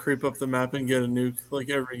back and creep up the map and get a nuke,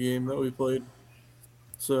 like every game that we played.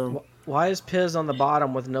 So, Why is Piz on the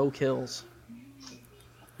bottom with no kills?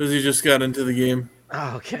 because he just got into the game,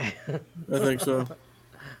 Oh, okay. I think so.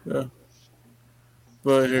 Yeah.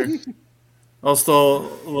 But here, I'll stall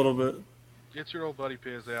a little bit. It's your old buddy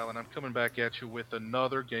Piz Allen. I'm coming back at you with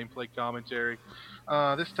another gameplay commentary.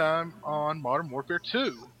 This time on Modern Warfare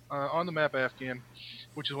 2, on the map Afghan,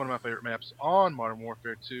 which is one of my favorite maps on Modern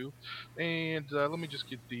Warfare 2. And let me just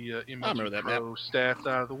get the remember Image that Pro stats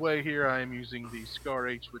out of the way here. I am using the Scar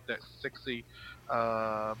H with that sexy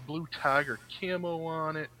blue tiger camo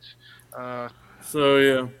on it. So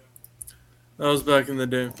yeah, that was back in the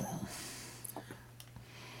day.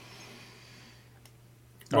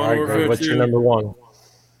 All right, Greg, what's your number 1?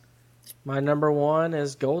 My number 1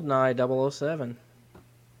 is GoldenEye 007.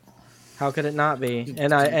 How could it not be?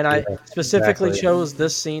 And I Yeah, specifically exactly. chose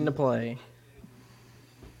this scene to play.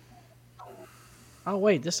 Oh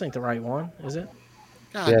wait, this ain't the right one, is it?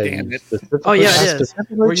 God Yeah, damn you it. specifically- Oh yeah, I it is.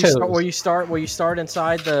 specifically Where you, chose. where you start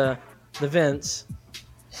inside the vents,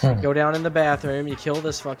 go down in the bathroom, you kill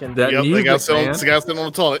this fucking. That Yep, music, they got man. the guy sitting on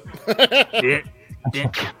the toilet.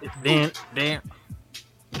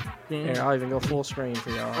 Here, I'll even go full screen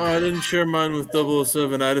for y'all. Oh, I didn't share mine with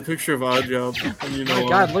 007. I had a picture of Oddjob. And you know My why.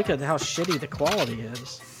 God, look at how shitty the quality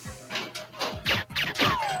is.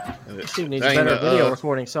 This dude needs better video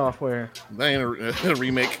recording software. That ain't a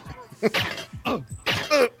remake. You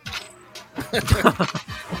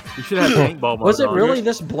should have paintball mode. Was it on. really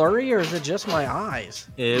this blurry, or is it just my eyes?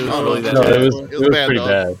 It was No, really that No, bad. it was bad, pretty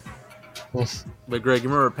dog. bad. But Greg, you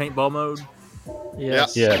remember paintball mode?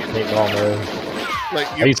 Yes. Yeah, paintball mode. Like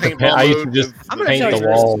I used to just I'm gonna paint tell the you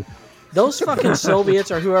wall. Those fucking Soviets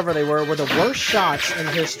or whoever they were the worst shots in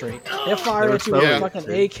history. They fire They at you were with a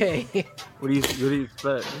Soviets, fucking AK. What do you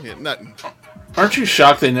expect? Yeah, nothing. Aren't you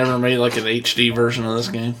shocked they never made like an HD version of this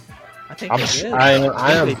game? I think they did. I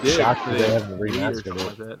am they did. shocked that they haven't 3 or remastered something it.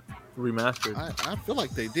 like that. Remastered. I feel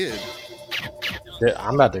like they did.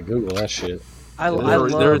 I'm about to Google that shit.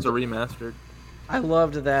 There is a remastered. I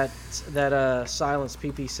loved that silenced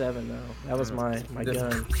PP7 though. That was my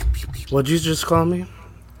gun. What'd you just call me?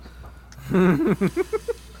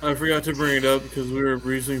 I forgot to bring it up because we were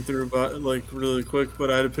breezing through like really quick, but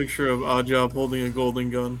I had a picture of Oddjob holding a golden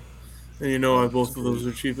gun, and you know why both of those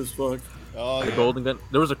are cheap as fuck. Oh, The golden gun.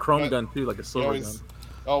 There was a chrome gun too, like a silver gun.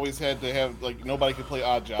 Always had to have like nobody could play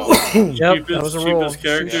Oddjob. Yep, that was a rule. Cheapest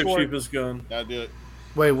character, Shoot short. cheapest gun. Gotta do it.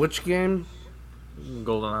 Wait, which game?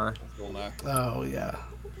 GoldenEye. Oh yeah.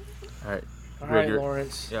 All right. All right,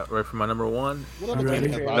 Lawrence. Yeah, ready for my number one. I'm ready.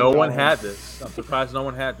 No one had this. I'm surprised no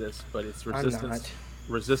one had this, but it's I'm Resistance. not.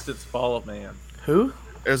 Resistance: Fall of Man. Who?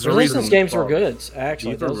 There's a Resistance reason. games were good,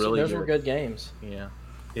 actually. These are really those were good games. Yeah,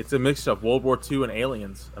 it's a mix of World War II and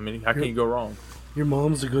Aliens. I mean, how can you go wrong? Your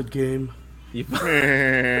mom's a good game. You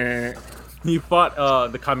fought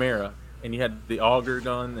the Chimera, and you had the auger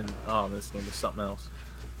gun, and this game was something else.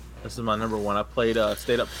 This is my number one. I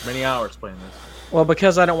stayed up many hours playing this. Well,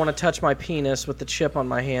 because I don't want to touch my penis with the chip on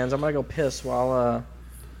my hands, I'm gonna go piss while.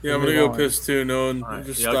 Yeah, I'm gonna go piss too. No one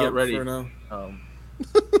just yeah, stop get ready. for now.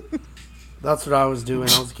 That's what I was doing.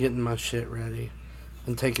 I was getting my shit ready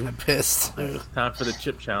and taking a piss. Time for the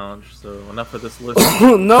chip challenge. So enough of this list.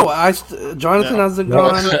 No, Jonathan hasn't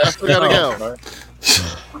gone. I still gotta go.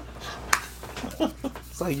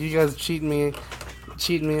 It's like you guys cheating me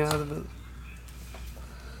out of it.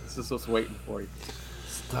 This is what's waiting for you.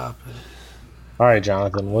 Stop it. All right,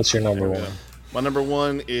 Jonathan, what's your number one? My number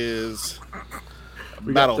one is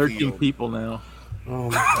We got Battlefield. 13 people now. Oh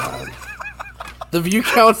my god. The view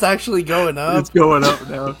count's actually going up. It's going up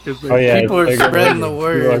now. Oh yeah, people are spreading the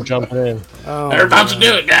word. People are jumping in. Oh, They're about to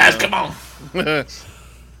do it, guys. Come on.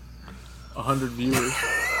 100 viewers.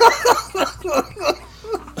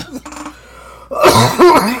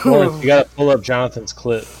 Lawrence, you gotta pull up Jonathan's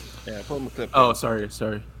clip. Yeah, pull him a clip. Oh, sorry.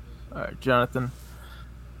 All right, Jonathan.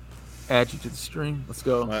 Add you to the stream. Let's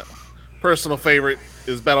go. My personal favorite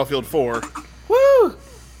is Battlefield 4. Woo!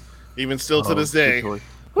 Even still to this day. Woo!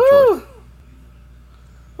 Woo!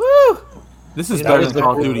 This is That better was than the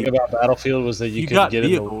Call of cool Duty. thing about Battlefield was that you could got get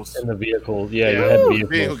vehicles. in the vehicle. Yeah, you had vehicles.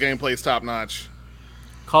 Vehicle gameplay is top notch.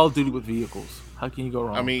 Call of Duty with vehicles. How can you go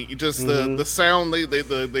wrong? I mean, just the sound.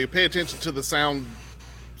 They pay attention to the sound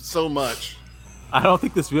so much. I don't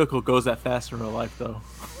think this vehicle goes that fast in real life, though.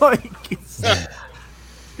 Like, it's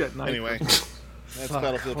got nice. Anyway, that's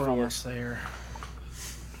Battlefield We're 4. almost there.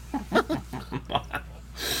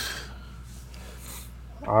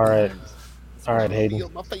 All right, Hayden.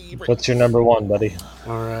 What's your number one, buddy?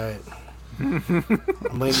 All right.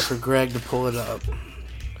 I'm waiting for Greg to pull it up.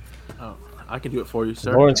 Oh, I can do it for you,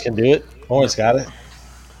 sir. Lawrence can do it. Lawrence got it.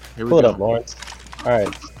 Here we Pull it go. up, Lawrence. All right,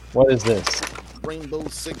 what is this? Rainbow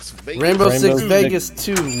Six Vegas. Rainbow Six Vegas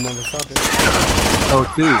 2, motherfucker.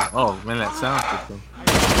 Oh, 2. Oh, man, that sound system.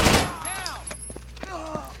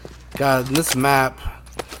 God, this map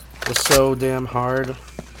is so damn hard.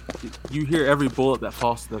 You hear every bullet that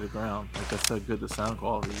falls to the ground. Like, that's how good the sound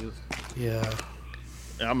quality is. Yeah.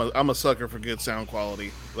 I'm a sucker for good sound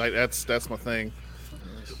quality. Like that's my thing.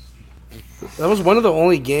 That was one of the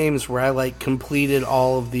only games where I like completed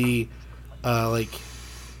all of the like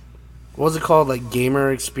what was it called? Like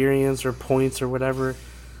gamer experience or points or whatever.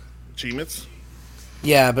 Achievements?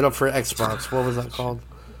 Yeah, but up for Xbox. What was that called?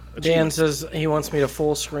 Dan says he wants me to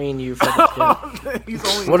full screen you for the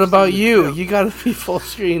kid. What about you? You gotta be full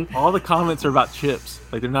screen. All the comments are about chips.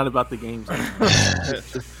 Like, they're not about the games.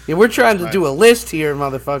 Yeah, we're trying to do a list here,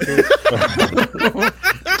 motherfucker.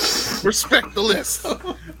 Respect the list.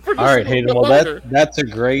 All right, Hayden. Well, that's a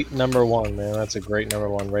great number one, man. That's a great number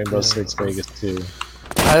one. Rainbow Six Vegas 2.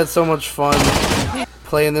 I had so much fun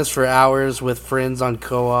playing this for hours with friends on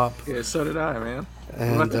co-op. Yeah, so did I, man.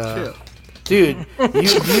 And, what about the chip? Dude,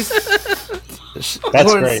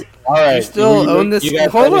 That's great. All right, you still own this? you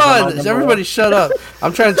guys Hold ready for my on, number everybody, one? shut up!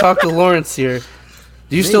 I'm trying to talk to Lawrence here.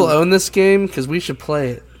 Do you still own this game? Because we should play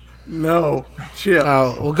it. No, chip.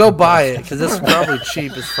 Oh, we'll go buy it because it's probably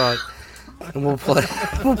cheap as fuck, and we'll play.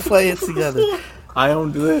 We'll play it together. I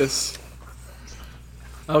owned this.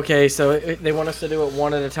 Okay, so they want us to do it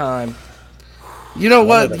one at a time. You know One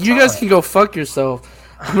what? at a You guys time. can go fuck yourself.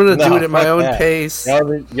 I'm gonna do it at my fuck own that. pace.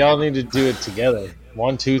 Y'all need to do it together.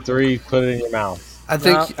 1, 2, 3. Put it in your mouth. I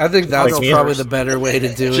think that's Like probably gamers. the better way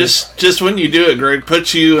to do it. Just when you do it, Greg,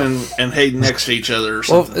 put you and Hayden next to each other or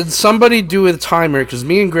Well, something. and somebody do a timer because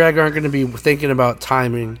me and Greg aren't going to be thinking about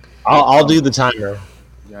timing. I'll do the timer.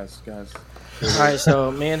 Guys. All right,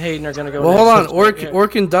 so me and Hayden are gonna go. Well, hold on. next.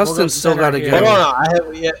 Orc and Dustin still got to go. Hold on,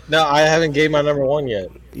 I haven't gave my number 1 yet.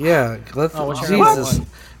 Yeah, let's. Oh, what's your number Jesus, one?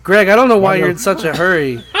 Greg, I don't know why you're in such a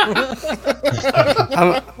hurry.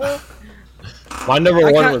 My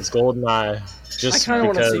number 1 was GoldenEye, just I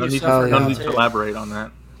kinda because. wanna see No need to elaborate on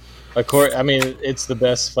that. Of course, I mean it's the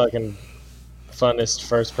best fucking funnest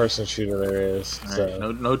first-person shooter there is. All So.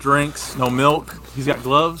 right, no drinks, no milk. He's got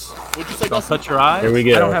gloves. What'd you say? Don't touch your eyes. Here we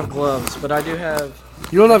go. I don't have gloves, but I do have.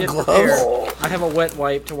 You don't I have did gloves? prepare. I have a wet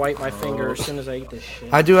wipe to wipe my finger as soon as I eat this shit.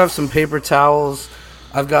 I do have some paper towels.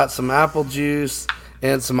 I've got some apple juice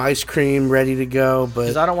and some ice cream ready to go. But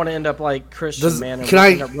Because I don't want to end up like Christian, man. And can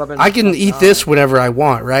end up rubbing I can my eat eye. this whenever I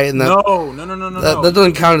want, right? And that, No. That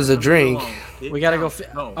doesn't count as a drink. We gotta go.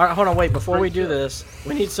 All right, hold on, wait. Before we do this,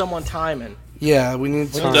 we need someone timing. Yeah, we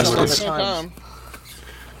need time. someone to time.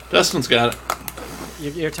 Dustin's got it.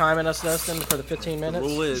 You're timing us, Dustin, for the 15 The minutes.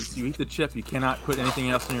 rule is, you eat the chip, you cannot put anything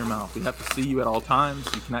else in your mouth. We have to see you at all times.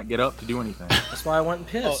 You cannot get up to do anything. That's why I went and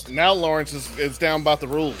pissed. Now Lawrence is down about the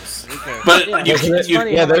rules. Okay. But it's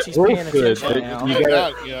funny how much he's paying attention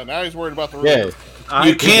now. Now he's worried about the rules.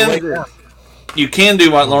 Yeah. You can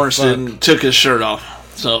do what Lawrence did and took his shirt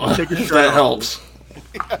off. So Take your shirt that off. helps.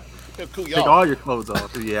 Cool, Take all your clothes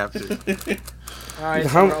off if you have to. All right,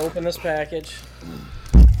 so I'm gonna open this package.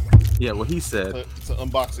 Yeah, what he said. It's an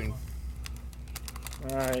unboxing.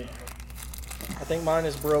 All right. I think mine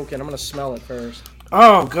is broken. I'm gonna smell it first.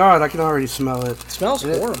 Oh God, I can already smell it. It smells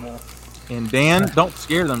horrible. And Dan, don't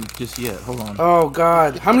scare them just yet. Hold on. Oh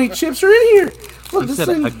God, how many chips are in here? Look, He this said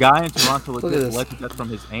thing. a guy in Toronto Look at legit this. alleged that from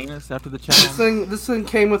his anus after the challenge. This thing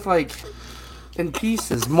came with like in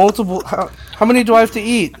pieces, multiple. How many do I have to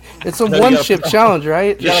eat? It's a one chip challenge,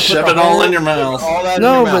 right? Just shove it all in your mouth.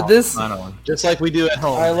 No, but this. I know. Just like we do at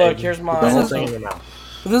home. All right, look, here's mine. Put the whole thing in your mouth.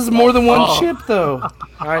 This is more than one chip, though.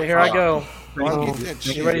 All right, here I go. Oh.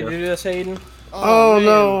 You ready to do this, Hayden? Oh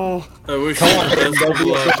no! I wish Come on, man, don't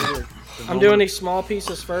be a I'm doing these small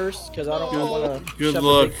pieces first because I don't want to. Good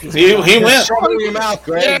luck. He went. Shove it in your mouth,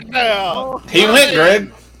 Greg. Yeah. He went,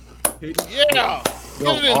 Greg. Yeah.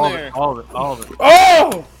 No, Get it in all there. of it, all of it, all of it.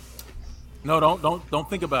 Oh! No, don't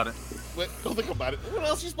think about it. Wait, don't think about it. What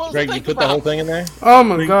else are you supposed Greg, to you think put about? the whole thing in there? Oh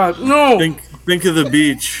my God! No! Think of the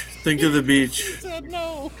beach. Think of the beach. He said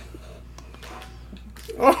no.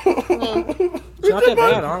 It's not that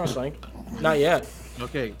bad, honestly. Not yet.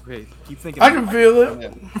 Okay, keep thinking. I can feel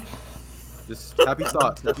it. Just happy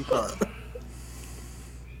thoughts, happy thoughts.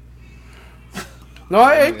 No,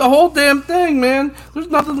 I ate the whole damn thing, man. There's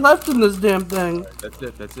nothing left in this damn thing. That's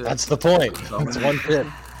it. That's the point. all It's we one need. tip.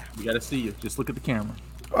 We gotta see you. Just look at the camera.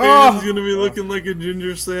 He's Oh, gonna be looking like a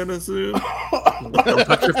ginger Santa soon. Don't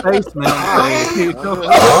touch your face, man.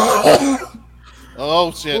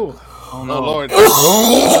 Oh shit. Oh Oh no. Lord.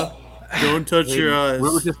 Don't touch your eyes. We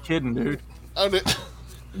were just kidding, dude. Oh, don't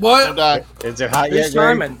what? die. Is it hot Who's yet,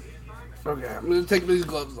 Greg? timing? Okay, I'm gonna take these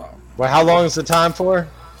gloves off. Well, how long is the time for?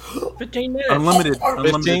 15 minutes. Unlimited.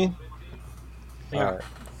 15? Yeah. All right.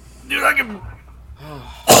 Dude, I can.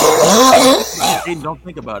 Hayden, don't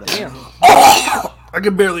think about it. Damn. I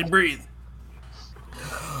can barely breathe.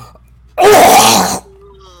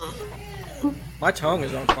 My tongue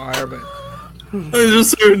is on fire, but I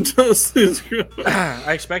just heard Dustin's cry.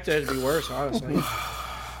 I expected it to be worse, honestly.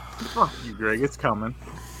 Fuck you, Greg. It's coming.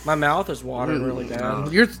 My mouth is watering really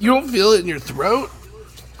bad. You don't feel it in your throat?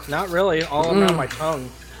 Not really. All around my tongue.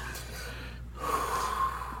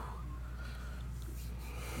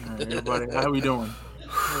 All right, everybody, how we doing?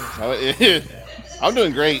 I'm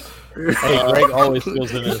doing great. Hey, Greg always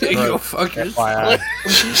feels in his There you go, throat. fuckers. FYI.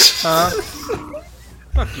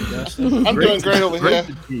 Fuck you, Dustin. I'm doing great over here.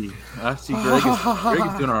 I see Greg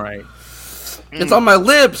is doing all right. It's on my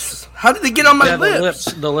lips. How did they get on my Yeah, lips?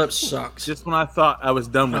 the lips sucks. Just when I thought I was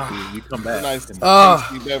done with you, you come back. Nice Oh.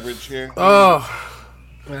 tasty beverage here. Oh.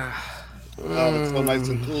 Oh, it's so nice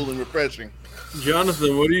and cool and refreshing.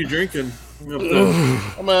 Jonathan, what are you drinking up there?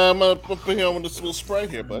 I'm gonna put here with this little Sprite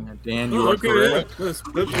here, bud. Dan, you Oh, are okay, correct. yeah. That's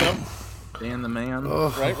You know, Dan the man.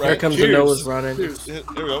 Oh. right. Here comes Cheers. the nose running. Cheers. Here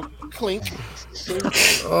we go. Clink.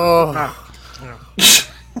 Oh.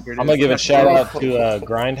 Here it I'm gonna is. give a shout out to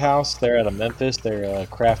Grindhouse. They're out of Memphis. They're a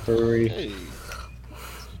craft brewery. Hey.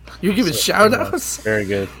 You giving shout outs? Very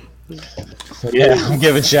good. Yeah, I'm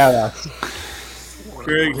giving shout outs.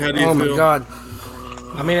 Greg, how do you Oh feel? my God.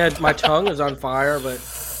 I mean, my tongue is on fire, but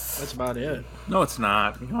that's about it. No, it's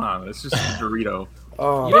not. Come on, it's just a Dorito. You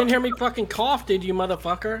Oh. didn't hear me fucking cough, did you,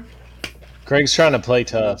 motherfucker? Greg's trying to play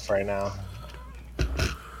tough right now.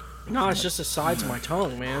 No, it's just the sides of my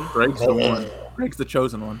tongue, man. Greg's the one. Greg's the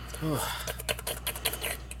chosen one.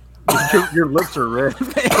 your lips are red.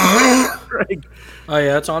 Greg. Oh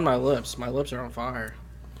yeah, it's on my lips. My lips are on fire.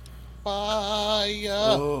 Fire.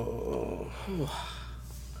 Oh.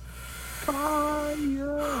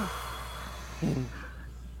 Fire.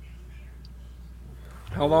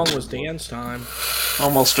 How long was dance time?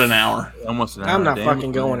 Almost an hour. Almost an hour. I'm not Damn,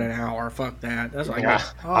 fucking going an hour. Fuck that. That's like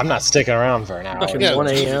I'm not sticking around for an hour. fucking Yeah. 1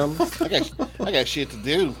 a.m. I got shit to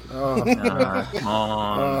do. Oh, Come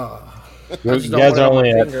on. You just don't guys want are it on my only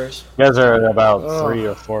at, fingers. you guys are at about Oh. 3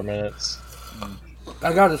 or 4 minutes.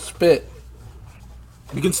 I gotta spit.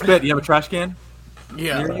 You can spit. You have a trash can?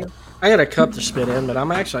 Yeah. I got a cup to spit in, but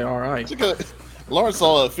I'm actually all right. Look at Lawrence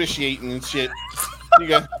all officiating and shit. You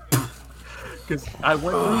got Because I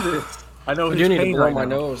went through this. I know I his do need to pain blow right my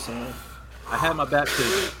now. nose. Though. I had my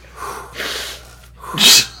baptism.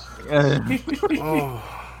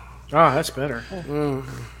 Oh. Oh, that's better.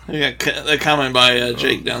 You got a comment by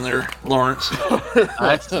Jake down there, Lawrence.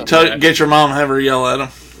 I Get your mom, have her yell at him.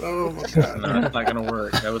 Oh my god. No, it's not gonna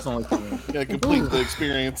work. That was only for me. to complete the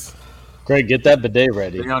experience. Greg, get that bidet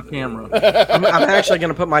ready. Stay on camera. I'm actually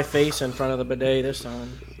going to put my face in front of the bidet this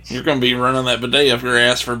time. You're going to be running that bidet up your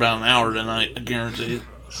ass for about an hour tonight, I guarantee it.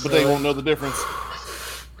 But they won't know the difference.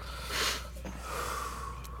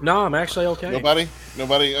 No, I'm actually okay. Nobody?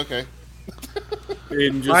 Okay.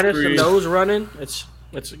 Aiden, just Minus the breathe. nose running, it's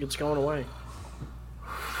going away.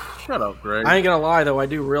 Shut up, Greg. I ain't gonna lie though, I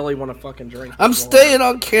do really want to fucking drink. I'm this staying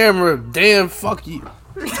on camera. Damn, fuck you.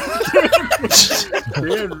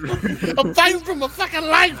 I'm fighting for my fucking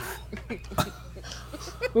life. morning.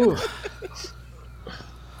 Ooh.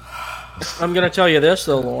 I'm gonna tell you this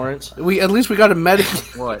though, Lawrence. At least we got a medic.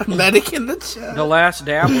 What? A medic in the chat. The last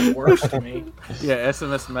dab was worse to me. Yeah,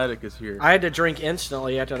 SMS Medic is here. I had to drink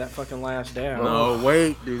instantly after that fucking last dab. No,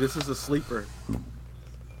 wait, dude. This is a sleeper.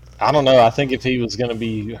 I don't know. I think if he was going to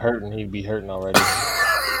be hurting, he'd be hurting already.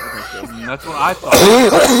 That's what I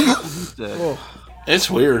thought. He said.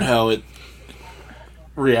 It's weird how it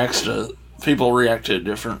reacts to... People react to it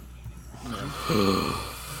different.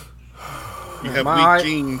 You have My weak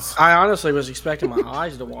genes. I honestly was expecting my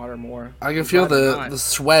eyes to water more. I can feel the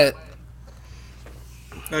sweat.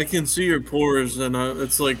 I can see your pores, and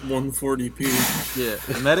it's like 140p. Yeah,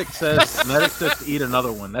 the medic says to eat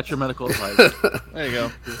another one. That's your medical advice. There you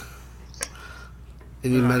go.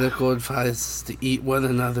 Any medical advice to eat one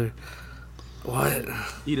another? What?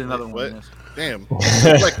 Eat another What? one. Yes. Damn.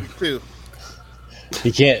 Like you too.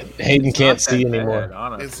 He can't. Hayden It's can't not see that anymore. bad,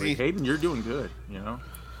 honestly. Is he? Hayden, you're doing good. You know.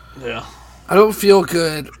 Yeah. I don't feel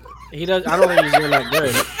good. He does. I don't think he's doing that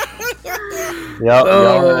good. Yep,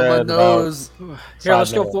 Oh, my nose. Here,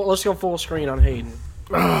 let's go full screen on Hayden.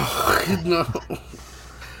 Oh, no.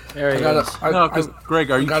 There he is. No, because Greg,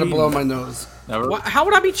 are you gotta cheating? blow my nose. Never. What, how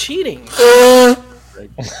would I be cheating?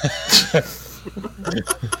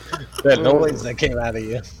 That noise that came out of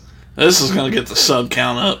you. This is going to get the sub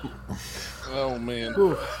count up. Oh man.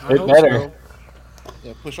 I It hope better. so.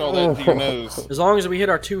 Yeah, push all that into your nose. As long as we hit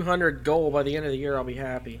our 200 goal by the end of the year, I'll be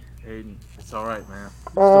happy. Hayden, it's all right, man.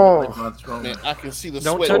 Man, I can see the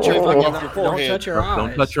Don't sweat touch your dripping fucking. off your Don't forehead. touch your eyes.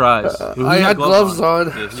 Don't touch your eyes. Who I had had gloves on,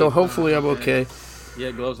 Yeah, so hopefully I'm okay. He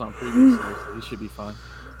had gloves on previously, so he should be fine.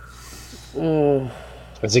 Oh,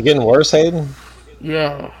 Is it getting worse, Hayden?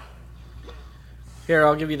 yeah. Here,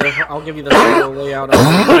 I'll give you the slow layout. Of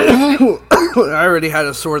I already had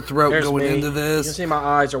a sore throat There's going me. into You can this. see my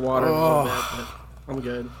eyes are watering a little Oh. bit, but I'm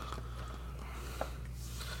good.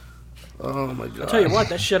 Oh my god. I'll tell you what,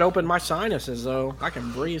 that shit opened my sinuses though. I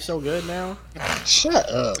can breathe so good now. Shut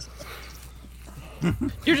up.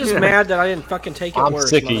 You're just mad that I didn't fucking take it I'm worse,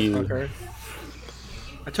 sick of you. motherfucker.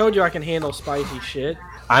 I told you I can handle spicy shit.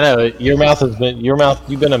 I know it. You've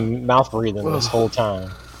been a mouth breathing this whole time.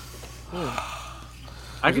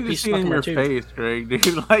 I can just see it in your face, Greg,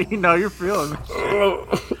 dude. Like, you know, you're feeling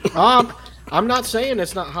it. I'm not saying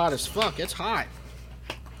it's not hot as fuck. It's hot.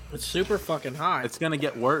 It's super fucking hot. It's gonna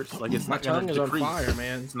get worse. Like, it's My not gonna tongue is on decrease. fire,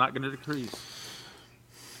 man. It's not gonna decrease.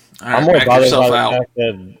 I'm more bothered by the fact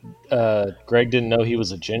that Greg didn't know he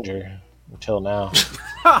was a ginger until now.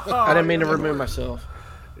 I didn't mean to remove myself.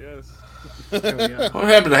 Yes. There we go. What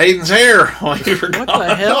happened to Hayden's hair while you were What gone?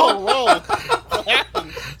 the hell?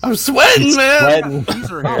 I'm sweating, man. Sweating.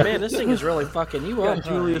 Caesar Oh hair. man, this thing is really fucking you up,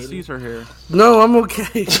 Julius huh, Caesar hair. No, I'm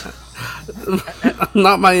okay.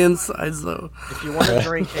 Not my insides though. If you want to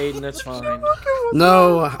drink, Hayden, that's fine.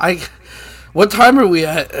 No, What time are we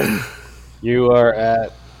at? You are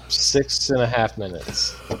at 6.5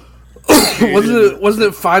 minutes. wasn't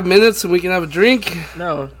it 5 minutes and we can have a drink?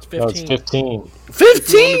 No, it's 15. No, it's 15.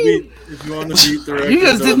 15? If you want to beat the record, You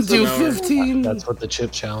guys didn't it's an do hour. 15. That's what the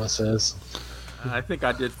chip challenge says. I think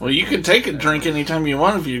I did. Well, you can take a drink anytime you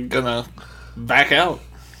want if you're gonna back out.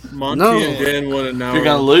 Monty No. and Dan want it now. You're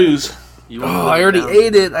gonna lose. You Oh, won't I live already down.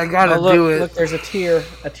 ate it. I gotta Oh, look, do it. look, there's a tear.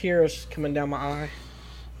 A tear is coming down my eye.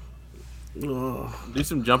 Ugh. Do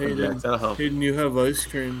some jumping jacks. That'll help. Hayden, you have ice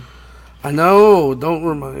cream. I know. Don't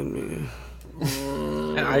remind me.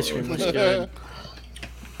 That ice cream was good.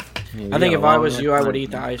 Yeah, I think you if got a I long was neck you, I would night.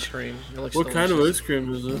 eat the ice cream. It looks What kind of delicious. ice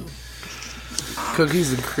cream is it?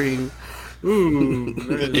 Cookies and cream. Ooh.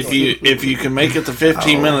 If you can make it to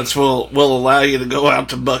 15 minutes, we'll allow you to go out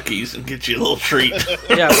to Bucky's and get you a little treat.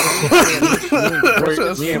 Yeah, For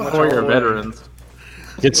your veterans.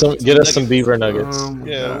 Get us some beaver nuggets.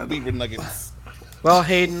 Yeah, beaver nuggets. Well,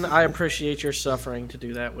 Hayden, I appreciate your suffering to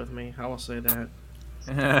do that with me. I will say that.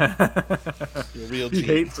 You're real he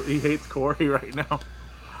cheap. hates Corey right now.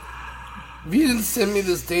 If you didn't send me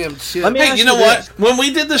this damn chip. Let me Hey, ask you know you what? this. When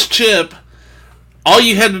we did this chip, all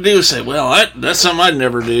you had to do was say, well, that's something I'd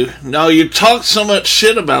never do. No, you talked so much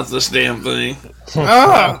shit about this damn thing.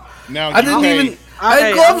 Ah, Now I didn't hey, even. I Hey, had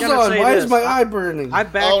I'm gloves gonna on. say Why this. is my eye burning? I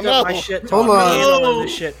backed Oh, up no. my shit Hold talk on. handling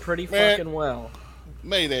this shit pretty Man. fucking well.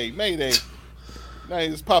 Mayday, Mayday.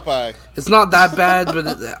 Nice Popeye. It's not that bad,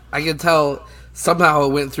 but I can tell somehow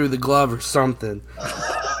it went through the glove or something.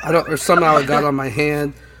 Or somehow it got on my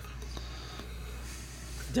hand.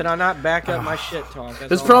 Did I not back up my shit talk? That's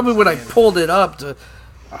It's all probably I'm when I saying. pulled it up to.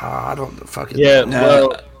 I don't fucking. Yeah, know.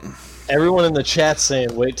 well, everyone in the chat's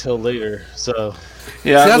saying wait till later. So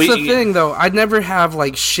Yeah, See, that's the thing, though. I never have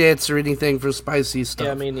like shits or anything for spicy stuff.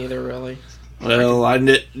 Yeah, me neither, really. Well,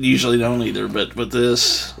 usually don't either, but with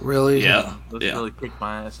this, Really? yeah, This yeah. really kicked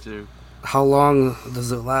my ass too. How long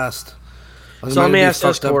does it last? Like, So am I let me gonna be ask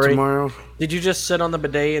this, fucked up Corey. tomorrow? Did you just sit on the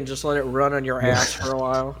bidet and just let it run on your ass for a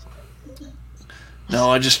while?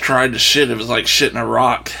 No, I just tried to shit. It was like shitting a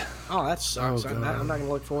rock, Oh, that sucks. Oh, I'm God. not going to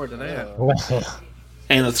look forward to that.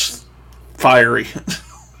 and it's fiery.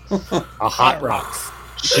 a hot rock.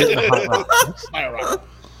 Shit in a hot rock.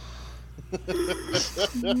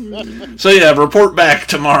 So yeah, report back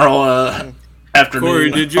tomorrow afternoon.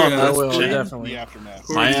 Corey, did you on ask this will, chip. definitely. The aftermath.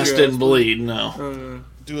 Corey, My did ass you didn't ask bleed. No.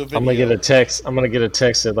 Do a video. I'm gonna get a text. I'm gonna get a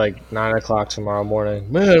text at like 9 o'clock tomorrow morning.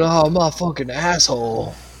 Man, oh my fucking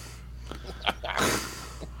asshole.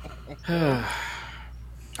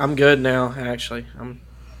 I'm good now, actually.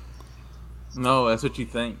 No, that's what you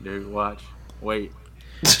think, dude. Watch. Wait.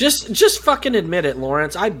 Just fucking admit it,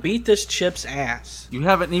 Lawrence. I beat this chip's ass. You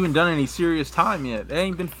haven't even done any serious time yet. It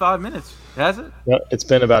ain't been 5 minutes, has it? No, it's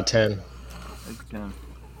been about 10. It's 10.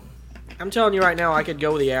 I'm telling you right now, I could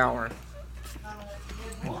go the hour.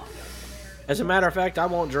 As a matter of fact, I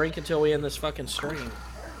won't drink until we end this fucking stream.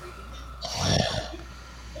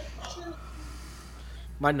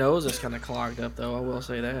 My nose is kind of clogged up, though. I will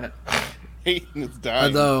say that. Hayden is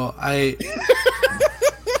dying. Although I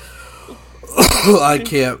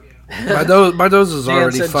can't. My nose is Dan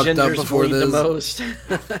already said fucked up gingers before bleed the this. most.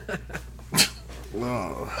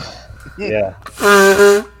 Oh. Yeah.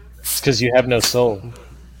 It's because you have no soul.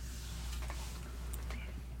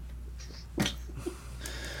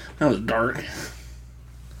 That was dark.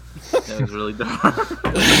 That was really dark.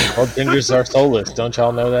 All gingers are soulless. Don't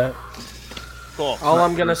y'all know that? Cool. All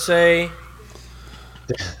I'm gonna say,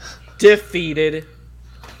 defeated.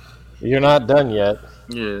 You're not done yet.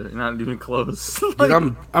 Yeah, you're not even close.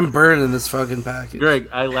 Dude, I'm burning this fucking package. Greg,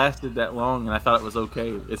 I lasted that long and I thought it was okay.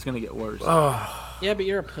 It's gonna get worse. Oh, Yeah, but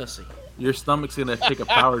you're a pussy. Your stomach's gonna take a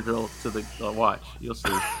power drill to the watch. You'll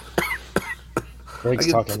see.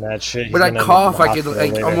 Greg's talking that shit. He's when I gonna end up cough, in the I can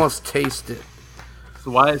hospital later. almost taste it.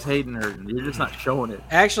 So why is Hayden hurting? You're just not showing it.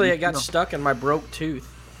 Actually, it got stuck in my broke tooth.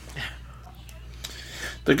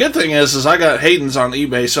 The good thing is I got Hayden's on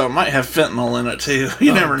eBay, so it might have fentanyl in it too.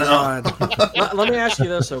 You never know. God. Let me ask you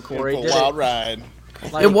this, though, Corey. For a Did wild it, ride.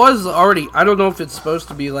 like, It was already. I don't know if it's supposed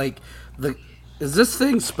to be like the. Is this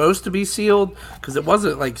thing supposed to be sealed? Because it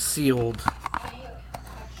wasn't like sealed.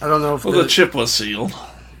 I don't know if Well, the chip was sealed.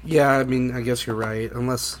 Yeah, I mean, I guess you're right.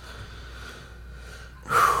 Unless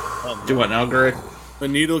Do what now, Greg? A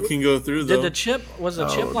needle can go through, though. Did the chip, was the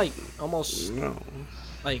chip like almost,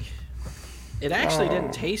 like, it actually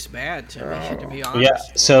didn't taste bad to me, to be honest.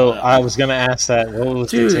 Yeah, so I was gonna ask that. What was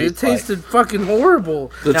dude, the it taste like? tasted fucking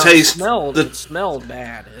horrible. The Now, taste, it smelled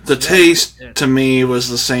bad. It the smelled taste like shit. to me was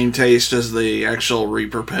the same taste as the actual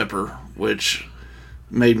Reaper pepper, which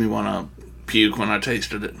made me want to puke when I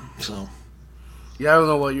tasted it. So Yeah, I don't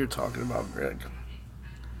know what you're talking about, Greg.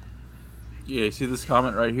 Yeah, you see this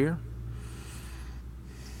comment right here?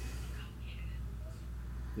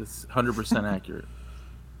 It's 100% accurate.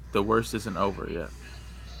 The worst isn't over yet.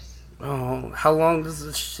 Oh, how long does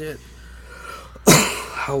this shit?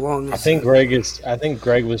 How long? Is I think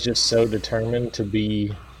Greg was just so determined to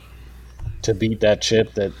be to beat that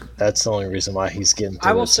chip, that's the only reason why he's getting through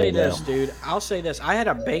I will it so say this, well. dude. I'll say this. I had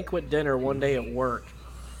a banquet dinner one day at work.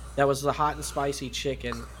 That was the hot and spicy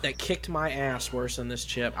chicken that kicked my ass worse than this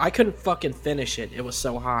chip. I couldn't fucking finish it. It was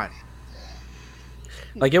so hot.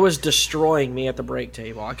 Like, it was destroying me at the break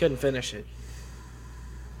table. I couldn't finish it.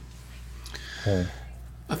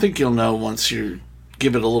 I think you'll know once you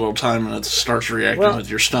give it a little time and it starts reacting with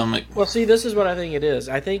your stomach. Well, see, this is what I think it is.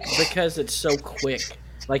 I think because it's so quick,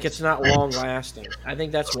 like it's not long lasting. I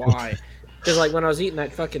think that's why. Because like when I was eating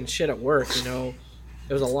that fucking shit at work, you know,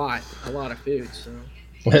 it was a lot of food. So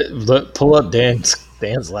Look, pull up Dan's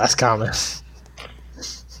last comment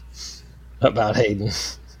about Hayden.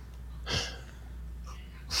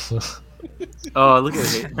 Oh, look at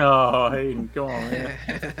Hayden. Oh, Hayden, come on, man.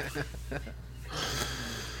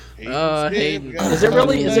 Hayden. Is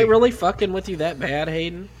it really fucking with you that bad,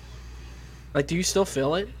 Hayden? Like, do you still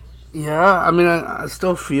feel it? Yeah, I mean, I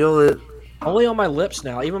still feel it. Only on my lips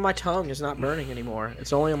now. Even my tongue is not burning anymore.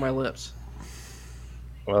 It's only on my lips.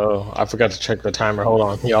 Oh, I forgot to check the timer. Hold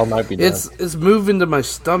on. Y'all might be done. It's moving to my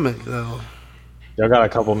stomach, though. Y'all got a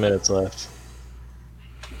couple minutes left.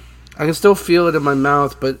 I can still feel it in my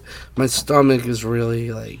mouth, but my stomach is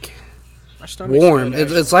really, like, my stomach's warm.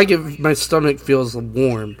 good, It's like if my stomach feels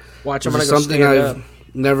warm. Watch, I'm going to go something stand I've up.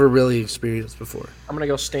 never really experienced before. I'm going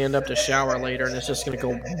to go stand up to shower later, and it's just going to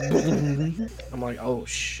go boom. I'm like, oh,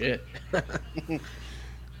 shit.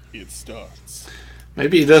 It starts.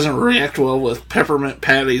 Maybe he doesn't react well with peppermint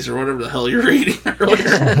patties or whatever the hell you're eating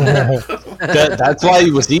earlier. That's why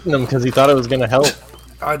he was eating them, because he thought it was going to help.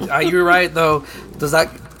 You're right, though.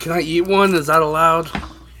 Can I eat one? Is that allowed?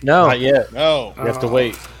 No. Not yet. No. You have to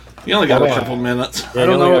wait. You only got a couple minutes. I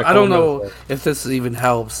don't know if this even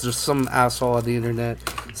helps. Just some asshole on the internet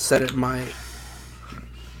said it might.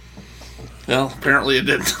 Well, apparently it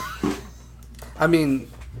didn't. I mean,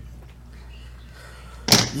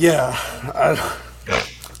 yeah.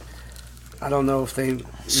 I don't know if they meant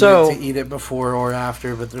to eat it before or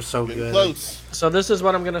after, but they're so good. Close. So this is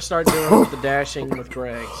what I'm going to start doing with the dashing with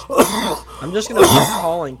Greg. I'm just going to start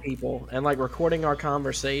calling people and like recording our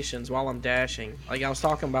conversations while I'm dashing. Like I was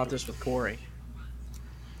talking about this with Corey.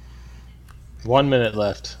 1 minute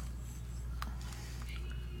left.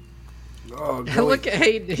 Oh, Look at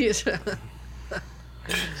Hayden. He's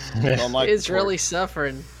really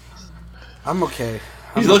suffering. I'm okay.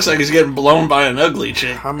 He looks like he's getting blown by an ugly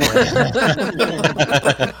chick. I'm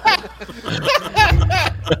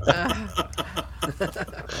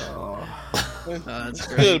that's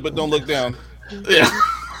great. Good, but don't look down. Yeah.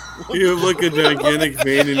 You have like a gigantic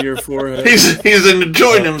vein in your forehead. He's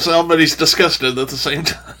enjoying himself, but he's disgusted at the same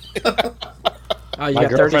time. Oh, you My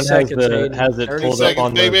got 30 girlfriend seconds. has it 30 pulled up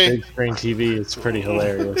on the baby. big screen TV. It's pretty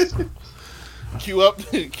hilarious. Cue up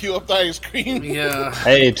the ice cream. Yeah.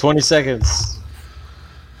 Hey, 20 seconds.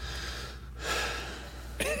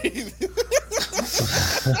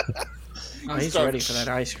 Oh, he's ready for that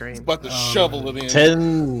ice cream. About to shovel it in.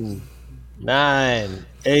 10, 9,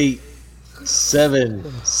 8,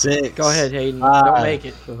 7, 6. Go ahead, Hayden. 5, Don't make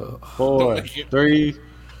it. 4, 3,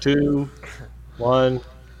 2, 1.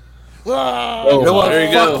 Ah, Oh, You know what? there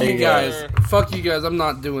you Fuck go. you guys. Fuck you guys. I'm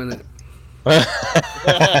not doing it.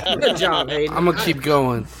 Good job, Hayden. I'm gonna keep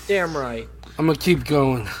going. Damn right. I'm gonna keep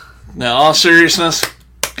going. Now, all seriousness,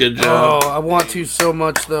 good job. Oh, I want to so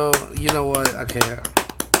much though. You know what? I can't.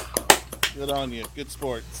 Good on you. Good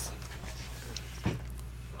sports.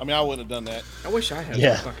 I mean, I wouldn't have done that. I wish I had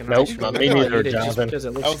Yeah. that fucking Nope, ice cream. not I me probably neither, ate it just Jonathan. because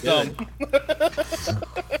it That looks was good. dumb.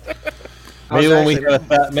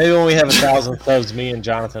 Maybe when we have 1,000 subs, me and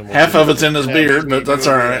Jonathan will Half do of it's in his beard, but that's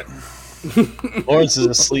all right. it. Lawrence is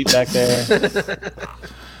asleep back there.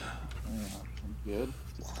 Good.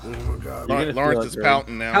 Oh my god. Lawrence is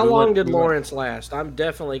pouting now. How long did Lawrence last? I'm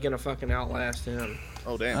definitely gonna fucking outlast him.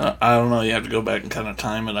 Oh damn. I don't know. You have to go back and kind of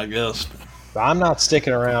time it, I guess. But I'm not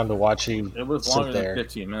sticking around to watch you It was sit longer there. than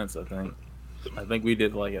 15 minutes, I think. I think we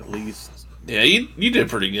did like at least. Yeah, you did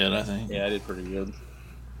pretty good, I think. Yeah, I did pretty good.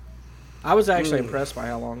 I was actually impressed by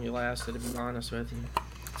how long you lasted, to be honest with you.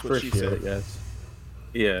 That's what she Appreciate said. it, guys.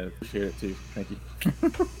 Yeah, appreciate it too. Thank you.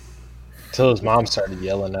 Until his mom started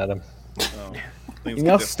yelling at him. Oh, You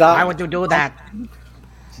know, stop. Why would you do that?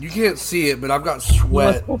 You can't see it, but I've got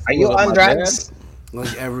sweat Are you on drugs?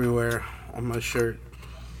 like everywhere on my shirt.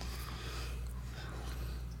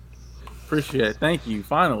 Appreciate it. Thank you.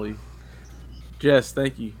 Finally. Jess,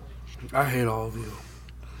 thank you. I hate all of you.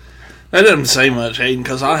 That doesn't say much, Hayden,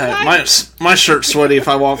 because I have my shirt's sweaty if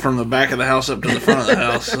I walk from the back of the house up to the front of the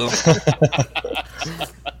house. So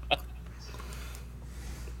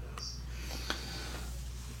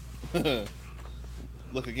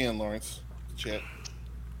Look again, Lawrence. Chat.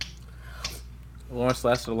 Lawrence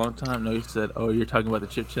lasted a long time. No, he said, "Oh, you're talking about the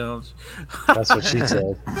chip challenge." That's what she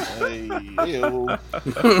said. Hey, ew.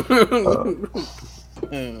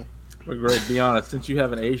 But Greg, be honest. Since you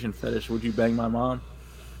have an Asian fetish, would you bang my mom?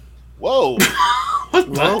 Whoa.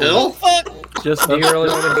 What the hell? Just Do you really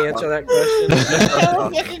want to answer that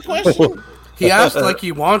question? Fucking question. He asked like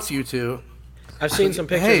he wants you to. I've seen some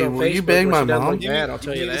pictures Hey, on will Facebook you bang where my she doesn't mom? look bad, I'll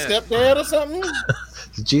tell you need a that. stepdad or something?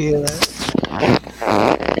 Did you hear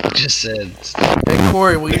that? Just said. Hey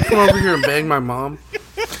Corey, will you come over here and bang my mom?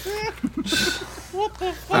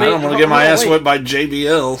 I don't want to get my ass whipped by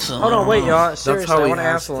JBL. So. Hold on, wait, y'all. Seriously, how I he want to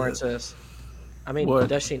ask asked it. Lawrence this. I mean, What?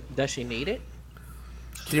 does she need it?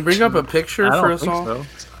 Can you bring up a picture I for don't us think all? so.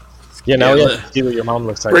 Yeah, now Yeah, we have to see what your mom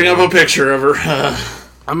looks like. Bring up a picture of her.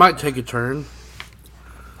 I might take a turn.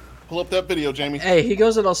 Pull up that video, Jamie. Hey, he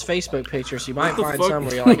goes to those Facebook pictures. You might What the find fuck? some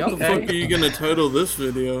where you're like, What the fuck are okay. you gonna title this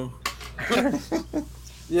video?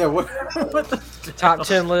 Yeah, what? Top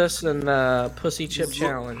 10 list and Pussy Chip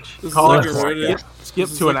Challenge. This is Call like it. a Reddit. Skip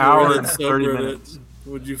This is to an like a hour Reddit and 30 subreddit. minutes.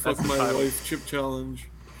 Would you That's fuck the my title. wife? Chip challenge.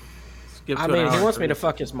 Skip to I an mean, hour he and wants me 30 to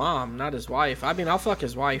fuck his mom, not his wife. I mean, I'll fuck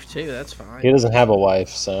his wife too. That's fine. He doesn't have a wife,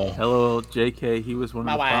 so. Hello, JK. He was one of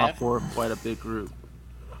My the top wife. 4 of quite a big group.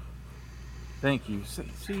 Thank you.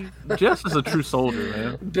 See, Jess is a true soldier,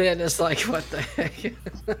 man. Ben is like, what the heck?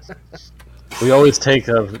 We always take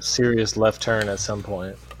a serious left turn at some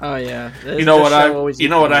point. Oh yeah. You know what I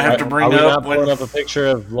have to Are bring we up not when pulling up a picture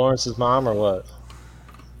of Lawrence's mom or what?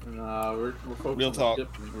 Nah, we're focusing Real talk. on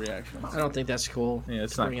different reactions. I don't think that's cool. Yeah,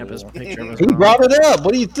 it's to not bring up cool. his picture of his He mom. brought it up.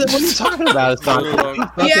 What are you talking about? It's not.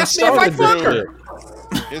 He asked me if I fuck her.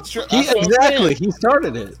 It's true. Exactly. He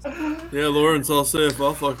started it. Yeah, Lawrence, I'll say if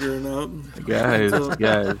I'll fuck her or not. Guys.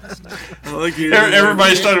 I like you.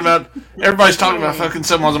 everybody's talking about fucking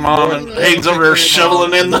someone's mom, and Hayden's over there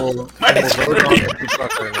shoveling in the.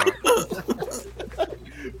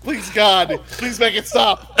 Please, God. Please make it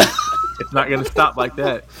stop. It's not going to stop like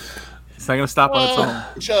that. It's not going to stop on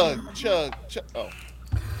its own. Chug. Oh.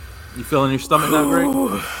 You feeling your stomach now,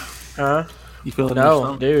 Greg? Huh? You feeling your No,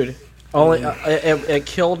 stomach? dude. Only it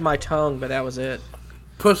killed my tongue, but that was it.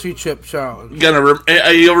 Pussy Chip Challenge.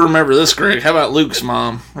 You'll remember this, Greg. How about Luke's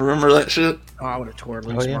mom? Remember that shit? Oh, I would have tore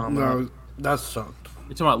Luke's mom up. No, that sucked.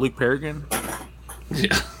 You talking about Luke Peregrine?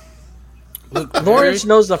 Yeah. Lawrence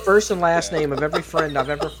knows the first and last name of every friend I've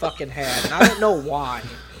ever fucking had, and I don't know why.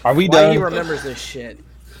 Are we why done? he remembers this shit.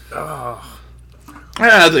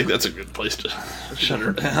 I think that's a good place to shut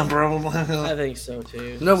her down, probably. I think so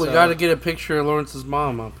too. No, we got to get a picture of Lawrence's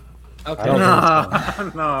mom up. Okay.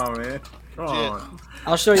 No, man. Come on.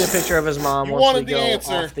 I'll show you a picture of his mom You once we wanted the go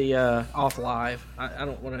answer. off live. I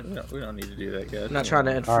don't want to. We don't need to do that, guys. I'm not trying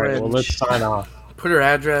to infringe. All right, well, let's sign off. Put her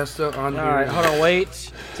address on here. All right, hold on,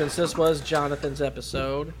 wait. Since this was Jonathan's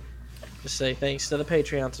episode, just say thanks to the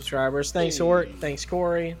Patreon subscribers. Thanks, Ort. Thanks,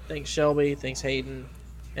 Corey. Thanks, Shelby. Thanks, Hayden.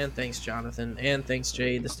 And thanks, Jonathan. And thanks,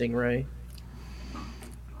 Jade, the Stingray.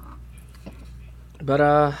 But,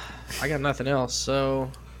 I got nothing else,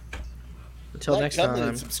 so until next time.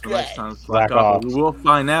 Next time, Black fuck off. Ops. We will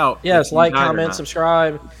find out. Yes, if you like, died or comment, not.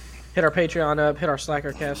 subscribe. Hit our Patreon up. Hit our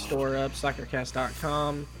Slackercast store up,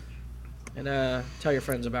 slackercast.com. And tell your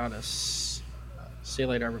friends about us. See you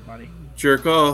later, everybody. Jerk off.